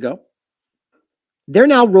 2 days ago, they're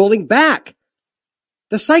now rolling back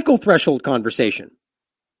the cycle threshold conversation,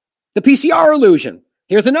 the PCR illusion.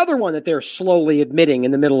 Here's another one that they're slowly admitting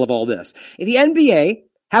in the middle of all this. The NBA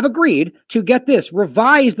have agreed to, get this,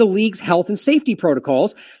 revise the league's health and safety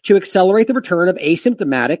protocols to accelerate the return of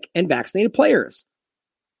asymptomatic and vaccinated players.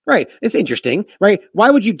 Right. It's interesting, right? Why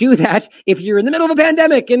would you do that if you're in the middle of a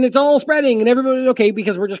pandemic and it's all spreading and everybody, okay,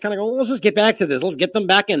 because we're just kind of going, let's just get back to this. Let's get them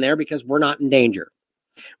back in there because we're not in danger.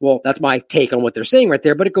 Well, that's my take on what they're saying right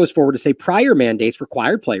there, but it goes forward to say prior mandates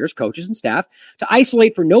required players, coaches, and staff to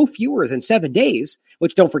isolate for no fewer than 7 days,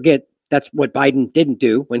 which, don't forget, that's what Biden didn't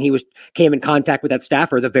do when he came in contact with that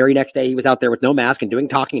staffer. The very next day he was out there with no mask and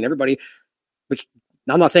talking and everybody, which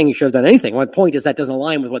I'm not saying he should have done anything. My point is that doesn't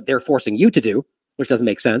align with what they're forcing you to do, which doesn't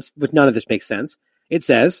make sense, but none of this makes sense. It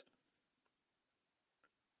says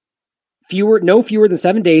no fewer than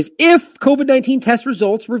 7 days if COVID-19 test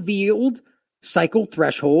results revealed cycle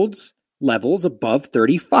thresholds levels above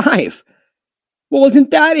 35. Well,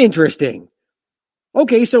 isn't that interesting?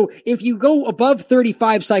 Okay, so if you go above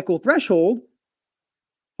 35 cycle threshold,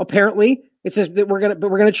 apparently it says that we're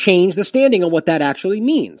gonna change the standing on what that actually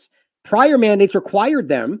means. Prior mandates required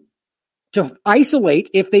them to isolate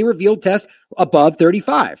if they revealed tests above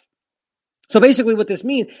 35. So basically what this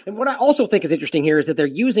means, and what I also think is interesting here, is that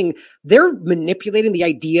they're manipulating the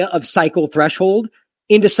idea of cycle threshold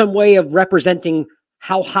into some way of representing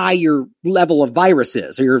how high your level of virus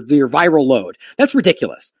is, or your viral load. That's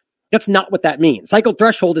ridiculous. That's not what that means. Cycle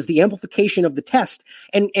threshold is the amplification of the test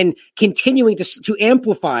and continuing to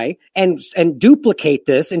amplify and duplicate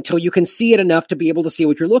this until you can see it enough to be able to see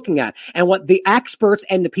what you're looking at. And what the experts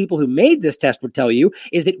and the people who made this test would tell you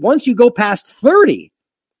is that once you go past 30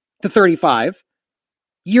 to 35,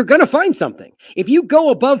 you're going to find something. If you go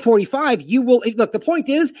above 45, you will, look, the point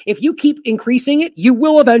is, if you keep increasing it, you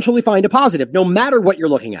will eventually find a positive, no matter what you're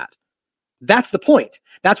looking at. That's the point.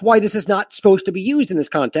 That's why this is not supposed to be used in this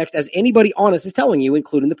context, as anybody honest is telling you,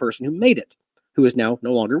 including the person who made it, who is now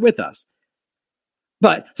no longer with us.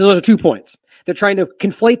 But, so those are 2 points. They're trying to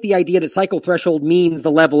conflate the idea that cycle threshold means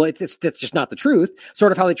the level. It's just not the truth.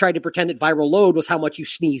 Sort of how they tried to pretend that viral load was how much you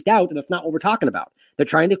sneezed out, and that's not what we're talking about. They're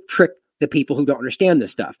trying to trick the people who don't understand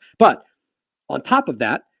this stuff. But on top of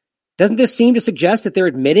that, doesn't this seem to suggest that they're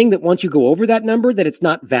admitting that once you go over that number, that it's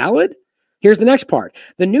not valid? Here's the next part.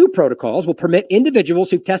 The new protocols will permit individuals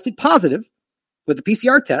who've tested positive with the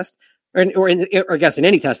PCR test, or I guess in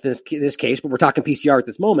any test in this case, but we're talking PCR at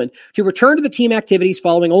this moment, to return to the team activities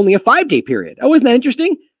following only a 5-day period. Oh, isn't that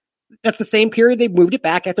interesting? That's the same period they moved it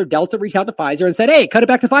back after Delta reached out to Pfizer and said, hey, cut it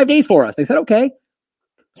back to 5 days for us. They said, okay.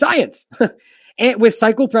 Science. And with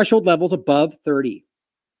cycle threshold levels above 30.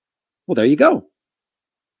 Well, there you go.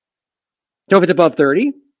 So if it's above 30,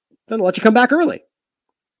 then they'll let you come back early.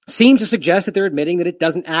 Seems to suggest that they're admitting that it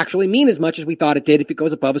doesn't actually mean as much as we thought it did if it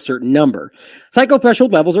goes above a certain number. Cycle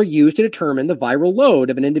threshold levels are used to determine the viral load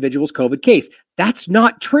of an individual's COVID case. That's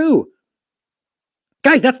not true.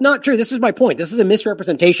 Guys, that's not true. This is my point. This is a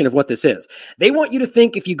misrepresentation of what this is. They want you to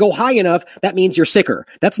think if you go high enough, that means you're sicker.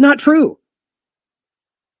 That's not true.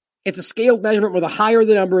 It's a scaled measurement where the higher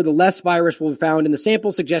the number, the less virus will be found in the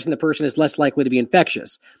sample, suggesting the person is less likely to be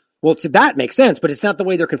infectious. Well, so that makes sense, but it's not the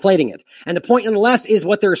way they're conflating it. And the point nonetheless is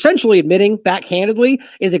what they're essentially admitting backhandedly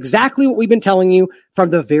is exactly what we've been telling you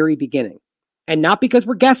from the very beginning. And not because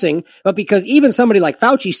we're guessing, but because even somebody like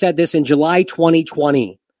Fauci said this in July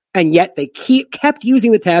 2020. And yet they kept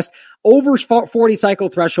using the test over 40 cycle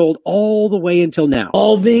threshold all the way until now.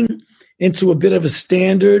 Evolving into a bit of a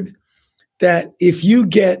standard that if you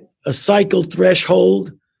get a cycle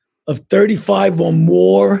threshold of 35 or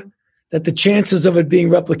more, that the chances of it being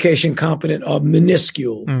replication competent are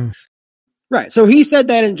minuscule. Right. So he said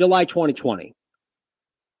that in July 2020.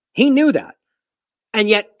 He knew that. And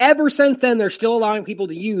yet ever since then, they're still allowing people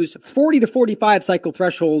to use 40 to 45 cycle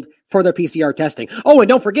threshold for their PCR testing. Oh, and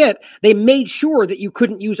don't forget, they made sure that you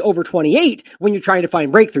couldn't use over 28 when you're trying to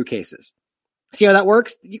find breakthrough cases. See how that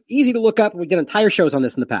works? Easy to look up. We did entire shows on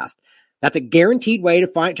this in the past. That's a guaranteed way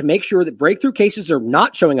to make sure that breakthrough cases are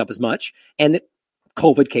not showing up as much and that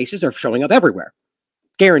COVID cases are showing up everywhere.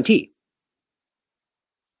 Guaranteed.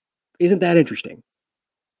 Isn't that interesting?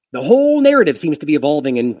 The whole narrative seems to be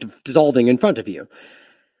evolving and dissolving in front of you.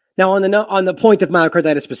 Now, on the point of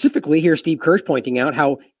myocarditis specifically, here's Steve Kirsch pointing out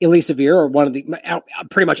how Elsevier, or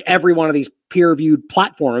pretty much every one of these peer-reviewed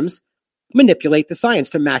platforms, manipulate the science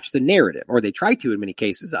to match the narrative, or they try to in many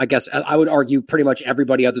cases. I guess I would argue pretty much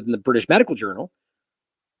everybody other than the British Medical Journal,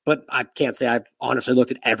 but I can't say I've honestly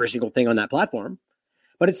looked at every single thing on that platform.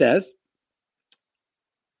 But it says,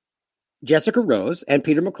 Jessica Rose and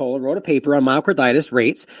Peter McCullough wrote a paper on myocarditis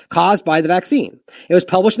rates caused by the vaccine. It was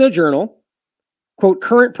published in the journal, quote,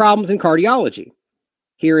 Current Problems in Cardiology.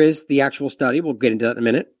 Here is the actual study. We'll get into that in a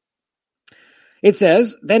minute. It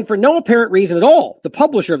says, then for no apparent reason at all, the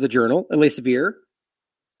publisher of the journal, Elsevier,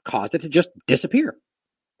 caused it to just disappear.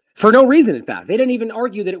 For no reason, in fact. They didn't even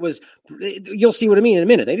argue that it was, you'll see what I mean in a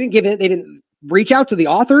minute. They didn't reach out to the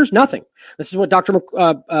authors, nothing. This is what Dr.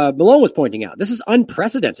 Malone was pointing out. This is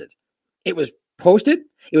unprecedented. It was posted,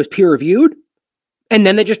 it was peer-reviewed, and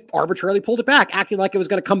then they just arbitrarily pulled it back, acting like it was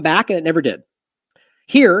going to come back, and it never did.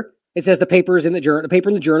 Here, it says the paper in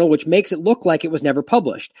the journal, which makes it look like it was never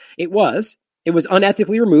published. It was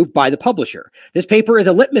unethically removed by the publisher. This paper is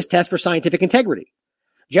a litmus test for scientific integrity.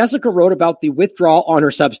 Jessica wrote about the withdrawal on her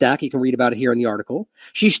Substack. You can read about it here in the article.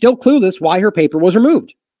 She's still clueless why her paper was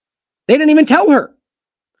removed. They didn't even tell her.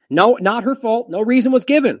 No, not her fault. No reason was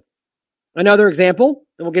given. Another example,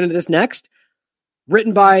 and we'll get into this next,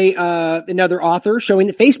 written by another author showing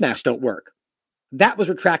that face masks don't work. That was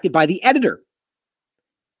retracted by the editor.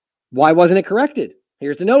 Why wasn't it corrected?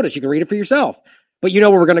 Here's the notice. You can read it for yourself. But you know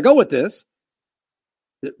where we're going to go with this.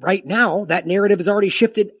 Right now, that narrative has already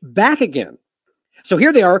shifted back again. So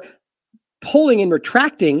here they are pulling and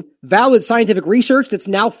retracting valid scientific research that's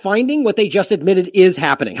now finding what they just admitted is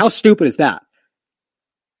happening. How stupid is that?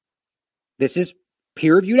 This is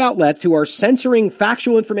peer-reviewed outlets who are censoring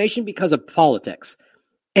factual information because of politics.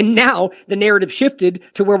 And now the narrative shifted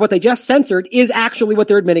to where what they just censored is actually what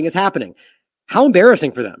they're admitting is happening. How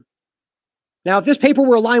embarrassing for them. Now, if this paper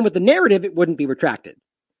were aligned with the narrative, it wouldn't be retracted.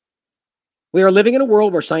 We are living in a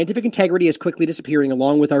world where scientific integrity is quickly disappearing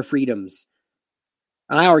along with our freedoms.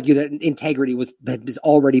 And I argue that integrity has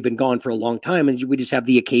already been gone for a long time, and we just have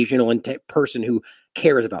the occasional person who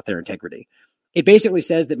cares about their integrity. It basically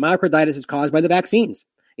says that myocarditis is caused by the vaccines.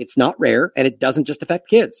 It's not rare, and it doesn't just affect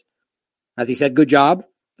kids. As he said, good job,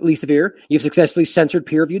 Elsevier. You've successfully censored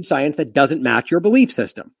peer-reviewed science that doesn't match your belief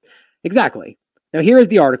system. Exactly. Now, here is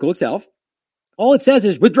the article itself. All it says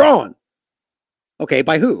is withdrawn. Okay,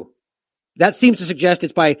 by who? That seems to suggest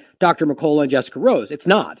it's by Dr. McCullough and Jessica Rose. It's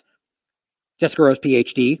not. Jessica Rose,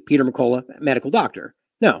 PhD, Peter McCullough, medical doctor.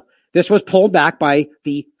 No, this was pulled back by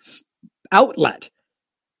the outlet.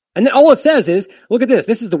 And then all it says is, look at this.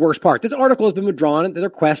 This is the worst part. This article has been withdrawn at the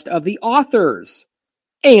request of the authors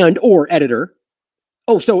and or editor.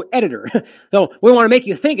 Oh, so editor. So we want to make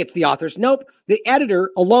you think it's the authors. Nope. The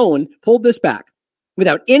editor alone pulled this back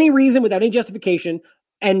without any reason, without any justification,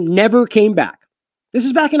 and never came back. This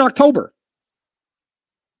is back in October.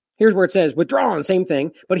 Here's where it says withdrawn, same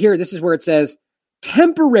thing. But here, this is where it says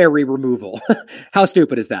temporary removal. How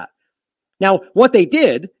stupid is that? Now, what they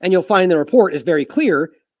did, and you'll find in the report, is very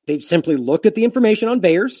clear. They simply looked at the information on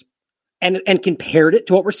VAERS and compared it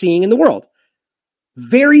to what we're seeing in the world.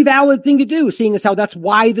 Very valid thing to do, seeing as how that's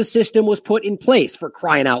why the system was put in place, for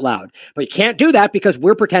crying out loud. But you can't do that because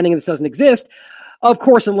we're pretending this doesn't exist. Of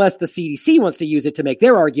course, unless the CDC wants to use it to make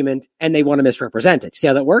their argument and they want to misrepresent it. See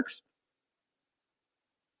how that works?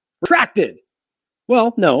 Retracted.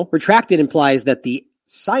 Well, no, retracted implies that the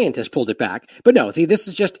scientist pulled it back. But no, see, this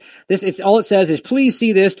is just this. It's all it says is please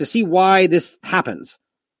see this to see why this happens.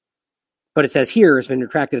 But it says here it's been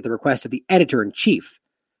retracted at the request of the editor-in-chief.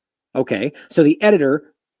 Okay, so the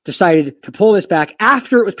editor decided to pull this back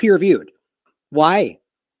after it was peer-reviewed. Why?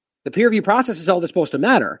 The peer review process is all that's supposed to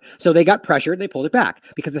matter. So they got pressured, they pulled it back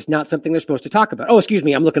because it's not something they're supposed to talk about. Oh, excuse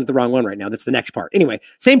me, I'm looking at the wrong one right now. That's the next part. Anyway,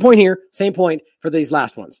 same point here, same point for these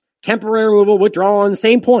last ones. Temporary removal, withdrawn,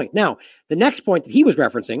 same point. Now, the next point that he was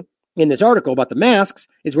referencing in this article about the masks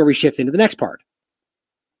is where we shift into the next part.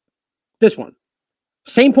 This one.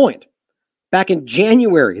 Same point. Back in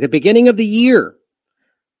January, the beginning of the year,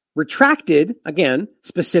 retracted, again,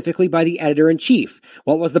 specifically by the editor-in-chief.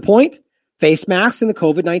 What was the point? Face masks in the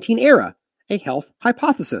COVID-19 era, a health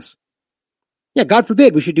hypothesis. Yeah, God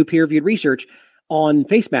forbid we should do peer-reviewed research on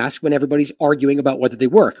face masks when everybody's arguing about whether they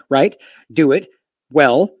work, right? Do it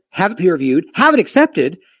well, have it peer-reviewed, have it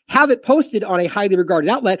accepted, have it posted on a highly regarded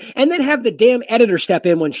outlet, and then have the damn editor step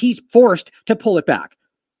in when he's forced to pull it back.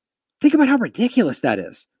 Think about how ridiculous that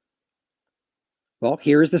is. Well,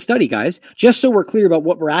 here's the study, guys, just so we're clear about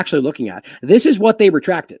what we're actually looking at. This is what they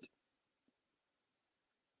retracted.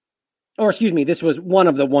 Or excuse me, this was one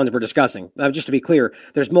of the ones we're discussing. Just to be clear,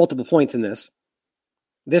 there's multiple points in this.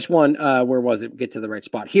 This one, where was it? Get to the right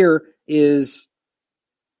spot. Here is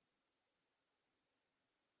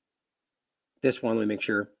this one. Let me make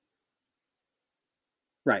sure.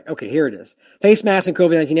 Right. Okay, here it is. Face masks in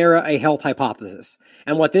COVID-19 era, a health hypothesis.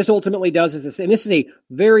 And what this ultimately does is this, and this is a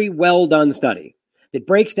very well done study that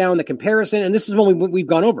breaks down the comparison, and this is one we've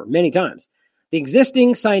gone over many times. The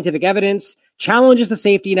existing scientific evidence challenges the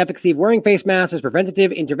safety and efficacy of wearing face masks as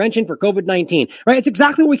preventative intervention for COVID-19. Right? It's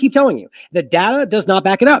exactly what we keep telling you. The data does not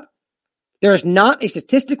back it up. There is not a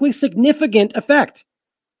statistically significant effect.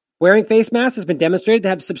 Wearing face masks has been demonstrated to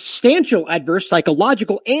have substantial adverse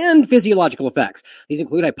psychological and physiological effects. These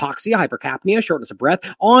include hypoxia, hypercapnia, shortness of breath,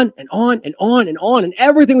 on and on and on and on, and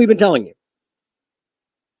everything we've been telling you.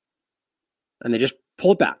 And they just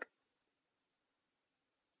pull it back.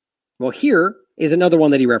 Well, here is another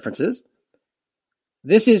one that he references.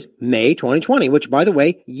 This is May 2020, which, by the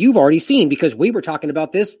way, you've already seen because we were talking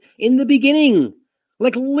about this in the beginning.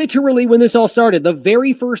 Like literally when this all started, the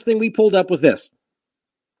very first thing we pulled up was this.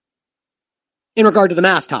 In regard to the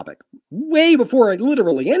mask topic, way before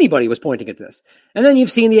literally anybody was pointing at this. And then you've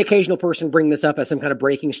seen the occasional person bring this up as some kind of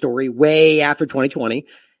breaking story way after 2020.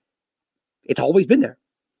 It's always been there.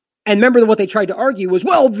 And remember that what they tried to argue was,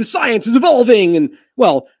 well, the science is evolving. And,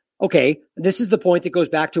 well, okay, this is the point that goes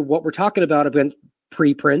back to what we're talking about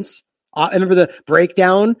preprints. Remember the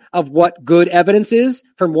breakdown of what good evidence is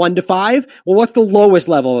from 1 to 5? Well, what's the lowest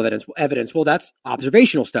level of evidence? Well, that's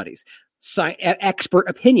observational studies, expert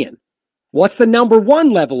opinion. What's the number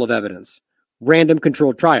 1 level of evidence? Random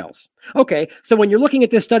controlled trials. Okay, so when you're looking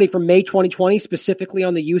at this study from May 2020, specifically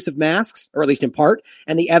on the use of masks, or at least in part,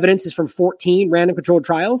 and the evidence is from 14 random controlled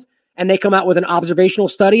trials, and they come out with an observational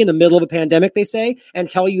study in the middle of a pandemic, they say, and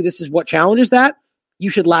tell you this is what challenges that, you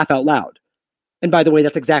should laugh out loud. And by the way,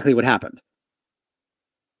 that's exactly what happened.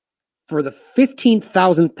 For the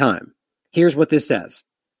 15,000th time, here's what this says.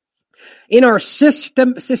 In our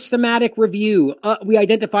systematic review, we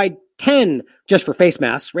identified 10, just for face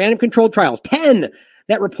masks, random controlled trials, 10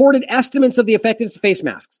 that reported estimates of the effectiveness of face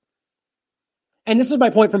masks. And this is my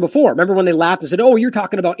point from before. Remember when they laughed and said, oh, you're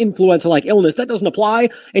talking about influenza-like illness. That doesn't apply.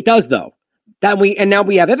 It does, though. And now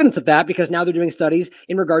we have evidence of that because now they're doing studies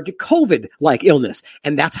in regard to COVID-like illness.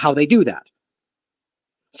 And that's how they do that.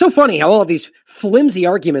 So funny how all of these flimsy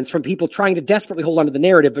arguments from people trying to desperately hold on to the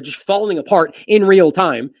narrative, but just falling apart in real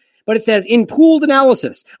time. But it says, in pooled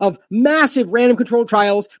analysis of massive random controlled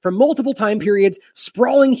trials for multiple time periods,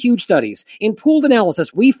 sprawling huge studies. In pooled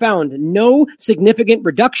analysis, we found no significant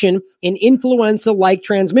reduction in influenza-like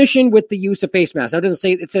transmission with the use of face masks. Now, it doesn't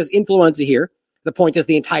say, it says influenza here. The point is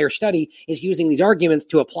the entire study is using these arguments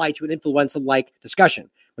to apply to an influenza-like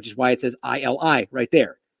discussion, which is why it says ILI right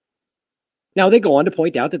there. Now, they go on to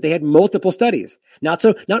point out that they had multiple studies. Not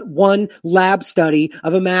one lab study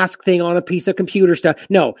of a mask thing on a piece of computer stuff.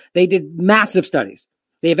 No, they did massive studies.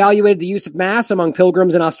 They evaluated the use of masks among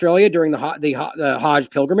pilgrims in Australia during the Hajj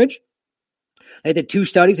pilgrimage. They did 2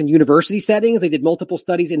 studies in university settings. They did multiple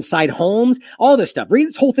studies inside homes, all this stuff. Read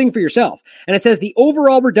this whole thing for yourself. And it says the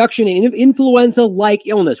overall reduction in influenza-like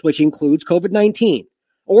illness, which includes COVID-19,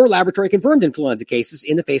 or laboratory-confirmed influenza cases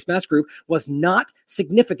in the face mask group was not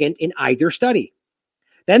significant in either study.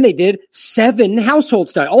 Then they did 7 household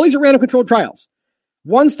studies. All these are random controlled trials.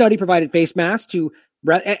 One study provided face masks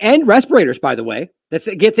and respirators, by the way. That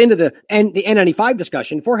gets into the N95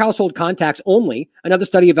 discussion for household contacts only. Another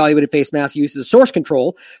study evaluated face mask use as a source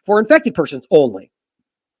control for infected persons only.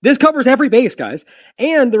 This covers every base, guys.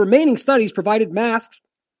 And the remaining studies provided masks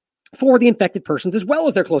for the infected persons as well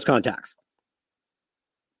as their close contacts.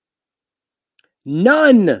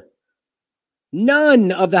 None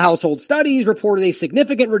of the household studies reported a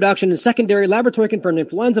significant reduction in secondary laboratory-confirmed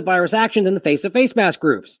influenza virus actions in the face of face mask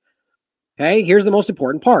groups. Okay, here's the most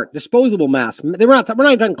important part. Disposable masks. We're not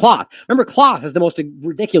even talking cloth. Remember, cloth is the most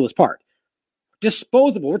ridiculous part.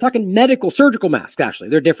 Disposable. We're talking medical, surgical masks, actually.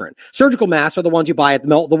 They're different. Surgical masks are the ones you buy at the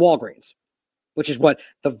Walgreens, which is what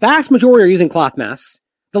the vast majority are using cloth masks.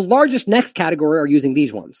 The largest next category are using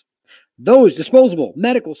these ones. Those disposable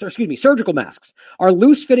surgical masks are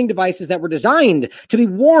loose-fitting devices that were designed to be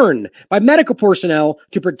worn by medical personnel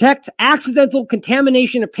to protect accidental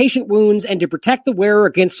contamination of patient wounds and to protect the wearer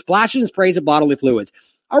against splashes and sprays of bodily fluids.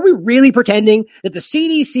 Are we really pretending that the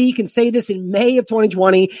CDC can say this in May of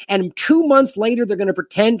 2020 and 2 months later they're going to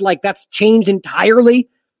pretend like that's changed entirely?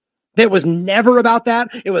 That it was never about that?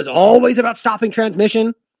 It was always about stopping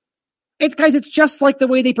transmission? It's just like the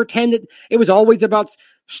way they pretend that it was always about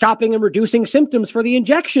stopping and reducing symptoms for the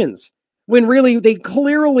injections, when really they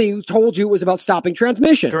clearly told you it was about stopping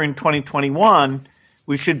transmission. During 2021,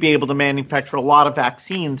 we should be able to manufacture a lot of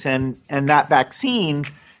vaccines, and that vaccine,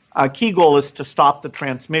 key goal is to stop the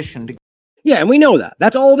transmission. Yeah, and we know that.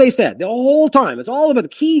 That's all they said the whole time. It's all about the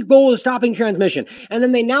key goal is stopping transmission. And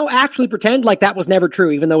then they now actually pretend like that was never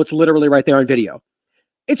true, even though it's literally right there on video.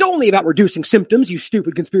 It's only about reducing symptoms, you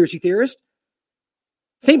stupid conspiracy theorist.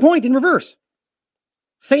 Same point in reverse.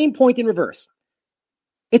 Same point in reverse.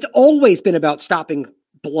 It's always been about stopping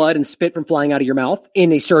blood and spit from flying out of your mouth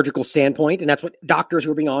in a surgical standpoint. And that's what doctors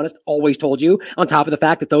who are being honest always told you, on top of the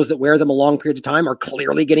fact that those that wear them a long periods of time are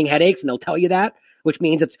clearly getting headaches, and they'll tell you that, which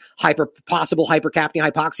means it's possible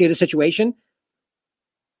hypercapnia, hypoxia to situation.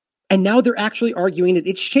 And now they're actually arguing that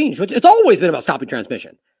it's changed. It's always been about stopping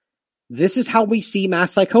transmission. This is how we see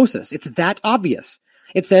mass psychosis. It's that obvious.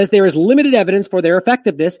 It says there is limited evidence for their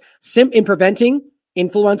effectiveness in preventing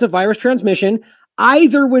influenza virus transmission,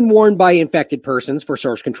 either when worn by infected persons for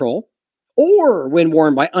source control or when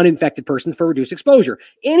worn by uninfected persons for reduced exposure.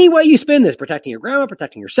 Any way you spin this, protecting your grandma,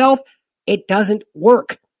 protecting yourself, it doesn't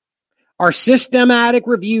work. Our systematic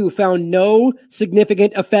review found no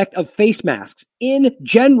significant effect of face masks in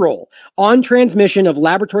general on transmission of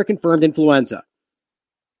laboratory-confirmed influenza.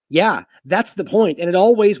 Yeah, that's the point, and it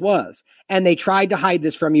always was. And they tried to hide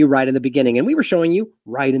this from you right in the beginning, and we were showing you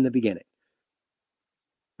right in the beginning.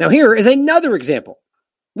 Now here is another example.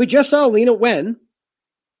 We just saw Lena Wen,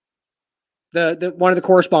 the one of the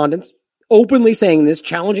correspondents, openly saying this,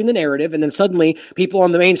 challenging the narrative, and then suddenly people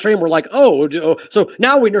on the mainstream were like, oh, so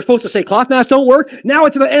now when you're supposed to say cloth masks don't work, now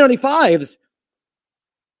it's about N95s.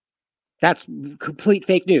 That's complete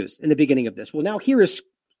fake news in the beginning of this. Well, now here is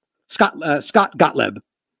Scott Gottlieb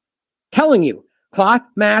telling you cloth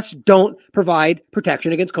masks don't provide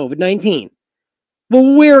protection against COVID-19.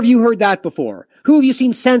 Well, where have you heard that before? Who have you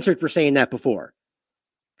seen censored for saying that before?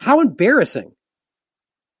 How embarrassing.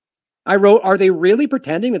 I wrote, are they really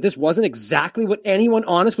pretending that this wasn't exactly what anyone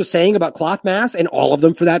honest was saying about cloth masks, and all of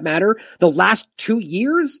them for that matter, the last 2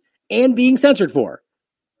 years, and being censored for?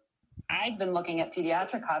 I've been looking at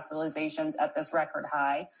pediatric hospitalizations at this record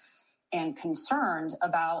high and concerned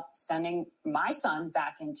about sending my son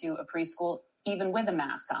back into a preschool even with a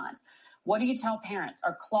mask on. What do you tell parents?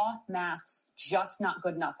 Are cloth masks just not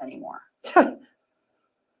good enough anymore?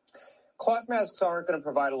 Cloth masks aren't going to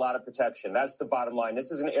provide a lot of protection. That's the bottom line.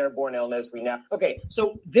 This is an airborne illness. Okay,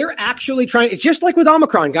 so they're actually trying, it's just like with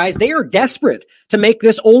Omicron, guys. They are desperate to make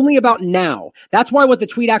this only about now. That's why what the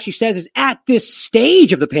tweet actually says is at this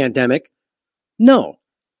stage of the pandemic. No.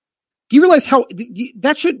 Do you realize how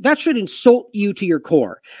that should insult you to your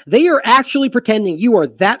core? They are actually pretending you are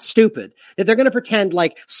that stupid that they're going to pretend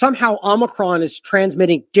like somehow Omicron is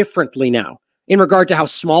transmitting differently now in regard to how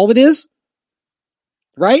small it is.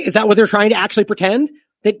 Right? Is that what they're trying to actually pretend?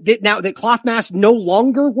 That now that cloth masks no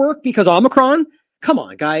longer work because Omicron? Come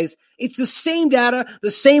on, guys. It's the same data,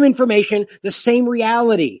 the same information, the same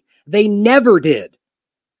reality. They never did.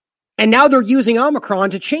 And now they're using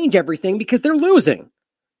Omicron to change everything because they're losing.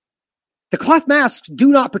 The cloth masks do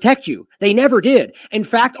not protect you. They never did. In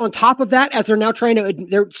fact, on top of that, as they're now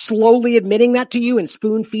they're slowly admitting that to you and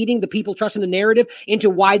spoon feeding the people trusting the narrative into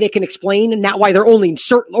why they can explain and not why they're only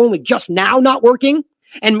just now not working.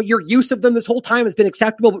 And your use of them this whole time has been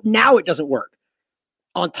acceptable, but now it doesn't work.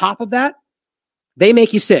 On top of that, they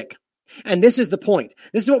make you sick. And this is the point.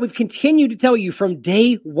 This is what we've continued to tell you from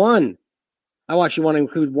day one. I actually want to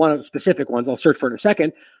include one of the specific ones. I'll search for it in a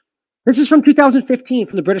second. This is from 2015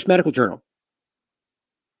 from the British Medical Journal.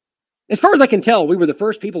 As far as I can tell, we were the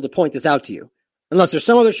first people to point this out to you, unless there's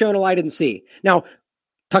some other show in a I didn't see. Now,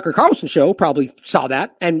 Tucker Carlson show probably saw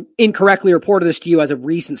that and incorrectly reported this to you as a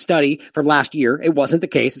recent study from last year. It wasn't the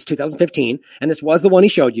case. It's 2015. And this was the one he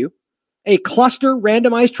showed you. A cluster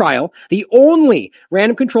randomized trial, the only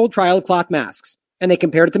random controlled trial of cloth masks. And they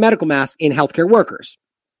compared it to medical masks in healthcare workers.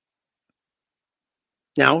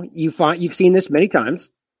 Now, you've seen this many times.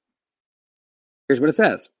 Here's what it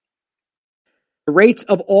says. The rates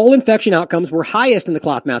of all infection outcomes were highest in the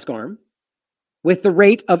cloth mask arm, with the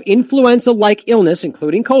rate of influenza-like illness,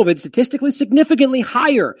 including COVID, statistically significantly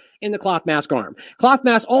higher in the cloth mask arm. Cloth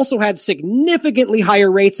masks also had significantly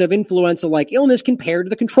higher rates of influenza-like illness compared to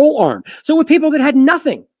the control arm. So with people that had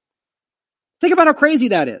nothing. Think about how crazy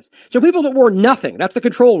that is. So people that wore nothing, that's the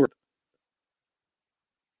control group,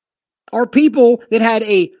 are people that had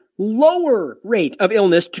a lower rate of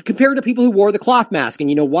illness compared to people who wore the cloth mask. And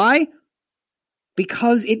you know why?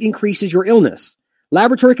 Because it increases your illness.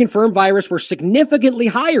 Laboratory confirmed virus were significantly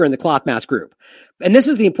higher in the cloth mask group. And this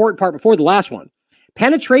is the important part before the last one.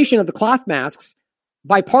 Penetration of the cloth masks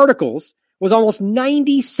by particles was almost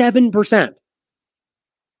 97%.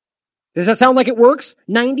 Does that sound like it works?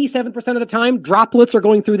 97% of the time, droplets are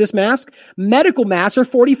going through this mask. Medical masks are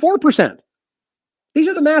 44%. These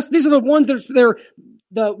are the masks. These are the ones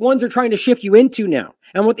the ones they're trying to shift you into now.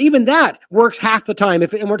 And with even that works half the time.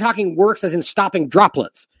 And we're talking works as in stopping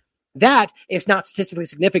droplets. That is not statistically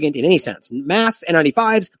significant in any sense. Masks,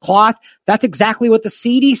 N95s, cloth, that's exactly what the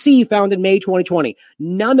CDC found in May 2020.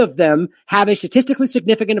 None of them have a statistically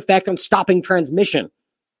significant effect on stopping transmission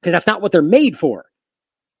because that's not what they're made for.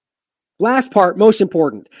 Last part, most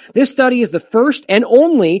important. This study is the first and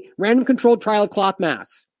only random controlled trial of cloth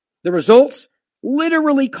masks. The results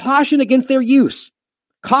literally caution against their use.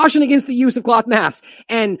 Caution against the use of cloth masks.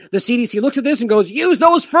 And the CDC looks at this and goes, use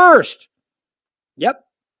those first. Yep.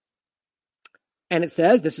 And it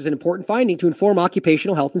says this is an important finding to inform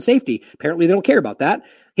occupational health and safety. Apparently they don't care about that.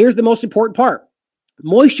 Here's the most important part.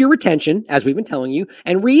 Moisture retention, as we've been telling you,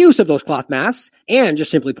 and reuse of those cloth masks, and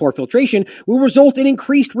just simply poor filtration, will result in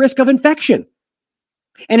increased risk of infection.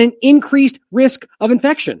 And an increased risk of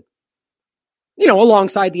infection. You know,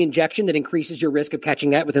 alongside the injection that increases your risk of catching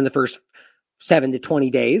that within the first 7 to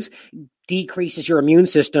 20 days, decreases your immune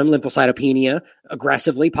system, lymphocytopenia,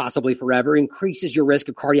 aggressively, possibly forever, increases your risk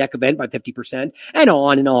of cardiac event by 50%, and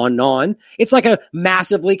on and on and on. It's like a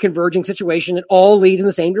massively converging situation that all leads in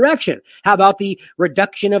the same direction. How about the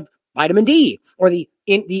reduction of vitamin D, or the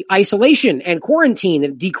isolation and quarantine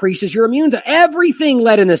that decreases your immune system? Everything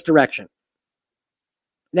led in this direction.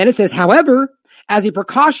 Then it says, however, as a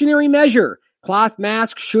precautionary measure, cloth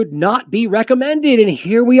masks should not be recommended. And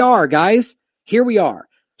here we are, guys. Here we are,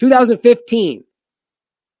 2015.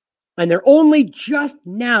 And they're only just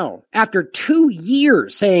now, after 2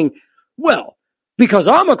 years, saying, well, because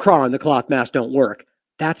Omicron, the cloth masks don't work.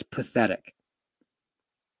 That's pathetic.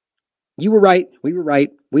 You were right. We were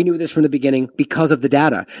right. We knew this from the beginning because of the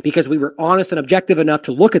data, because we were honest and objective enough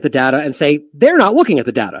to look at the data and say, they're not looking at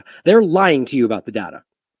the data. They're lying to you about the data.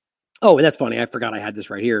 Oh, and that's funny. I forgot I had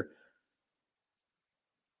this right here.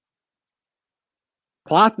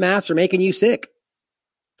 Cloth masks are making you sick.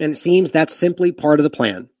 And it seems that's simply part of the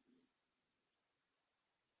plan.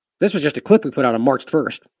 This was just a clip we put out on March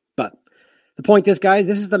 1st. But the point is, guys,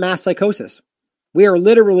 this is the mass psychosis. We are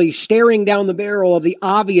literally staring down the barrel of the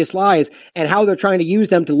obvious lies and how they're trying to use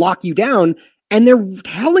them to lock you down. And they're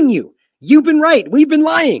telling you, you've been right. We've been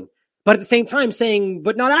lying. But at the same time saying,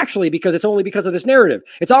 but not actually, because it's only because of this narrative.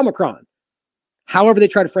 It's Omicron. However they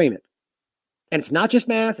try to frame it. And it's not just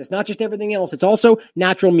masks. It's not just everything else. It's also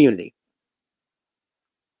natural immunity.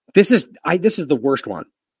 This is the worst one.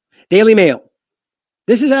 Daily Mail.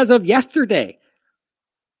 This is as of yesterday.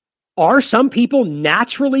 Are some people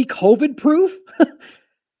naturally COVID proof?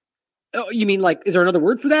 Oh, you mean like, is there another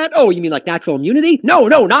word for that? Oh, you mean like natural immunity? No,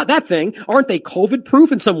 not that thing. Aren't they COVID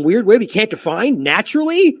proof in some weird way we can't define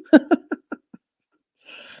naturally?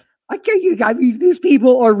 I can't, you guys, these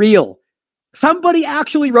people are real. Somebody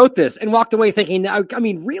actually wrote this and walked away thinking, I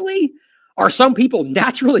mean, really? Are some people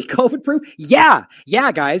naturally COVID proof? Yeah,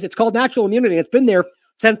 guys, it's called natural immunity. It's been there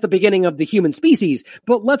since the beginning of the human species.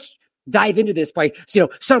 But let's dive into this by,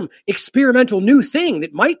 some experimental new thing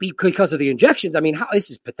that might be because of the injections. I mean,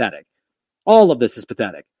 this is pathetic. All of this is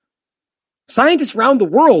pathetic. Scientists around the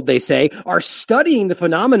world, they say, are studying the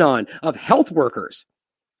phenomenon of health workers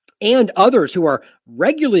and others who are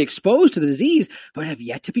regularly exposed to the disease, but have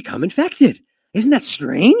yet to become infected. Isn't that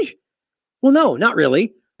strange? Well, no, not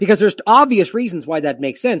really, because there's obvious reasons why that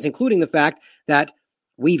makes sense, including the fact that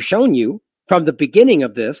we've shown you from the beginning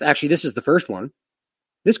of this. Actually, this is the first one.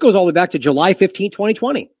 This goes all the way back to July 15,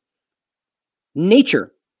 2020.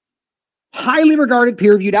 Nature highly regarded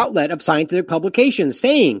peer-reviewed outlet of scientific publications,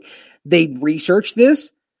 saying they researched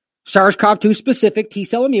this SARS-CoV-2 specific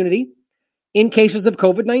T-cell immunity in cases of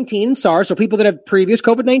COVID-19 and SARS, so people that have previous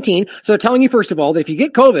COVID-19. So they're telling you, first of all, that if you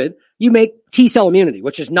get COVID, you make T-cell immunity,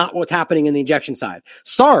 which is not what's happening in the injection side.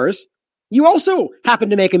 SARS, you also happen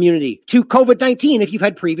to make immunity to COVID-19 if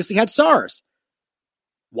you've previously had SARS.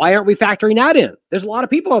 Why aren't we factoring that in? There's a lot of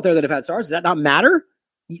people out there that have had SARS. Does that not matter?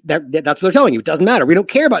 That's what they're telling you. It doesn't matter. We don't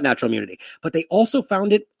care about natural immunity. But they also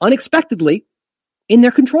found it unexpectedly in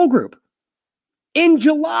their control group. In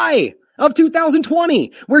July of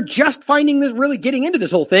 2020, we're just finding this, really getting into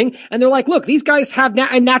this whole thing. And they're like, look, these guys have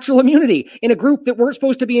natural immunity in a group that weren't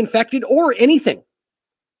supposed to be infected or anything.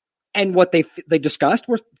 And what they discussed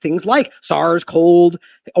were things like SARS, cold,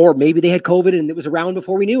 or maybe they had COVID and it was around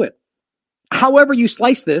before we knew it. However you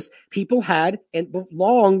slice this, people had, and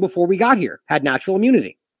long before we got here, had natural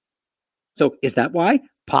immunity. So is that why?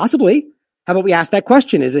 Possibly. How about we ask that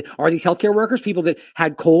question? Are these healthcare workers people that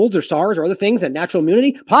had colds or SARS or other things and natural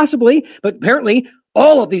immunity? Possibly. But apparently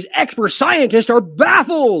all of these expert scientists are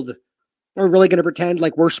baffled. Are we really going to pretend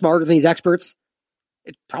like we're smarter than these experts?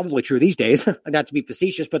 It's probably true these days, not to be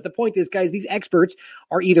facetious. But the point is, guys, these experts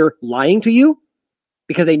are either lying to you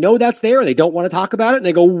because they know that's there and they don't want to talk about it. And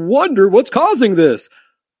they go, wonder what's causing this.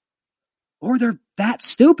 Or they're that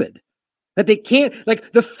stupid that they can't,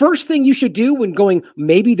 like, the first thing you should do when going,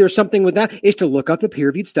 maybe there's something with that, is to look up the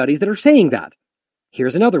peer-reviewed studies that are saying that.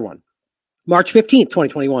 Here's another one. March 15th,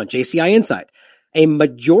 2021, JCI Insight. A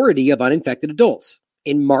majority of uninfected adults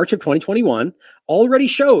in March of 2021 already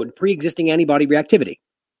showed pre-existing antibody reactivity.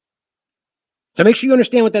 So make sure you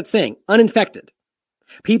understand what that's saying. Uninfected.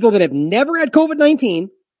 People that have never had COVID-19,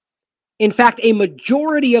 in fact, a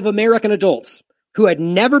majority of American adults who had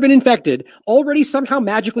never been infected already somehow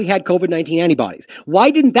magically had COVID-19 antibodies. Why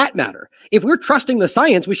didn't that matter? If we're trusting the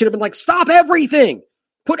science, we should have been like, stop everything.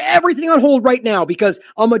 Put everything on hold right now because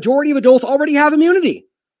a majority of adults already have immunity.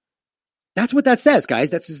 That's what that says, guys.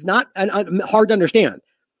 That's not hard to understand.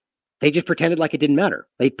 They just pretended like it didn't matter.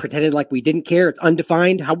 They pretended like we didn't care. It's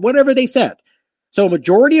undefined, whatever they said. So a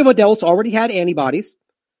majority of adults already had antibodies.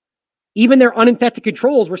 Even their uninfected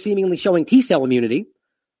controls were seemingly showing T-cell immunity.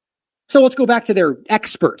 So let's go back to their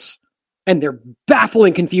experts and their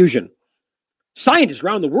baffling confusion. Scientists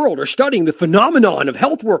around the world are studying the phenomenon of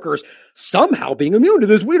health workers somehow being immune to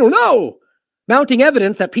this. We don't know. Mounting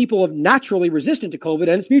evidence that people are naturally resistant to COVID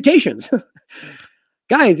and its mutations.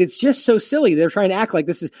 Guys, it's just so silly. They're trying to act like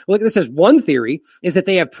this is, look, this is one theory, is that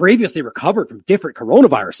they have previously recovered from different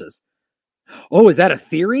coronaviruses. Oh, is that a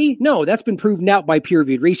theory? No, that's been proven out by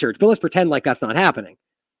peer-reviewed research, but let's pretend like that's not happening.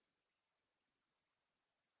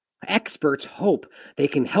 Experts hope they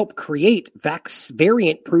can help create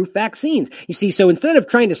variant-proof vaccines. You see, so instead of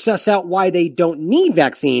trying to suss out why they don't need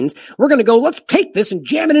vaccines, we're going to go, let's take this and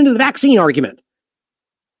jam it into the vaccine argument.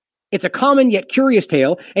 It's a common yet curious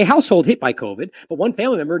tale, a household hit by COVID, but one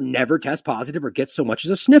family member never tests positive or gets so much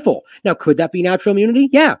as a sniffle. Now, could that be natural immunity?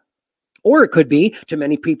 Yeah. Or it could be, to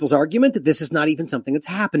many people's argument, that this is not even something that's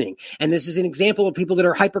happening. And this is an example of people that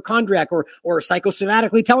are hypochondriac or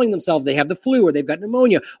psychosomatically telling themselves they have the flu or they've got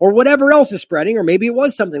pneumonia or whatever else is spreading, or maybe it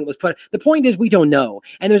was something that was put. The point is we don't know.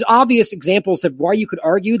 And there's obvious examples of why you could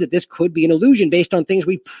argue that this could be an illusion based on things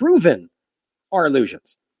we've proven are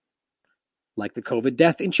illusions. Like the COVID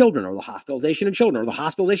death in children or the hospitalization in children or the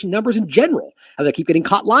hospitalization numbers in general, how they keep getting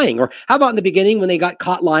caught lying. Or how about in the beginning when they got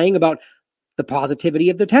caught lying about the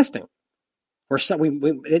positivity of their testing? Or so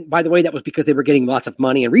by the way, that was because they were getting lots of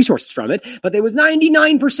money and resources from it, but there was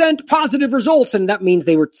 99% positive results. And that means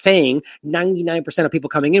they were saying 99% of people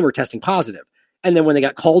coming in were testing positive. And then when they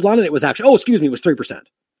got called on it, it was actually, it was 3%.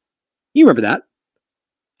 You remember that?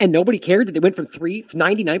 And nobody cared that they went from 99%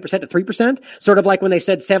 to 3%. Sort of like when they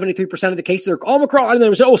said 73% of the cases are Omicron. And then it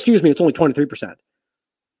was, it's only 23%.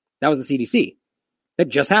 That was the CDC. That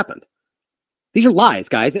just happened. These are lies,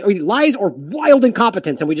 guys. Lies or wild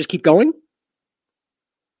incompetence. And we just keep going.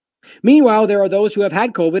 Meanwhile, there are those who have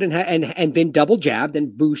had COVID and been double jabbed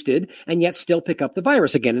and boosted and yet still pick up the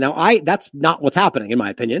virus again. Now, that's not what's happening, in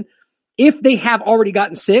my opinion. If they have already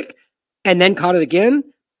gotten sick and then caught it again,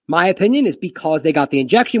 my opinion is because they got the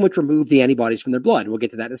injection, which removed the antibodies from their blood. We'll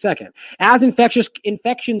get to that in a second. As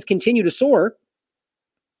infections continue to soar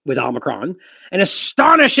with Omicron, an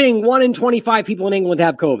astonishing 1 in 25 people in England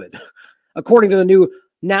have COVID, according to the new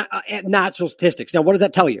national statistics. Now, what does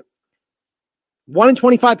that tell you? 1 in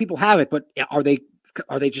 25 people have it, but are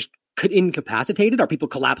they just incapacitated? Are people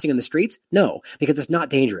collapsing in the streets? No, because it's not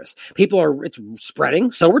dangerous. It's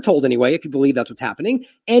spreading. So we're told anyway, if you believe that's what's happening,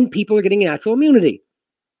 and people are getting natural immunity.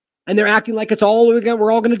 And they're acting like we're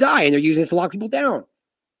all going to die, and they're using it to lock people down.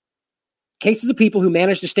 Cases of people who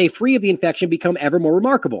manage to stay free of the infection become ever more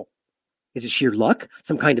remarkable. Is it sheer luck?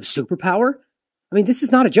 Some kind of superpower? I mean, this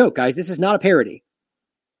is not a joke, guys. This is not a parody.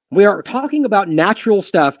 We are talking about natural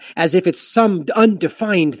stuff as if it's some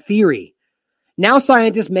undefined theory. Now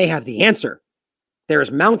scientists may have the answer. There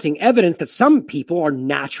is mounting evidence that some people are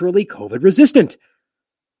naturally COVID resistant.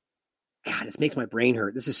 God, this makes my brain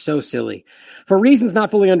hurt. This is so silly. For reasons not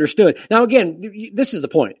fully understood. Now, again, this is the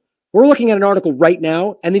point. We're looking at an article right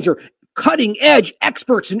now, and these are cutting edge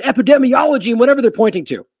experts in epidemiology and whatever they're pointing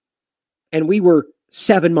to. And we were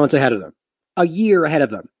 7 months ahead of them, a year ahead of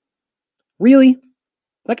them. Really?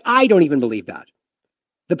 Like, I don't even believe that.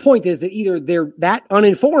 The point is that either they're that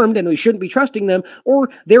uninformed and we shouldn't be trusting them, or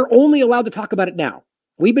they're only allowed to talk about it now.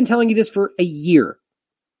 We've been telling you this for a year.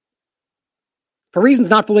 For reasons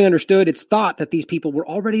not fully understood, it's thought that these people were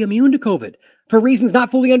already immune to COVID. For reasons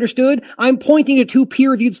not fully understood, I'm pointing to 2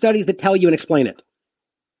 peer-reviewed studies that tell you and explain it.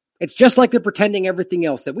 It's just like they're pretending everything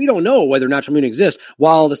else, that we don't know whether natural immunity exists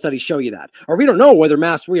while the studies show you that. Or we don't know whether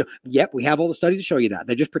masks are real. Yep, we have all the studies to show you that.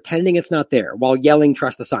 They're just pretending it's not there while yelling,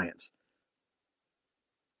 trust the science.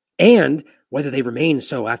 And whether they remain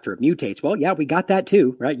so after it mutates. Well, yeah, we got that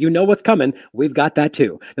too, right? You know what's coming. We've got that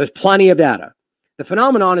too. There's plenty of data. The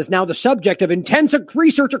phenomenon is now the subject of intensive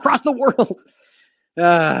research across the world.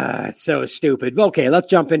 It's so stupid. Okay, let's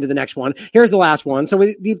jump into the next one. Here's the last one. So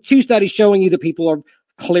we have 2 studies showing you that people have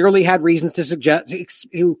clearly had reasons to suggest,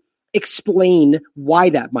 to explain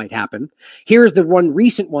why that might happen. Here's the one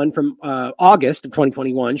recent one from August of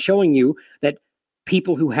 2021 showing you that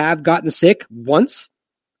people who have gotten sick once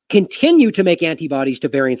continue to make antibodies to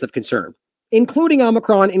variants of concern, including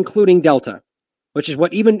Omicron, including Delta, which is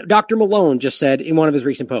what even Dr. Malone just said in one of his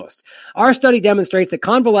recent posts. Our study demonstrates that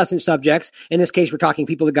convalescent subjects, in this case we're talking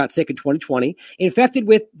people that got sick in 2020, infected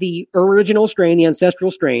with the original strain, the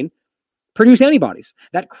ancestral strain, produce antibodies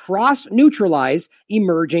that cross-neutralize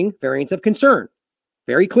emerging variants of concern.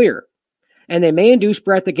 Very clear. And they may induce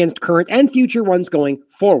breadth against current and future ones going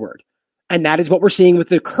forward. And that is what we're seeing with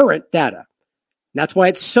the current data. That's why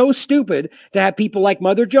it's so stupid to have people like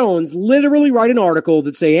Mother Jones literally write an article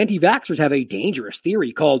that say anti-vaxxers have a dangerous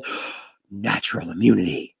theory called natural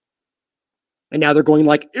immunity. And now they're going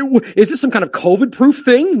like, is this some kind of COVID-proof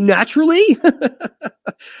thing naturally?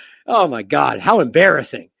 Oh my God, how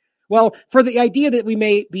embarrassing. Well, for the idea that we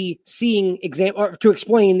may be seeing or to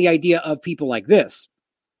explain the idea of people like this,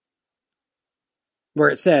 where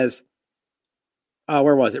it says,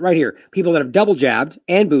 where was it? Right here. People that have double jabbed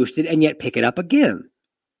and boosted and yet pick it up again.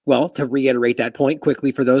 Well, to reiterate that point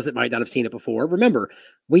quickly for those that might not have seen it before, remember,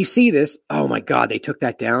 we see this. Oh my God, they took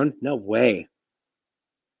that down? No way.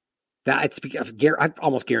 That's because I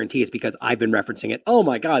almost guarantee it's because I've been referencing it. Oh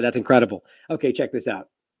my God, that's incredible. Okay, check this out.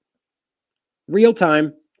 Real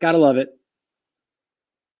time. Gotta love it.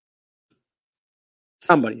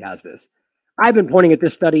 Somebody has this. I've been pointing at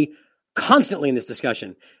this study constantly in this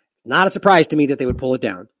discussion. Not a surprise to me that they would pull it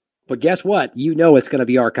down. But guess what? You know it's going to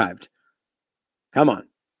be archived. Come on.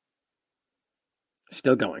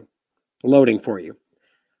 Still going. Loading for you.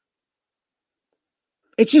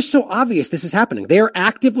 It's just so obvious this is happening. They are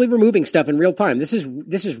actively removing stuff in real time. This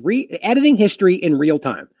is editing history in real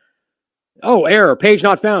time. Oh, error, page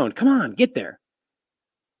not found. Come on, get there.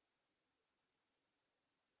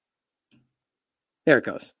 There it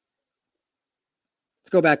goes.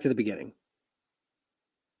 Let's go back to the beginning.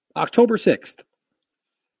 October 6th.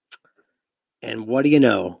 And what do you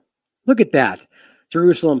know? Look at that.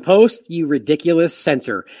 Jerusalem Post, you ridiculous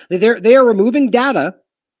censor. They are removing data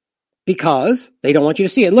because they don't want you to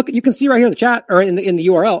see it. Look, you can see right here in the chat or in the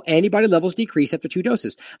URL, antibody levels decrease after 2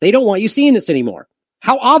 doses. They don't want you seeing this anymore.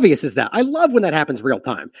 How obvious is that? I love when that happens real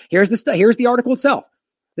time. Here's the article itself.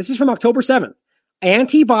 This is from October 7th.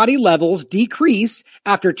 Antibody levels decrease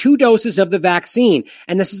after 2 doses of the vaccine.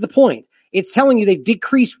 And this is the point. It's telling you they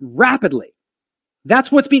decrease rapidly.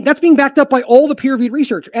 That's being backed up by all the peer-reviewed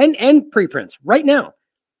research and preprints right now.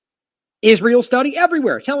 Israel study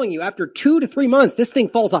everywhere telling you after 2 to 3 months, this thing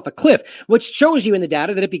falls off a cliff, which shows you in the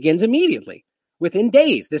data that it begins immediately. Within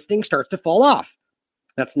days, this thing starts to fall off.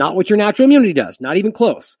 That's not what your natural immunity does. Not even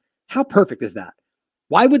close. How perfect is that?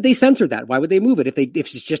 Why would they censor that? Why would they move it?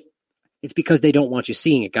 It's because they don't want you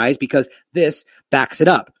seeing it, guys, because this backs it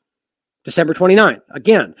up. December 29th,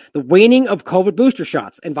 again, the waning of COVID booster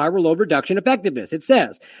shots and viral load reduction effectiveness. It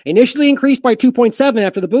says, initially increased by 2.7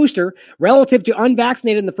 after the booster relative to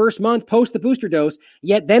unvaccinated in the first month post the booster dose,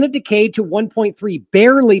 yet then it decayed to 1.3,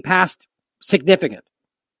 barely past significant.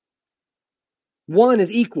 1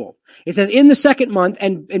 is equal. It says in the second month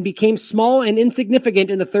and became small and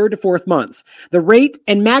insignificant in the 3rd to 4th months. The rate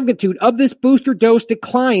and magnitude of this booster dose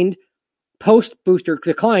declined post-booster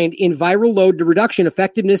declined in viral load reduction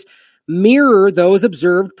effectiveness mirror those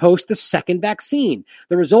observed post the second vaccine.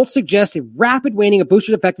 The results suggest a rapid waning of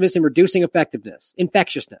booster effectiveness and reducing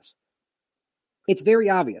infectiousness. It's very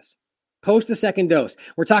obvious. Post the second dose.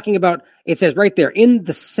 We're talking about, it says right there, in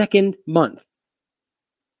the second month.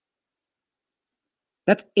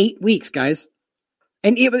 That's 8 weeks, guys.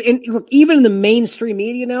 And even in the mainstream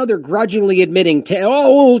media now, they're grudgingly admitting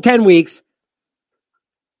 10 weeks.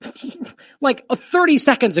 Like 30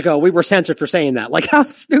 seconds ago, we were censored for saying that. Like, how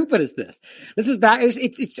stupid is this? This is bad.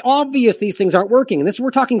 It's obvious these things aren't working. And we're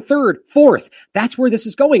talking third, fourth. That's where this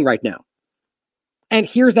is going right now. And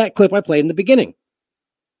here's that clip I played in the beginning.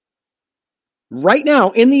 Right now,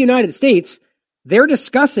 in the United States, they're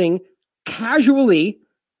discussing casually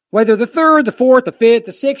whether the third, the fourth, the fifth,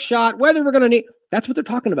 the sixth shot, whether we're going to need. That's what they're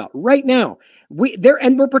talking about right now.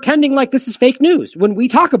 And we're pretending like this is fake news when we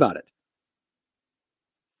talk about it.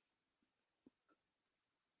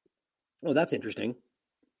 Oh, that's interesting.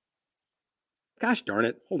 Gosh darn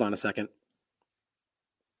it. Hold on a second.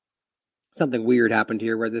 Something weird happened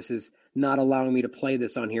here where this is not allowing me to play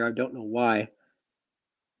this on here. I don't know why.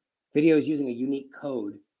 Video is using a unique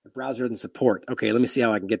code the browser doesn't support. Okay, let me see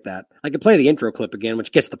how I can get that. I can play the intro clip again,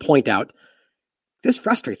 which gets the point out. This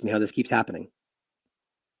frustrates me how this keeps happening.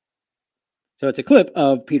 So it's a clip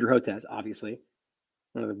of Peter Hotez, obviously.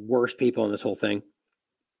 One of the worst people in this whole thing.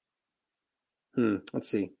 Let's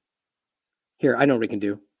see. Here, I know what we can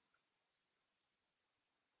do.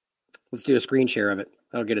 Let's do a screen share of it.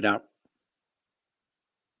 That'll get it out.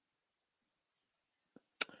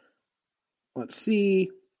 Let's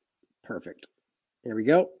see. Perfect. There we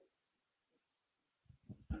go.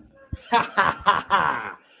 Ha ha ha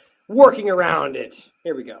ha! Working around it.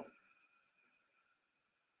 Here we go.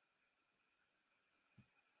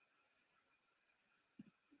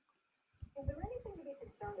 Is there anything to be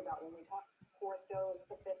concerned about when we talk fourth dose,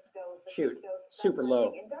 the fifth dose, the Shoot, sixth dose? super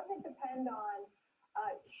low. And does it depend on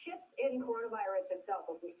shifts in coronavirus itself,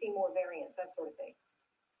 if we see more variants, that sort of thing?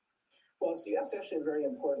 Well, see, that's actually a very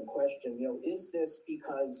important question. Is this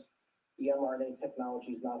because the mRNA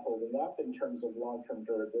technology is not holding up in terms of long-term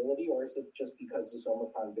durability, or is it just because this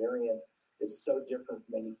Omicron variant is so different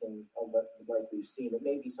from anything like we've seen? It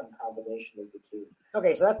may be some combination of the two.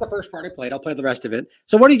 Okay, so that's the first part I played. I'll play the rest of it.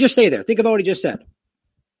 So what did he just say there? Think about what he just said.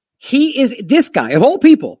 He is this guy, of all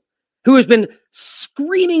people, who has been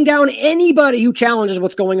screaming down anybody who challenges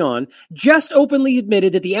what's going on, just openly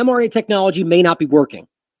admitted that the mRNA technology may not be working.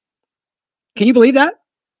 Can you believe that?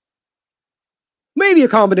 Maybe a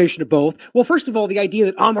combination of both. Well, first of all, the idea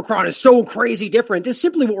that Omicron is so crazy different is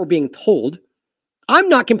simply what we're being told. I'm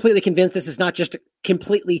not completely convinced this is not just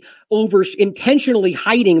completely intentionally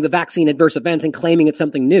hiding the vaccine adverse events and claiming it's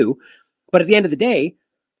something new. But at the end of the day,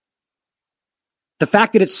 the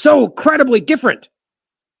fact that it's so incredibly different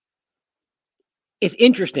is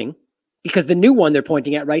interesting because the new one they're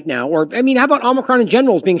pointing at right now, how about Omicron in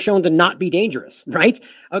general is being shown to not be dangerous, right?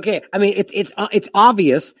 Okay, it's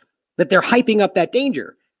obvious that they're hyping up that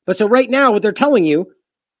danger. But so right now, what they're telling you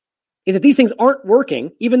is that these things aren't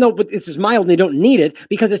working, even though this is mild and they don't need it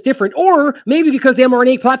because it's different, or maybe because the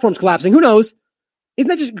mRNA platform's collapsing. Who knows? Isn't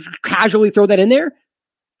that just casually throw that in there?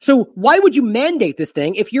 So why would you mandate this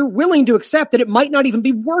thing if you're willing to accept that it might not even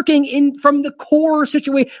be working from the core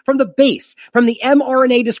situation, from the base, from the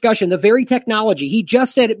mRNA discussion, the very technology? He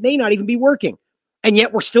just said it may not even be working. And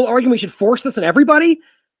yet we're still arguing we should force this on everybody?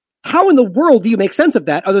 How in the world do you make sense of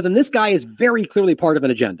that other than this guy is very clearly part of an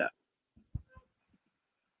agenda?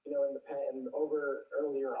 And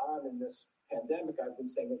earlier on in this pandemic, I've been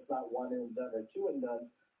saying it's not one and done or two and done,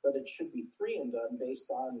 but it should be three and done based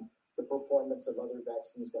on the performance of other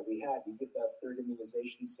vaccines that we had. You get that third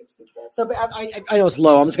immunization, 6 to 12. So I know it's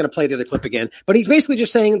low. I'm just going to play the other clip again. But he's basically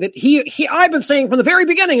just saying that I've been saying from the very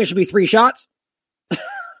beginning it should be 3 shots.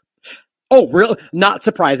 Oh, really? Not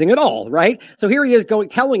surprising at all, right? So here he is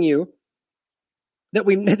telling you that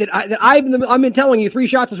I've been telling you 3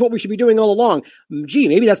 shots is what we should be doing all along. Gee,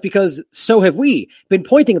 maybe that's because so have we been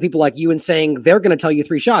pointing at people like you and saying they're going to tell you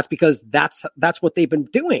 3 shots because that's what they've been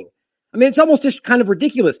doing. I mean, it's almost just kind of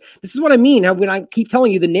ridiculous. This is what I mean when I keep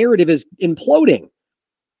telling you the narrative is imploding.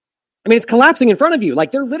 I mean, it's collapsing in front of you.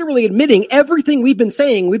 Like they're literally admitting everything we've been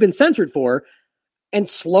saying we've been censored for and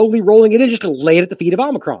slowly rolling it in just to lay it at the feet of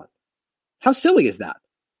Omicron. How silly is that?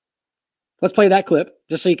 Let's play that clip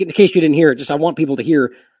just so you can, in case you didn't hear it. Just I want people to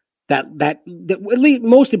hear that at least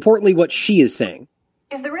most importantly what she is saying.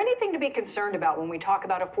 Is there anything to be concerned about when we talk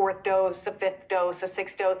about a 4th dose, a 5th dose, a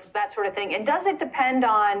 6th dose, that sort of thing? And does it depend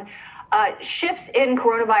on shifts in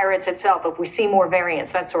coronavirus itself, if we see more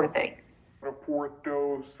variants, that sort of thing? A 4th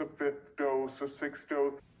dose, a 5th dose, a 6th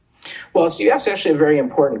dose. Well, so you asked actually a very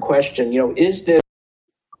important question. Is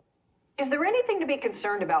there anything to be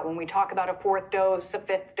concerned about when we talk about a fourth dose, a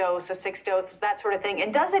fifth dose, a sixth dose, that sort of thing?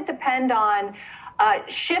 And does it depend on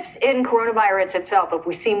shifts in coronavirus itself, if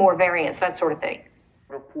we see more variants, that sort of thing?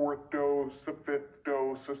 A fourth dose, a fifth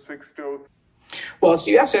dose, a sixth dose. Well,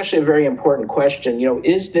 so you asked actually a very important question.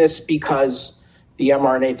 Is this because the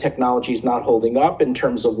mRNA technology is not holding up in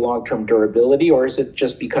terms of long-term durability, or is it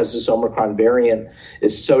just because this Omicron variant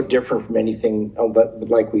is so different from anything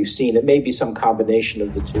like we've seen? It may be some combination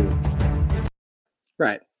of the two.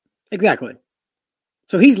 Right. Exactly.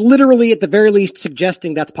 So he's literally, at the very least,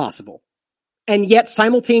 suggesting that's possible. And yet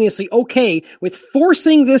simultaneously okay with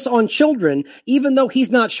forcing this on children, even though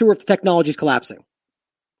he's not sure if the technology is collapsing.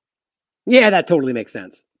 Yeah, that totally makes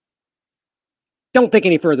sense. Don't think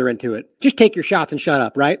any further into it. Just take your shots and shut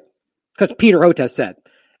up, right? Because Peter Hotez said.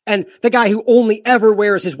 And the guy who only ever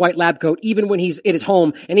wears his white lab coat, even when he's at his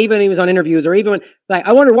home, and even when he was on interviews, or even when,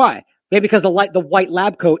 I wonder why. Maybe because the white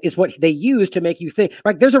lab coat is what they use to make you think.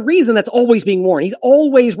 Right? There's a reason that's always being worn. He's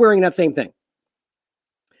always wearing that same thing.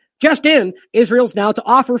 Just in, Israel's now to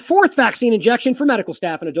offer fourth vaccine injection for medical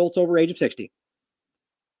staff and adults over age of 60.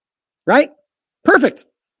 Right? Perfect.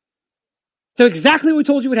 So exactly what we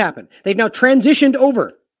told you would happen. They've now transitioned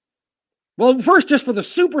over. Well, first, just for the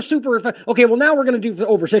super, okay, well, now we're going to do for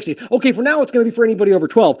over 60. Okay, for now, it's going to be for anybody over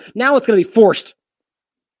 12. Now it's going to be forced.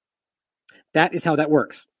 That is how that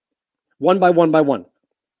works. One by one by one.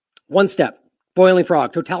 One step. Boiling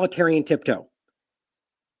frog. Totalitarian tiptoe.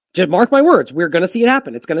 Just mark my words. We're going to see it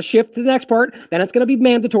happen. It's going to shift to the next part. Then it's going to be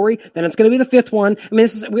mandatory. Then it's going to be the fifth one. I mean,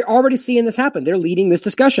 we're already seeing this happen. They're leading this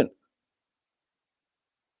discussion.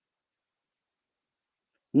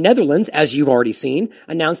 Netherlands, as you've already seen,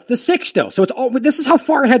 announced the sixth dose. So this is how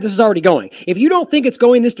far ahead this is already going. If you don't think it's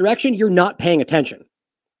going this direction, you're not paying attention.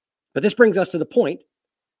 But this brings us to the point.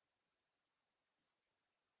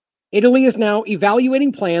 Italy is now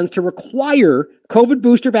evaluating plans to require COVID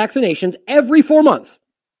booster vaccinations every 4 months.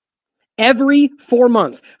 Every 4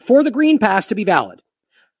 months for the green pass to be valid.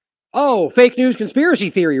 Oh, fake news conspiracy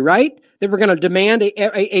theory, right? That we're going to demand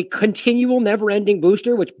a continual, never-ending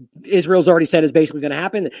booster, which Israel's already said is basically going to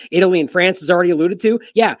happen. Italy and France has already alluded to.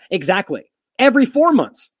 Yeah, exactly. Every 4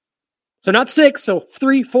 months. So not 6, so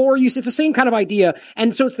 3, 4. It's the same kind of idea.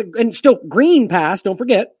 And so and still green pass, don't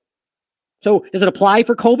forget. So does it apply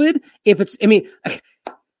for COVID?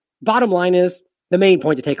 Bottom line is, the main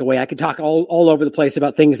point to take away, I could talk all over the place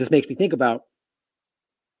about things this makes me think about.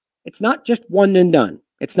 It's not just one and done.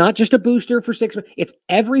 It's not just a booster for 6 months. It's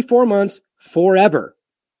every 4 months forever.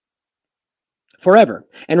 Forever.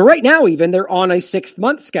 And right now, even, they're on a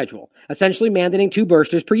 6-month schedule, essentially mandating 2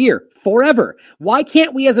 boosters per year. Forever. Why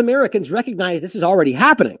can't we as Americans recognize this is already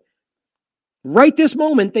happening? Right this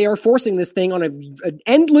moment, they are forcing this thing on an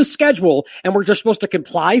endless schedule, and we're just supposed to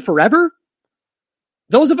comply forever?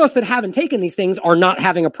 Those of us that haven't taken these things are not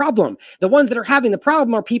having a problem. The ones that are having the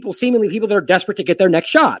problem are seemingly people that are desperate to get their next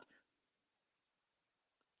shot.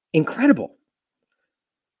 Incredible.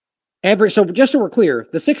 So just so we're clear,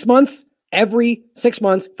 the 6 months, every 6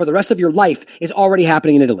 months for the rest of your life is already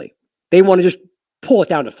happening in Italy. They want to just pull it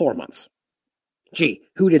down to 4 months. Gee,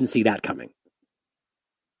 who didn't see that coming?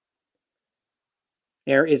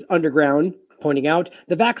 There is Underground pointing out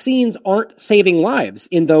the vaccines aren't saving lives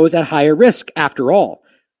in those at higher risk after all.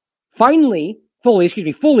 Fully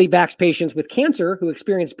vaxxed patients with cancer who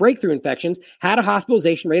experienced breakthrough infections had a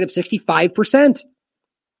hospitalization rate of 65%.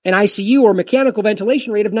 An ICU or mechanical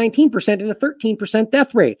ventilation rate of 19% and a 13%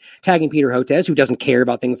 death rate. Tagging Peter Hotez, who doesn't care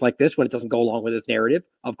about things like this when it doesn't go along with his narrative,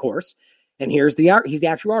 of course. And he's the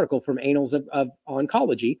actual article from Annals of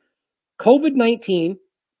Oncology. COVID-19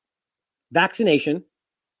 vaccination,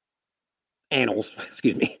 Annals.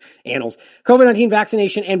 COVID-19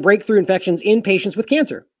 vaccination and breakthrough infections in patients with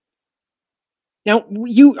cancer. Now,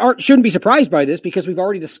 you shouldn't be surprised by this because we've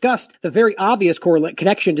already discussed the very obvious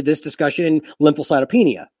connection to this discussion in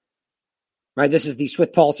lymphocytopenia. Right? This is the Swiss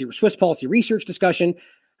policy research discussion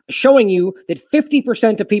showing you that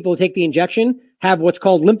 50% of people who take the injection have what's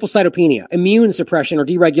called lymphocytopenia, immune suppression or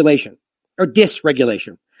deregulation or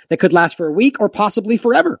dysregulation that could last for a week or possibly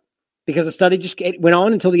forever because the study just went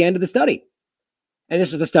on until the end of the study. And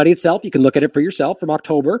this is the study itself. You can look at it for yourself from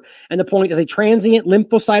October. And the point is a transient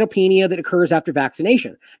lymphocytopenia that occurs after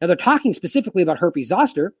vaccination. Now, they're talking specifically about herpes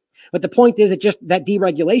zoster, but the point is that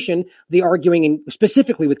deregulation, the arguing in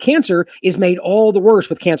specifically with cancer, is made all the worse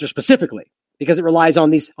with cancer specifically because it relies on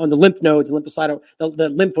the lymph nodes and the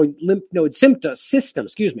lymph node system.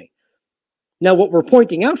 Now, what we're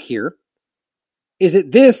pointing out here is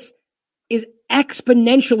that this is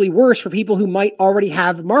exponentially worse for people who might already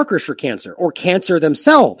have markers for cancer or cancer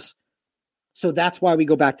themselves. So that's why we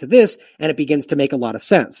go back to this, and it begins to make a lot of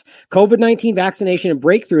sense. COVID-19 vaccination and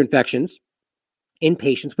breakthrough infections in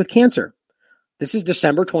patients with cancer. This is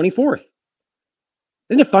December 24th.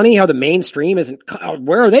 Isn't it funny how the mainstream isn't,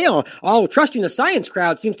 where are they all? Oh, trusting the science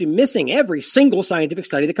crowd seems to be missing every single scientific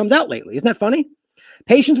study that comes out lately. Isn't that funny?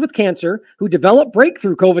 Patients with cancer who develop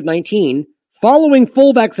breakthrough COVID-19 following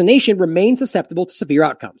full vaccination remain susceptible to severe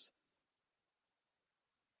outcomes.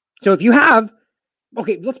 So if you have,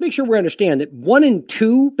 okay, let's make sure we understand that 1 in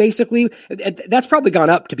 2, basically, that's probably gone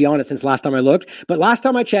up, to be honest, since last time I looked. But last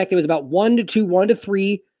time I checked, it was about 1 to 2, 1 to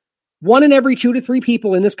 3, 1 in every 2 to 3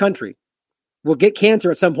 people in this country will get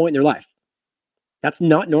cancer at some point in their life. That's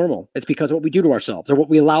not normal. It's because of what we do to ourselves or what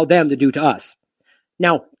we allow them to do to us.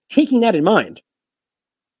 Now, taking that in mind,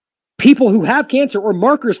 people who have cancer or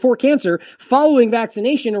markers for cancer following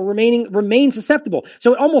vaccination are remain susceptible.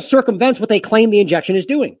 So it almost circumvents what they claim the injection is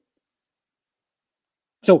doing.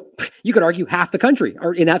 So you could argue half the country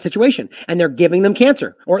are in that situation, and they're giving them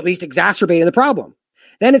cancer, or at least exacerbating the problem.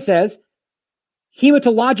 Then it says,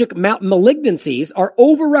 hematologic malignancies are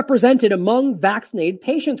overrepresented among vaccinated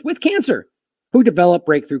patients with cancer who develop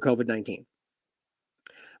breakthrough COVID-19.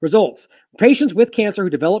 Results. Patients with cancer who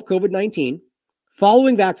develop COVID-19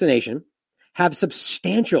 following vaccination have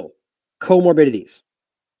substantial comorbidities.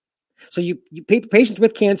 So patients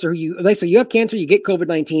with cancer, so you have cancer, you get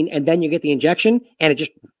COVID-19, and then you get the injection, and it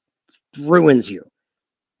just ruins you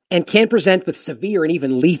and can present with severe and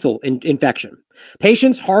even lethal infection.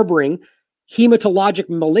 Patients harboring hematologic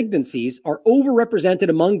malignancies are overrepresented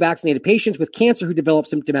among vaccinated patients with cancer who develop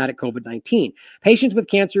symptomatic COVID-19. Patients with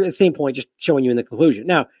cancer, at the same point, just showing you in the conclusion.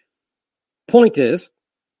 Now, point is,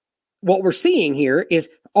 what we're seeing here is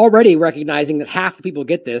already recognizing that half the people who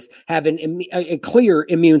get this have a clear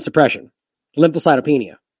immune suppression,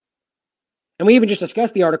 lymphocytopenia. And we even just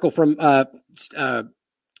discussed the article from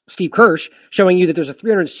Steve Kirsch showing you that there's a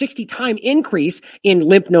 360-time increase in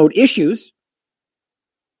lymph node issues.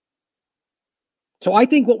 So I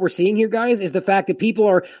think what we're seeing here, guys, is the fact that people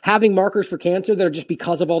are having markers for cancer that are just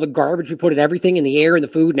because of all the garbage we put in everything, in the air and the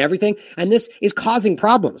food and everything. And this is causing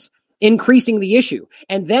problems, increasing the issue.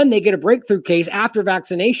 And then they get a breakthrough case after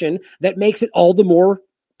vaccination that makes it all the more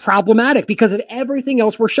problematic because of everything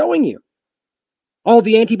else we're showing you. All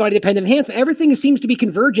the antibody-dependent enhancement, everything seems to be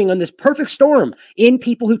converging on this perfect storm in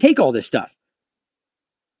people who take all this stuff.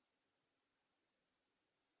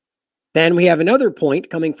 Then we have another point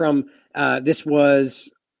coming from, this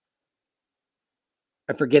was,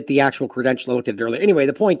 I forget the actual credential, I looked at it earlier. Anyway,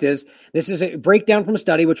 the point is, this is a breakdown from a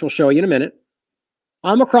study, which we'll show you in a minute.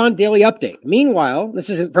 Omicron daily update. Meanwhile, this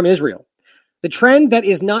is from Israel. The trend that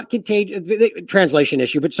is not contagious, translation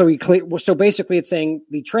issue, but so basically it's saying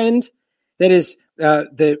the trend that is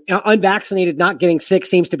the unvaccinated not getting sick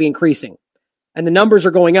seems to be increasing. And the numbers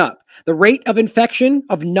are going up. The rate of infection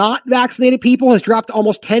of not vaccinated people has dropped to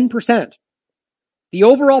almost 10%. The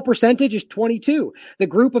overall percentage is 22. The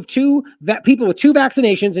group of people with 2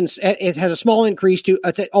 vaccinations has a small increase to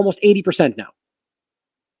it's at almost 80% now.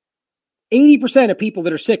 80% of people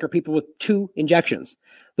that are sick are people with 2 injections.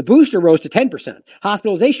 The booster rose to 10%.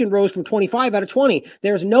 Hospitalization rose from 25 out of 20.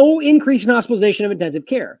 There's no increase in hospitalization of intensive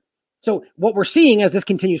care. So what we're seeing as this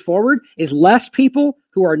continues forward is less people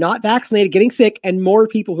who are not vaccinated getting sick and more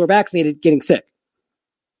people who are vaccinated getting sick.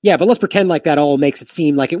 Yeah, but let's pretend like that all makes it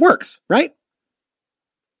seem like it works, right?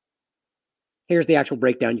 Here's the actual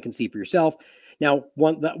breakdown you can see for yourself. Now,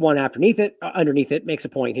 one underneath it makes a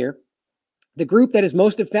point here. The group that is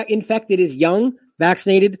most infected is young,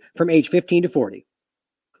 vaccinated from age 15 to 40.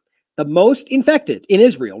 The most infected in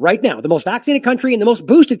Israel right now, the most vaccinated country and the most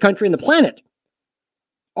boosted country on the planet,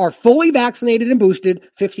 are fully vaccinated and boosted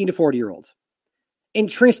 15 to 40-year-olds.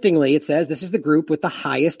 Interestingly, it says this is the group with the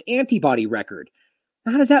highest antibody record.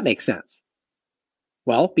 Now, how does that make sense?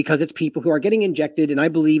 Well, because it's people who are getting injected, and I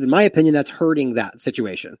believe, in my opinion, that's hurting that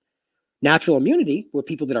situation. Natural immunity with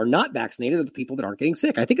people that are not vaccinated are the people that aren't getting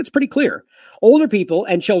sick. I think it's pretty clear. Older people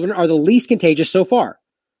and children are the least contagious so far.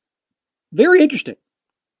 Very interesting.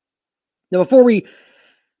 Now, before we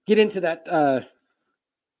get into that,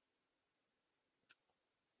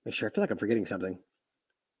 make sure, I feel like I'm forgetting something.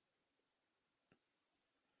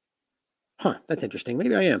 That's interesting.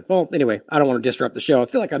 Maybe I am. Well, anyway, I don't want to disrupt the show. I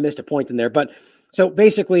feel like I missed a point in there. But so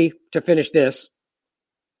basically, to finish this,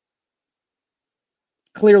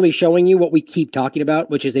 clearly showing you what we keep talking about,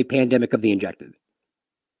 which is a pandemic of the injected.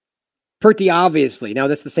 Pretty obviously. Now,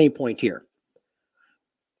 that's the same point here.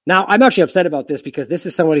 Now, I'm actually upset about this because this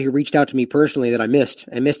is somebody who reached out to me personally that I missed.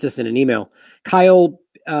 I missed this in an email. Kyle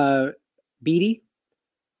Beatty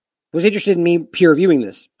was interested in me peer reviewing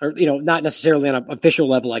this, or, not necessarily on an official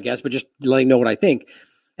level, I guess, but just letting know what I think.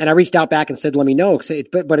 And I reached out back and said, let me know,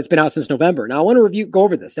 but it's been out since November. Now I want to go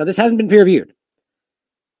over this. Now this hasn't been peer reviewed,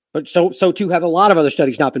 but so too have a lot of other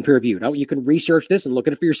studies not been peer reviewed. Now you can research this and look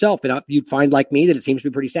at it for yourself, and you'd find, like me, that it seems to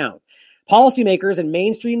be pretty sound. Policymakers and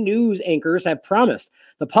mainstream news anchors have promised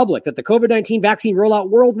the public that the COVID-19 vaccine rollout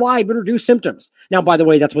worldwide would reduce symptoms. Now, by the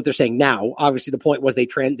way, that's what they're saying now. Obviously, the point was they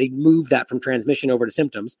moved that from transmission over to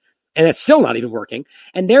symptoms, and it's still not even working,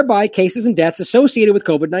 and thereby cases and deaths associated with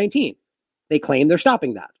COVID-19. They claim they're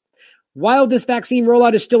stopping that. While this vaccine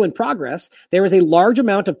rollout is still in progress, there is a large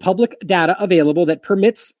amount of public data available that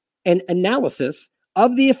permits an analysis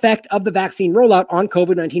of the effect of the vaccine rollout on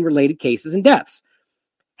COVID-19 related cases and deaths.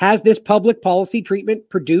 Has this public policy treatment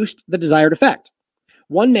produced the desired effect?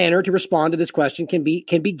 One manner to respond to this question can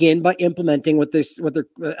begin by implementing what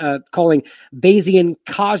they're calling Bayesian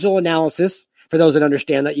causal analysis. For those that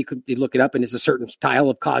understand that, you look it up, and it's a certain style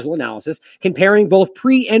of causal analysis, comparing both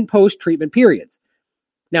pre and post treatment periods.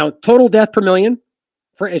 Now, total death per million,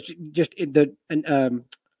 they're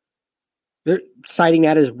citing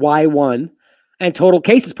that as Y1, and total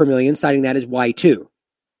cases per million, citing that as Y2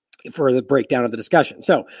 for the breakdown of the discussion.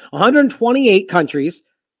 So 128 countries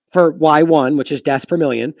for Y1, which is deaths per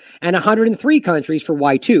million, and 103 countries for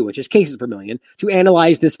Y2, which is cases per million, to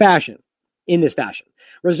analyze this fashion. In this fashion,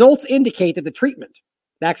 results indicate that the treatment,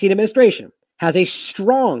 vaccine administration, has a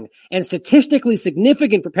strong and statistically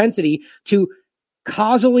significant propensity to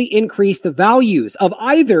causally increase the values of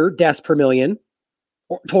either deaths per million,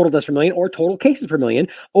 or total deaths per million, or total cases per million,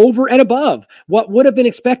 over and above what would have been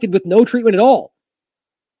expected with no treatment at all.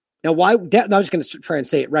 Now, I'm just going to try and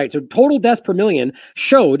say it right. So total deaths per million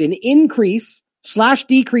showed an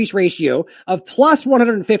increase/decrease ratio of plus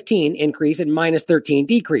 115 increase and minus 13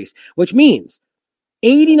 decrease, which means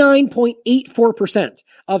 89.84%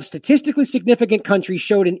 of statistically significant countries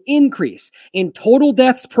showed an increase in total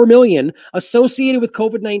deaths per million associated with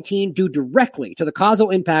COVID-19 due directly to the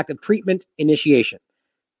causal impact of treatment initiation.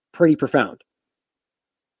 Pretty profound.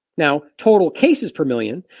 Now, total cases per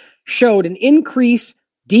million showed an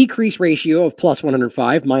increase-decrease ratio of plus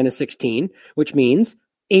 105 minus 16, which means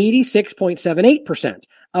 86.78%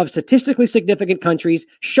 of statistically significant countries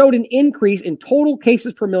showed an increase in total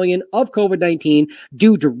cases per million of COVID-19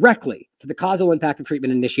 due directly to the causal impact of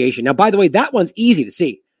treatment initiation. Now, by the way, that one's easy to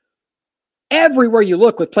see. Everywhere you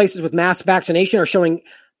look with places with mass vaccination are showing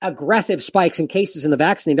aggressive spikes in cases in the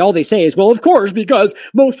vaccinated. All they say is, well, of course, because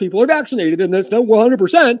most people are vaccinated and there's no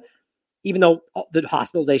 100%, even though the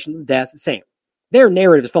hospitalization, the deaths, the same. Their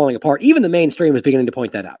narrative is falling apart. Even the mainstream is beginning to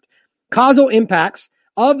point that out. Causal impacts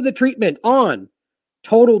of the treatment on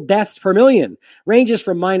total deaths per million ranges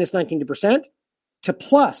from minus 19% to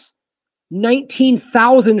plus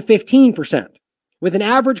 19,015%, with an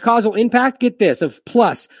average causal impact, get this, of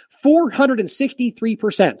plus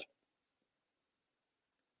 463%.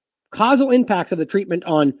 Causal impacts of the treatment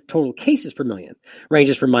on total cases per million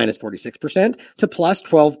ranges from minus 46% to plus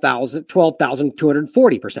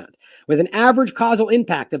 12,240%, with an average causal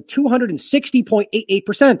impact of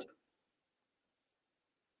 260.88%.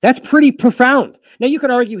 That's pretty profound. Now, you could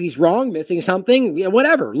argue he's wrong, missing something,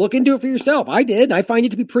 whatever. Look into it for yourself. I did. I find it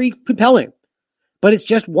to be pretty compelling. But it's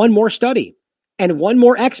just one more study and one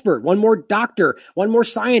more expert, one more doctor, one more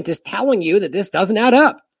scientist telling you that this doesn't add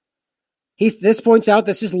up. This points out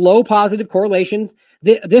this is low positive correlation.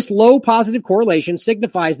 This low positive correlation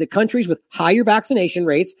signifies that countries with higher vaccination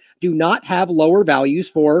rates do not have lower values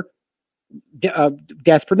for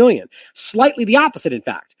deaths per million. Slightly the opposite, in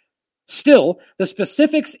fact. Still, the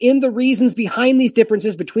specifics in the reasons behind these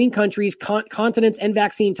differences between countries, continents, and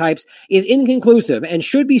vaccine types is inconclusive and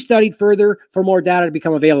should be studied further for more data to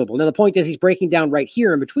become available. Now, the point is he's breaking down right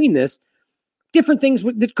here in between this different things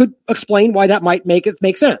that could explain why that might make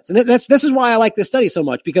sense. And this is why I like this study so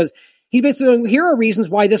much, because he's basically, here are reasons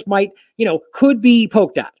why this might, could be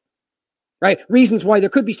poked at, right? Reasons why there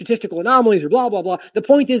could be statistical anomalies or blah, blah, blah. The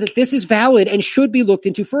point is that this is valid and should be looked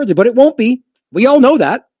into further, but it won't be. We all know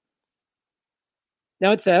that.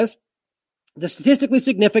 Now it says, the statistically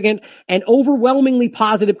significant and overwhelmingly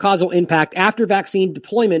positive causal impact after vaccine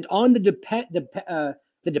deployment on the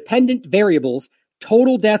dependent variables,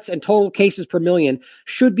 total deaths and total cases per million,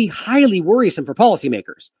 should be highly worrisome for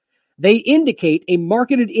policymakers. They indicate a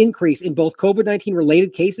marked increase in both COVID-19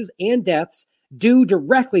 related cases and deaths due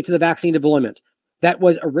directly to the vaccine deployment that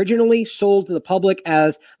was originally sold to the public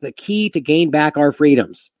as the key to gain back our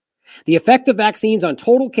freedoms. The effect of vaccines on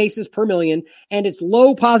total cases per million and its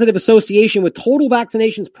low positive association with total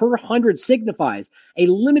vaccinations per 100 signifies a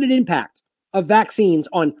limited impact of vaccines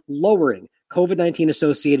on lowering COVID-19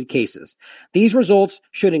 associated cases. These results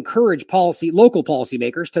should encourage local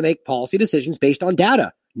policymakers to make policy decisions based on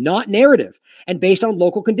data not narrative, and based on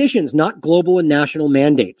local conditions, not global and national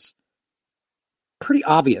mandates. Pretty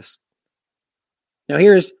obvious. Now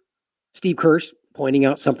here's Steve Kirsch pointing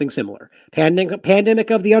out something similar. Pandemic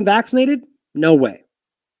of the unvaccinated? No way.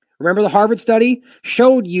 Remember the Harvard study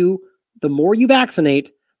showed you the more you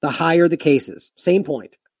vaccinate, the higher the cases. Same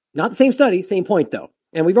point. Not the same study, same point though.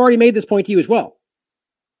 And we've already made this point to you as well.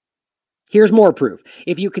 Here's more proof.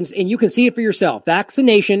 If you can, and you can see it for yourself,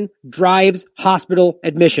 vaccination drives hospital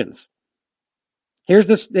admissions. Here's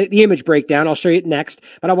the image breakdown. I'll show you it next,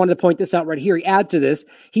 but I wanted to point this out right here. He adds to this.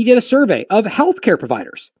 He did a survey of healthcare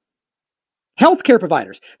providers. Healthcare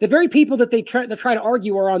providers, the very people that they try to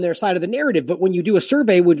argue are on their side of the narrative. But when you do a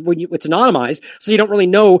survey, it's anonymized, so you don't really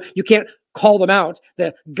know. You can't call them out.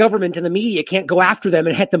 The government and the media can't go after them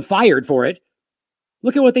and get them fired for it.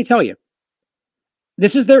 Look at what they tell you.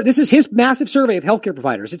 This is his massive survey of healthcare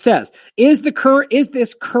providers. It says, is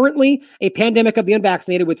this currently a pandemic of the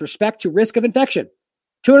unvaccinated with respect to risk of infection?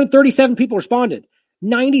 237 people responded.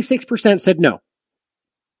 96% said no.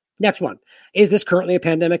 Next one. Is this currently a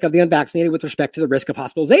pandemic of the unvaccinated with respect to the risk of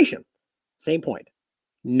hospitalization? Same point.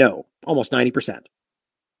 No. Almost 90%.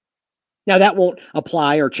 Now, that won't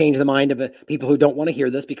apply or change the mind of people who don't want to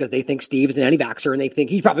hear this because they think Steve is an anti-vaxxer and they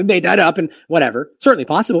think he probably made that up and whatever. Certainly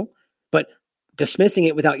possible. But dismissing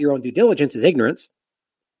it without your own due diligence is ignorance.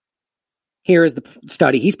 Here is the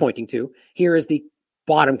study he's pointing to. Here is the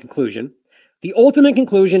bottom conclusion. The ultimate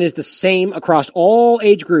conclusion is the same across all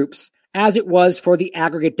age groups as it was for the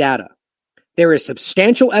aggregate data. There is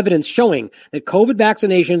substantial evidence showing that COVID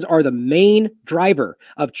vaccinations are the main driver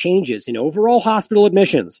of changes in overall hospital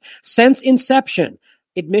admissions. Since inception,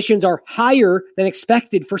 admissions are higher than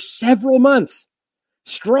expected for several months,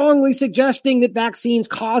 strongly suggesting that vaccines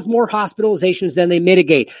cause more hospitalizations than they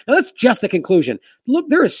mitigate. Now, that's just the conclusion. Look,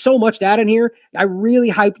 there is so much data in here. I really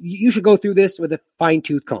hype. You should go through this with a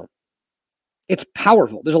fine-tooth comb. It's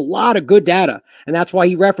powerful. There's a lot of good data, and that's why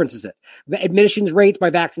he references it. Admissions rates by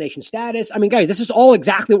vaccination status. I mean, guys, this is all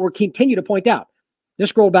exactly what we're continue to point out.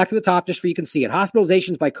 Just scroll back to the top just so you can see it.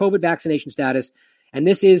 Hospitalizations by COVID vaccination status, and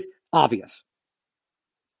this is obvious.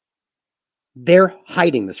 They're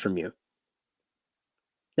hiding this from you.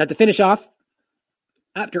 Now, to finish off,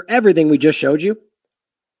 after everything we just showed you,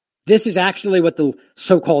 this is actually what the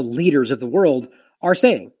so-called leaders of the world are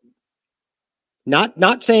saying.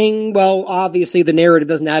 Not saying, well, obviously the narrative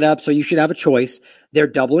doesn't add up, so you should have a choice. They're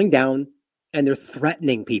doubling down and they're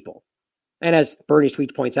threatening people. And as Bernie's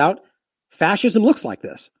tweet points out, fascism looks like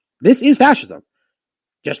this. This is fascism.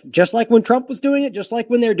 Just like when Trump was doing it, just like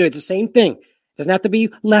when they're doing it. It's the same thing. It doesn't have to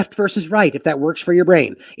be left versus right if that works for your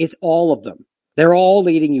brain. It's all of them. They're all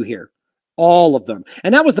leading you here. All of them.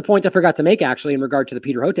 And that was the point I forgot to make, actually, in regard to the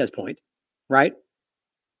Peter Hotez point, right?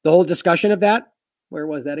 The whole discussion of that. Where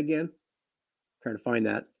was that again? Trying to find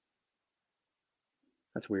that.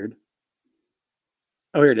 That's weird.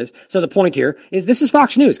 Oh, here it is. So the point here is this is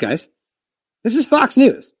Fox News, guys. This is Fox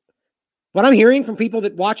News. What I'm hearing from people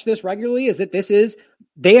that watch this regularly is that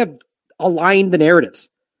they have aligned the narratives.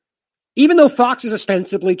 Even though Fox is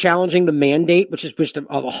ostensibly challenging the mandate, which is just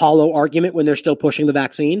a hollow argument when they're still pushing the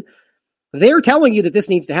vaccine, they're telling you that this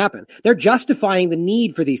needs to happen. They're justifying the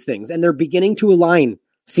need for these things, and they're beginning to align.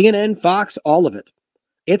 CNN, Fox, all of it.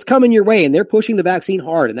 It's coming your way, and they're pushing the vaccine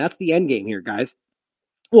hard, and that's the end game here, guys.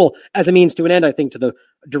 Well, as a means to an end, I think, to the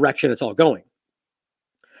direction it's all going.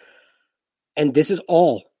 And this is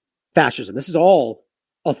all fascism. This is all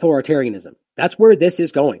authoritarianism. That's where this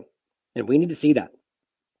is going, and we need to see that.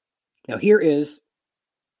 Now, here is...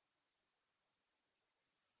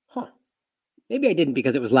 Maybe I didn't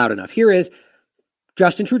because it was loud enough. Here is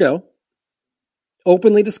Justin Trudeau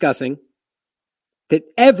openly discussing that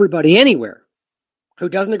everybody anywhere who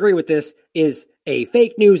doesn't agree with this is a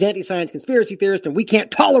fake news, anti-science conspiracy theorist, and we can't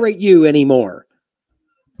tolerate you anymore.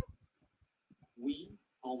 Oui,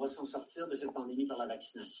 on va s'en sortir de cette pandémie par la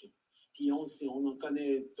vaccination. Puis on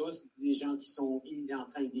connaît tous des gens qui sont en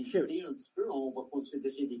train d'hésiter un petit peu. On va continuer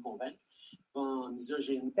d'essayer de les convaincre.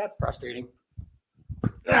 That's frustrating.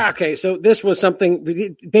 Okay, so this was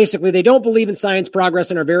something, basically, they don't believe in science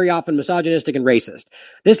progress and are very often misogynistic and racist.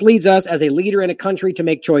 This leads us as a leader in a country to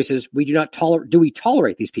make choices. We do not do we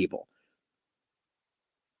tolerate these people?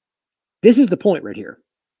 This is the point right here.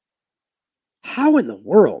 How in the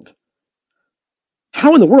world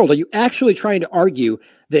are you actually trying to argue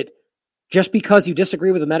that just because you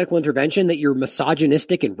disagree with a medical intervention that you're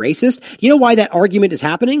misogynistic and racist? You know why that argument is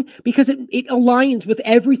happening? Because it aligns with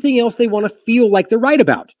everything else they want to feel like they're right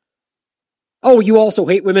about. Oh, you also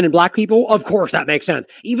hate women and black people? Of course, that makes sense.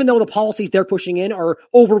 Even though the policies they're pushing in are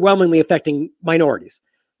overwhelmingly affecting minorities.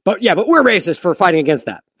 But we're racist for fighting against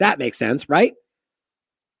that. That makes sense, right?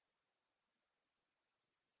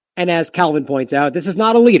 And as Calvin points out, this is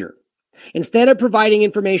not a leader. Instead of providing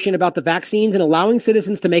information about the vaccines and allowing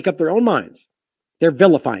citizens to make up their own minds, they're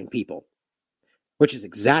vilifying people, which is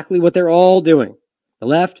exactly what they're all doing. The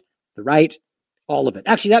left, the right, all of it.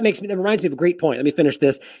 Actually, that reminds me of a great point. Let me finish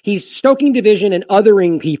this. He's stoking division and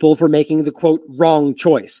othering people for making the, quote, wrong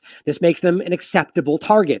choice. This makes them an acceptable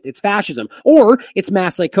target. It's fascism, or it's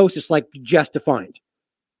mass psychosis like just defined.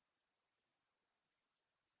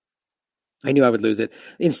 I knew I would lose it.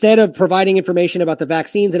 Instead of providing information about the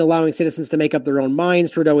vaccines and allowing citizens to make up their own minds,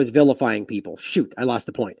 Trudeau is vilifying people. Shoot, I lost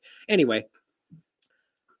the point. Anyway,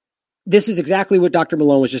 this is exactly what Dr.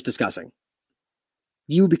 Malone was just discussing.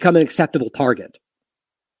 You become an acceptable target.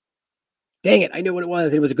 Dang it, I knew what it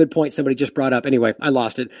was. It was a good point somebody just brought up. Anyway, I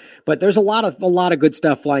lost it. But there's a lot of good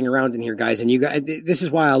stuff flying around in here, guys. And you guys, this is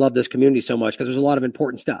why I love this community so much, because there's a lot of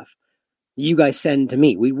important stuff you guys send to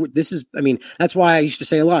me. That's why I used to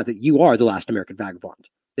say a lot that you are the last American vagabond.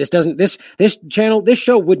 This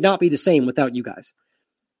show would not be the same without you guys.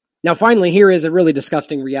 Now, finally, here is a really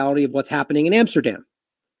disgusting reality of what's happening in Amsterdam,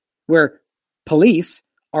 where police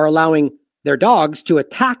are allowing their dogs to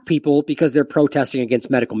attack people because they're protesting against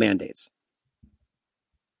medical mandates.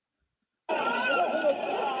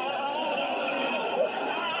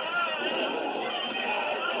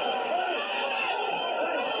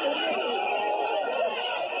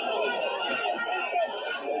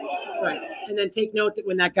 Right. And then take note that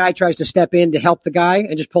when that guy tries to step in to help the guy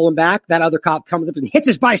and just pull him back, that other cop comes up and hits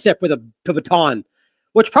his bicep with a baton,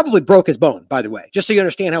 which probably broke his bone, by the way, just so you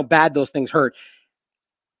understand how bad those things hurt.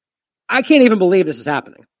 I can't even believe this is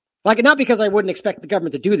happening. Like, not because I wouldn't expect the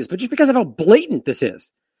government to do this, but just because of how blatant this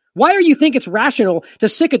is. Why do you think it's rational to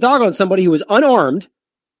sick a dog on somebody who is unarmed,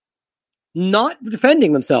 not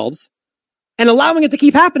defending themselves, and allowing it to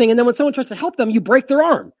keep happening? And then when someone tries to help them, you break their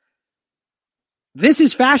arm. This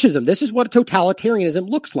is fascism. This is what totalitarianism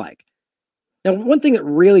looks like. Now, one thing that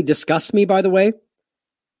really disgusts me, by the way,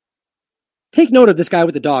 take note of this guy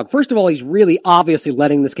with the dog. First of all, he's really obviously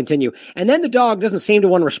letting this continue. And then the dog doesn't seem to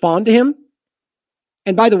want to respond to him.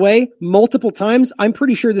 And by the way, multiple times, I'm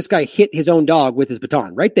pretty sure this guy hit his own dog with his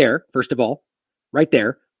baton. Right there, first of all. Right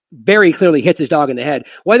there. Very clearly hits his dog in the head.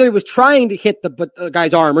 Whether he was trying to hit the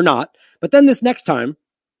guy's arm or not. But then this next time,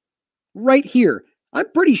 right here, I'm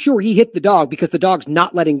pretty sure he hit the dog because the dog's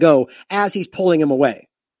not letting go as he's pulling him away.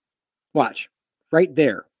 Watch. Right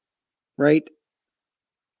there. Right.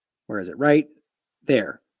 Where is it? Right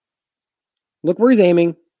there. Look where he's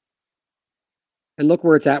aiming. And look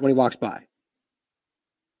where it's at when he walks by.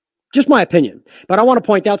 Just my opinion. But I want to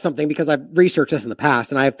point out something because I've researched this in the past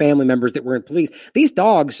and I have family members that were in police. These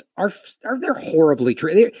dogs they're horribly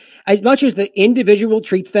treated. As much as the individual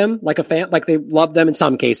treats them like like they love them in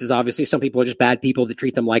some cases, obviously some people are just bad people that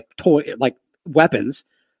treat them like weapons.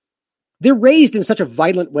 They're raised in such a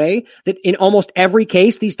violent way that in almost every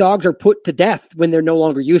case, these dogs are put to death when they're no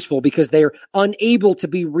longer useful because they're unable to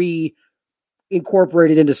be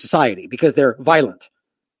reincorporated into society because they're violent.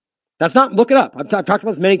 That's not, look it up. I've talked about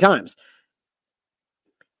this many times.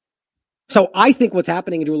 So I think what's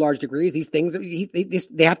happening to a large degree is these things,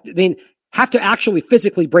 they have to actually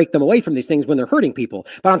physically break them away from these things when they're hurting people.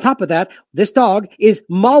 But on top of that, this dog is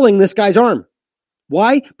mauling this guy's arm.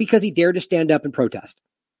 Why? Because he dared to stand up and protest.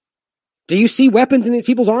 Do you see weapons in these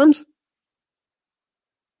people's arms?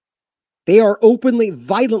 They are openly,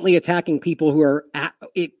 violently attacking people who are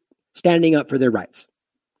standing up for their rights.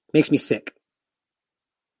 Makes me sick.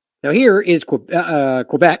 Now here is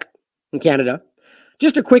Quebec in Canada.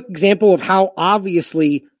 Just a quick example of how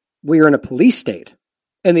obviously we're in a police state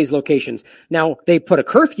in these locations. Now they put a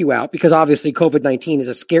curfew out because obviously COVID-19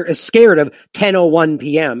 is scared of 10:01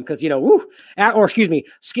 p.m. because,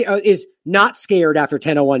 is not scared after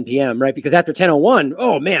 10:01 p.m., right? Because after 10:01,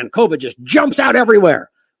 oh man, COVID just jumps out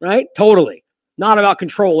everywhere, right? Totally. Not about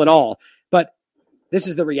control at all. But this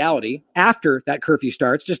is the reality. After that curfew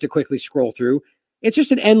starts, just to quickly scroll through, it's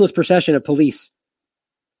just an endless procession of police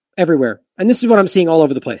everywhere. And this is what I'm seeing all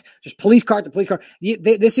over the place. Just police car to police car.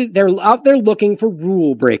 They're out there looking for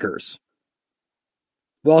rule breakers.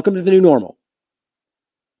 Welcome to the new normal.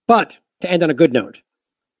 But to end on a good note,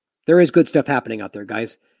 there is good stuff happening out there,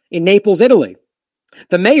 guys. In Naples, Italy,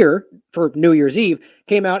 the mayor for New Year's Eve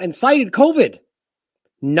came out and cited COVID.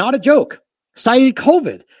 Not a joke. Cited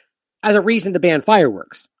COVID as a reason to ban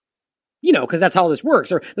fireworks. Because that's how this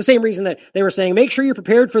works. Or the same reason that they were saying, make sure you're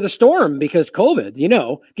prepared for the storm because COVID,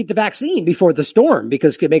 get the vaccine before the storm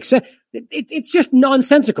because it makes sense. It's just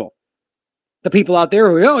nonsensical. The people out there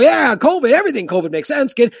who, COVID, everything COVID makes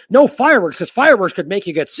sense. Get no fireworks because fireworks could make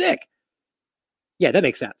you get sick. Yeah, that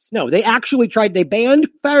makes sense. No, they actually they banned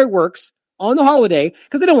fireworks on the holiday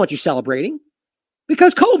because they don't want you celebrating.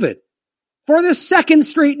 because COVID for the second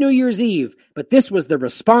straight New Year's Eve. But this was the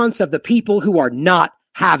response of the people who are not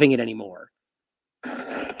having it anymore.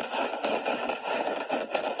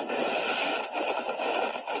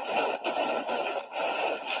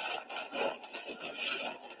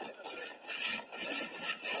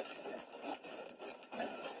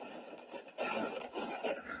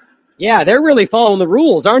 Yeah, they're really following the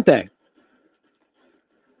rules, aren't they?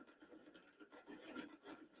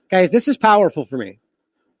 Guys, this is powerful for me.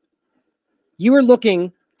 You are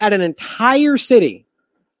looking at an entire city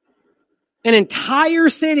in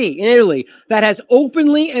Italy that has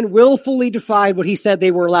openly and willfully defied what he said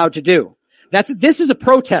they were allowed to do. This is a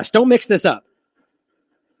protest. Don't mix this up.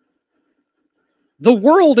 The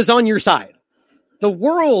world is on your side. The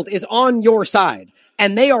world is on your side.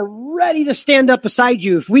 And they are ready to stand up beside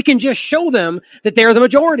you if we can just show them that they're the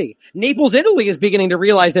majority. Naples, Italy is beginning to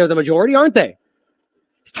realize they're the majority, aren't they?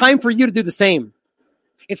 It's time for you to do the same.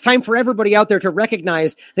 It's time for everybody out there to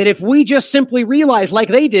recognize that if we just simply realize, like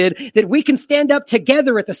they did, that we can stand up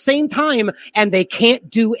together at the same time and they can't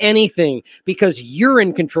do anything because you're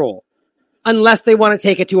in control. Unless they want to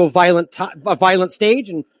take it to a violent stage,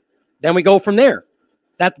 and then we go from there.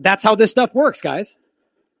 That's how this stuff works, guys.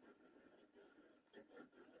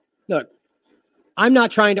 Look, I'm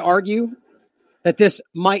not trying to argue that this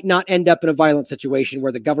might not end up in a violent situation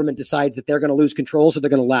where the government decides that they're going to lose control, so they're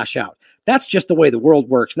going to lash out. That's just the way the world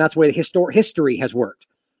works, and that's the way the history has worked.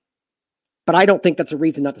 But I don't think that's a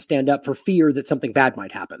reason not to stand up for fear that something bad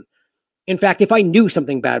might happen. In fact, if I knew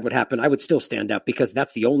something bad would happen, I would still stand up because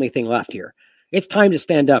that's the only thing left here. It's time to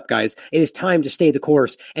stand up, guys. It is time to stay the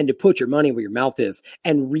course and to put your money where your mouth is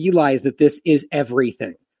and realize that this is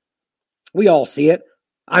everything. We all see it.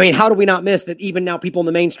 I mean, how do we not miss that even now people in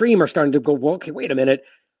the mainstream are starting to go, well, okay, wait a minute.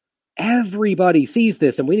 Everybody sees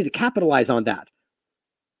this and we need to capitalize on that.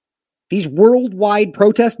 These worldwide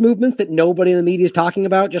protest movements that nobody in the media is talking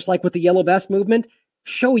about, just like with the Yellow Vest movement,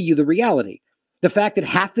 show you the reality. The fact that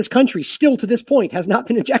half this country still to this point has not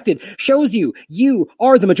been ejected shows you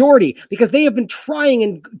are the majority because they have been trying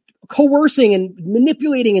and coercing and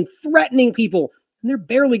manipulating and threatening people, and they're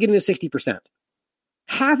barely getting to 60%.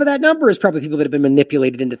 Half of that number is probably people that have been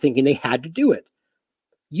manipulated into thinking they had to do it.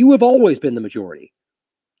 You have always been the majority.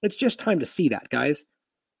 It's just time to see that, guys.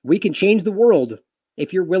 We can change the world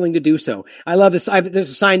if you're willing to do so. I love this. There's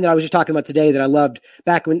a sign that I was just talking about today that I loved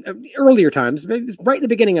back when earlier times, right in the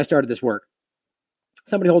beginning I started this work.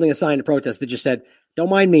 Somebody holding a sign to protest that just said, "Don't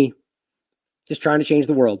mind me, just trying to change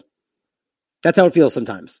the world." That's how it feels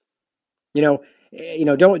sometimes. Don't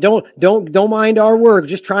mind our work,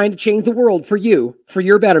 just trying to change the world for you, for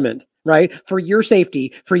your betterment, right? For your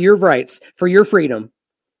safety, for your rights, for your freedom.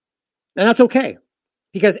 And that's okay.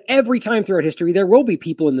 Because every time throughout history, there will be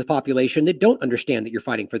people in the population that don't understand that you're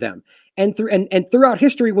fighting for them. And throughout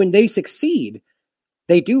history, when they succeed,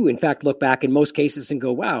 they do, in fact, look back in most cases and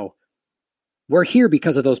go, wow, we're here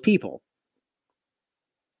because of those people.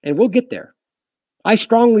 And we'll get there. I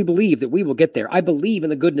strongly believe that we will get there. I believe in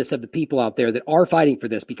the goodness of the people out there that are fighting for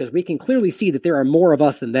this because we can clearly see that there are more of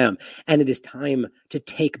us than them. And it is time to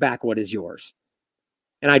take back what is yours.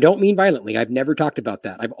 And I don't mean violently. I've never talked about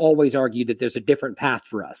that. I've always argued that there's a different path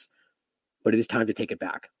for us. But it is time to take it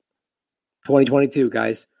back. 2022,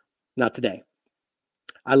 guys. Not today.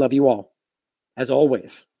 I love you all. As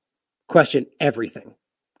always, question everything.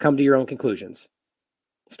 Come to your own conclusions.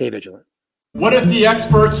 Stay vigilant. What if the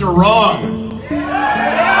experts are wrong?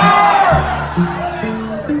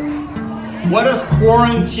 What if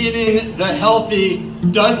quarantining the healthy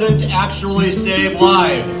doesn't actually save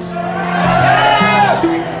lives?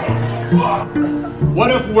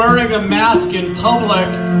 What if wearing a mask in public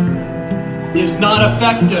is not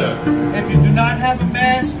effective? If you do not have a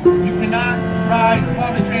mask, you cannot ride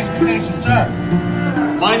public transportation, sir.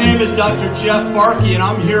 My name is Dr. Jeff Barkey, and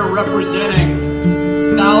I'm here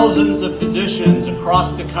representing thousands of physicians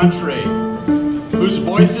across the country whose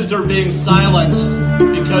voices are being silenced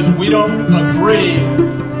because we don't agree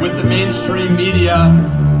with the mainstream media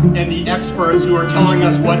and the experts who are telling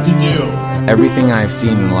us what to do. Everything I've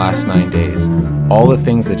seen in the last 9 days, all the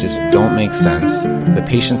things that just don't make sense, the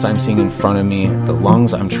patients I'm seeing in front of me, the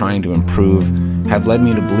lungs I'm trying to improve, have led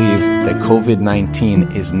me to believe that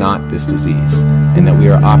COVID-19 is not this disease, and that we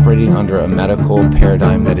are operating under a medical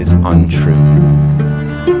paradigm that is untrue.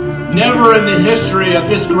 Never in the history of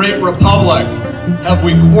this great republic have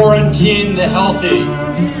we quarantined the healthy.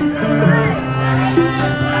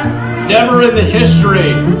 Never in the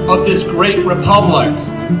history of this great republic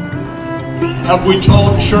have we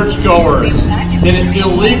told churchgoers that it's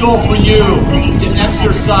illegal for you to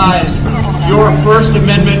exercise your First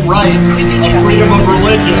Amendment right of freedom of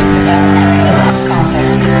religion.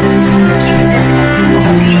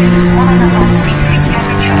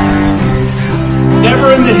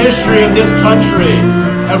 Never in the history of this country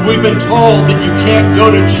have we been told that you can't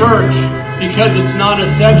go to church because it's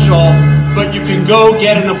non-essential, but you can go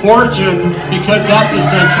get an abortion because that's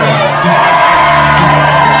essential.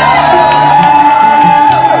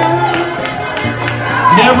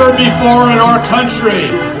 Never before in our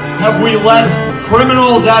country have we let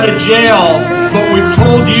criminals out of jail, but we've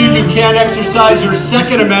told you you can't exercise your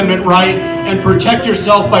Second Amendment right and protect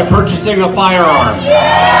yourself by purchasing a firearm.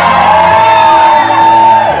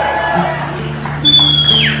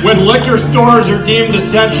 When liquor stores are deemed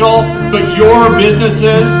essential, but your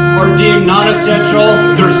businesses are deemed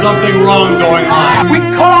non-essential, there's something wrong going on. We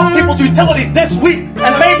called people's utilities this week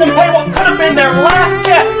and made them pay what could have been their last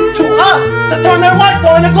check to us to turn their lights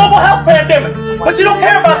on in a global health pandemic. But you don't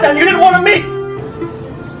care about that. You didn't want to meet.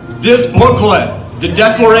 This booklet, the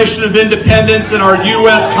Declaration of Independence in our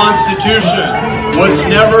U.S. Constitution, was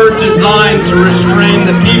never designed to restrain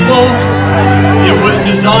the people. It was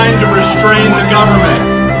designed to restrain the government.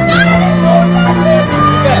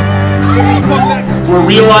 We're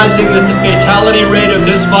realizing that the fatality rate of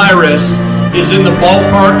this virus is in the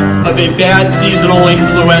ballpark of a bad seasonal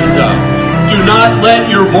influenza. Do not let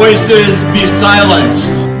your voices be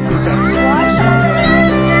silenced.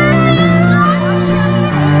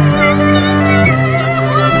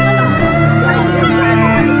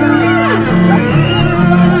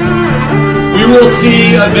 We will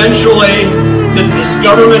see eventually that this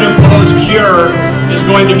government-imposed cure is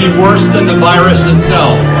going to be worse than the virus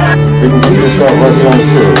itself. We need to start working on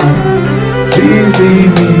two.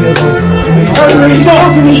 Easy. You're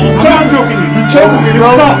choking me. You're choking me. You're choking me,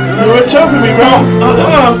 bro. You're choking me, bro.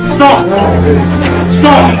 Stop.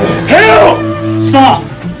 Stop. Help. Stop.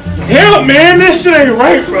 Help, man. This shit ain't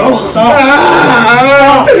right, bro.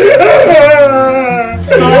 Stop.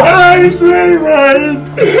 This ain't right.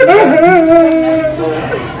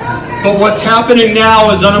 But what's happening now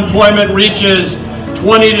as unemployment reaches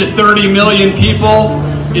 20 to 30 million people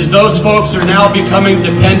is those folks are now becoming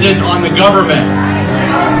dependent on the government.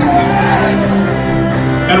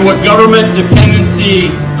 And what government dependency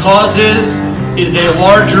causes is a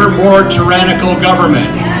larger, more tyrannical government.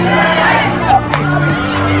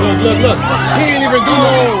 Look. He ain't even do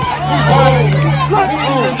nothing.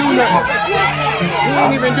 He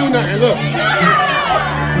ain't even do nothing. Look. He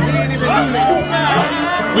ain't even do nothing.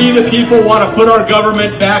 We, the people, want to put our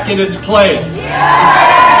government back in its place.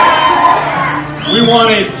 We want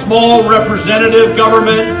a small representative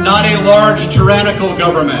government, not a large tyrannical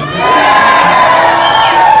government.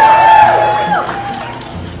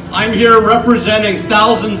 I'm here representing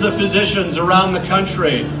thousands of physicians around the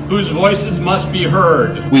country whose voices must be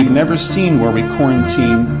heard. We've never seen where we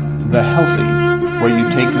quarantine the healthy, where you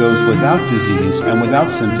take those without disease and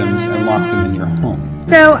without symptoms and lock them in your home.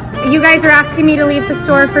 So you guys are asking me to leave the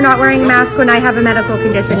store for not wearing a mask when I have a medical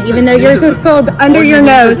condition, even though yours is pulled under your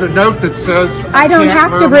nose. There's a note that says I don't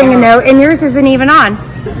have to bring a note, and yours isn't even on.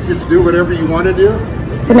 Just do whatever you want to do.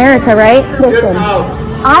 It's America, right? Listen, Get out.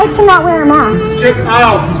 I cannot wear a mask. Get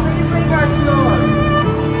out.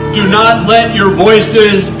 Do not let your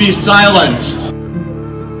voices be silenced.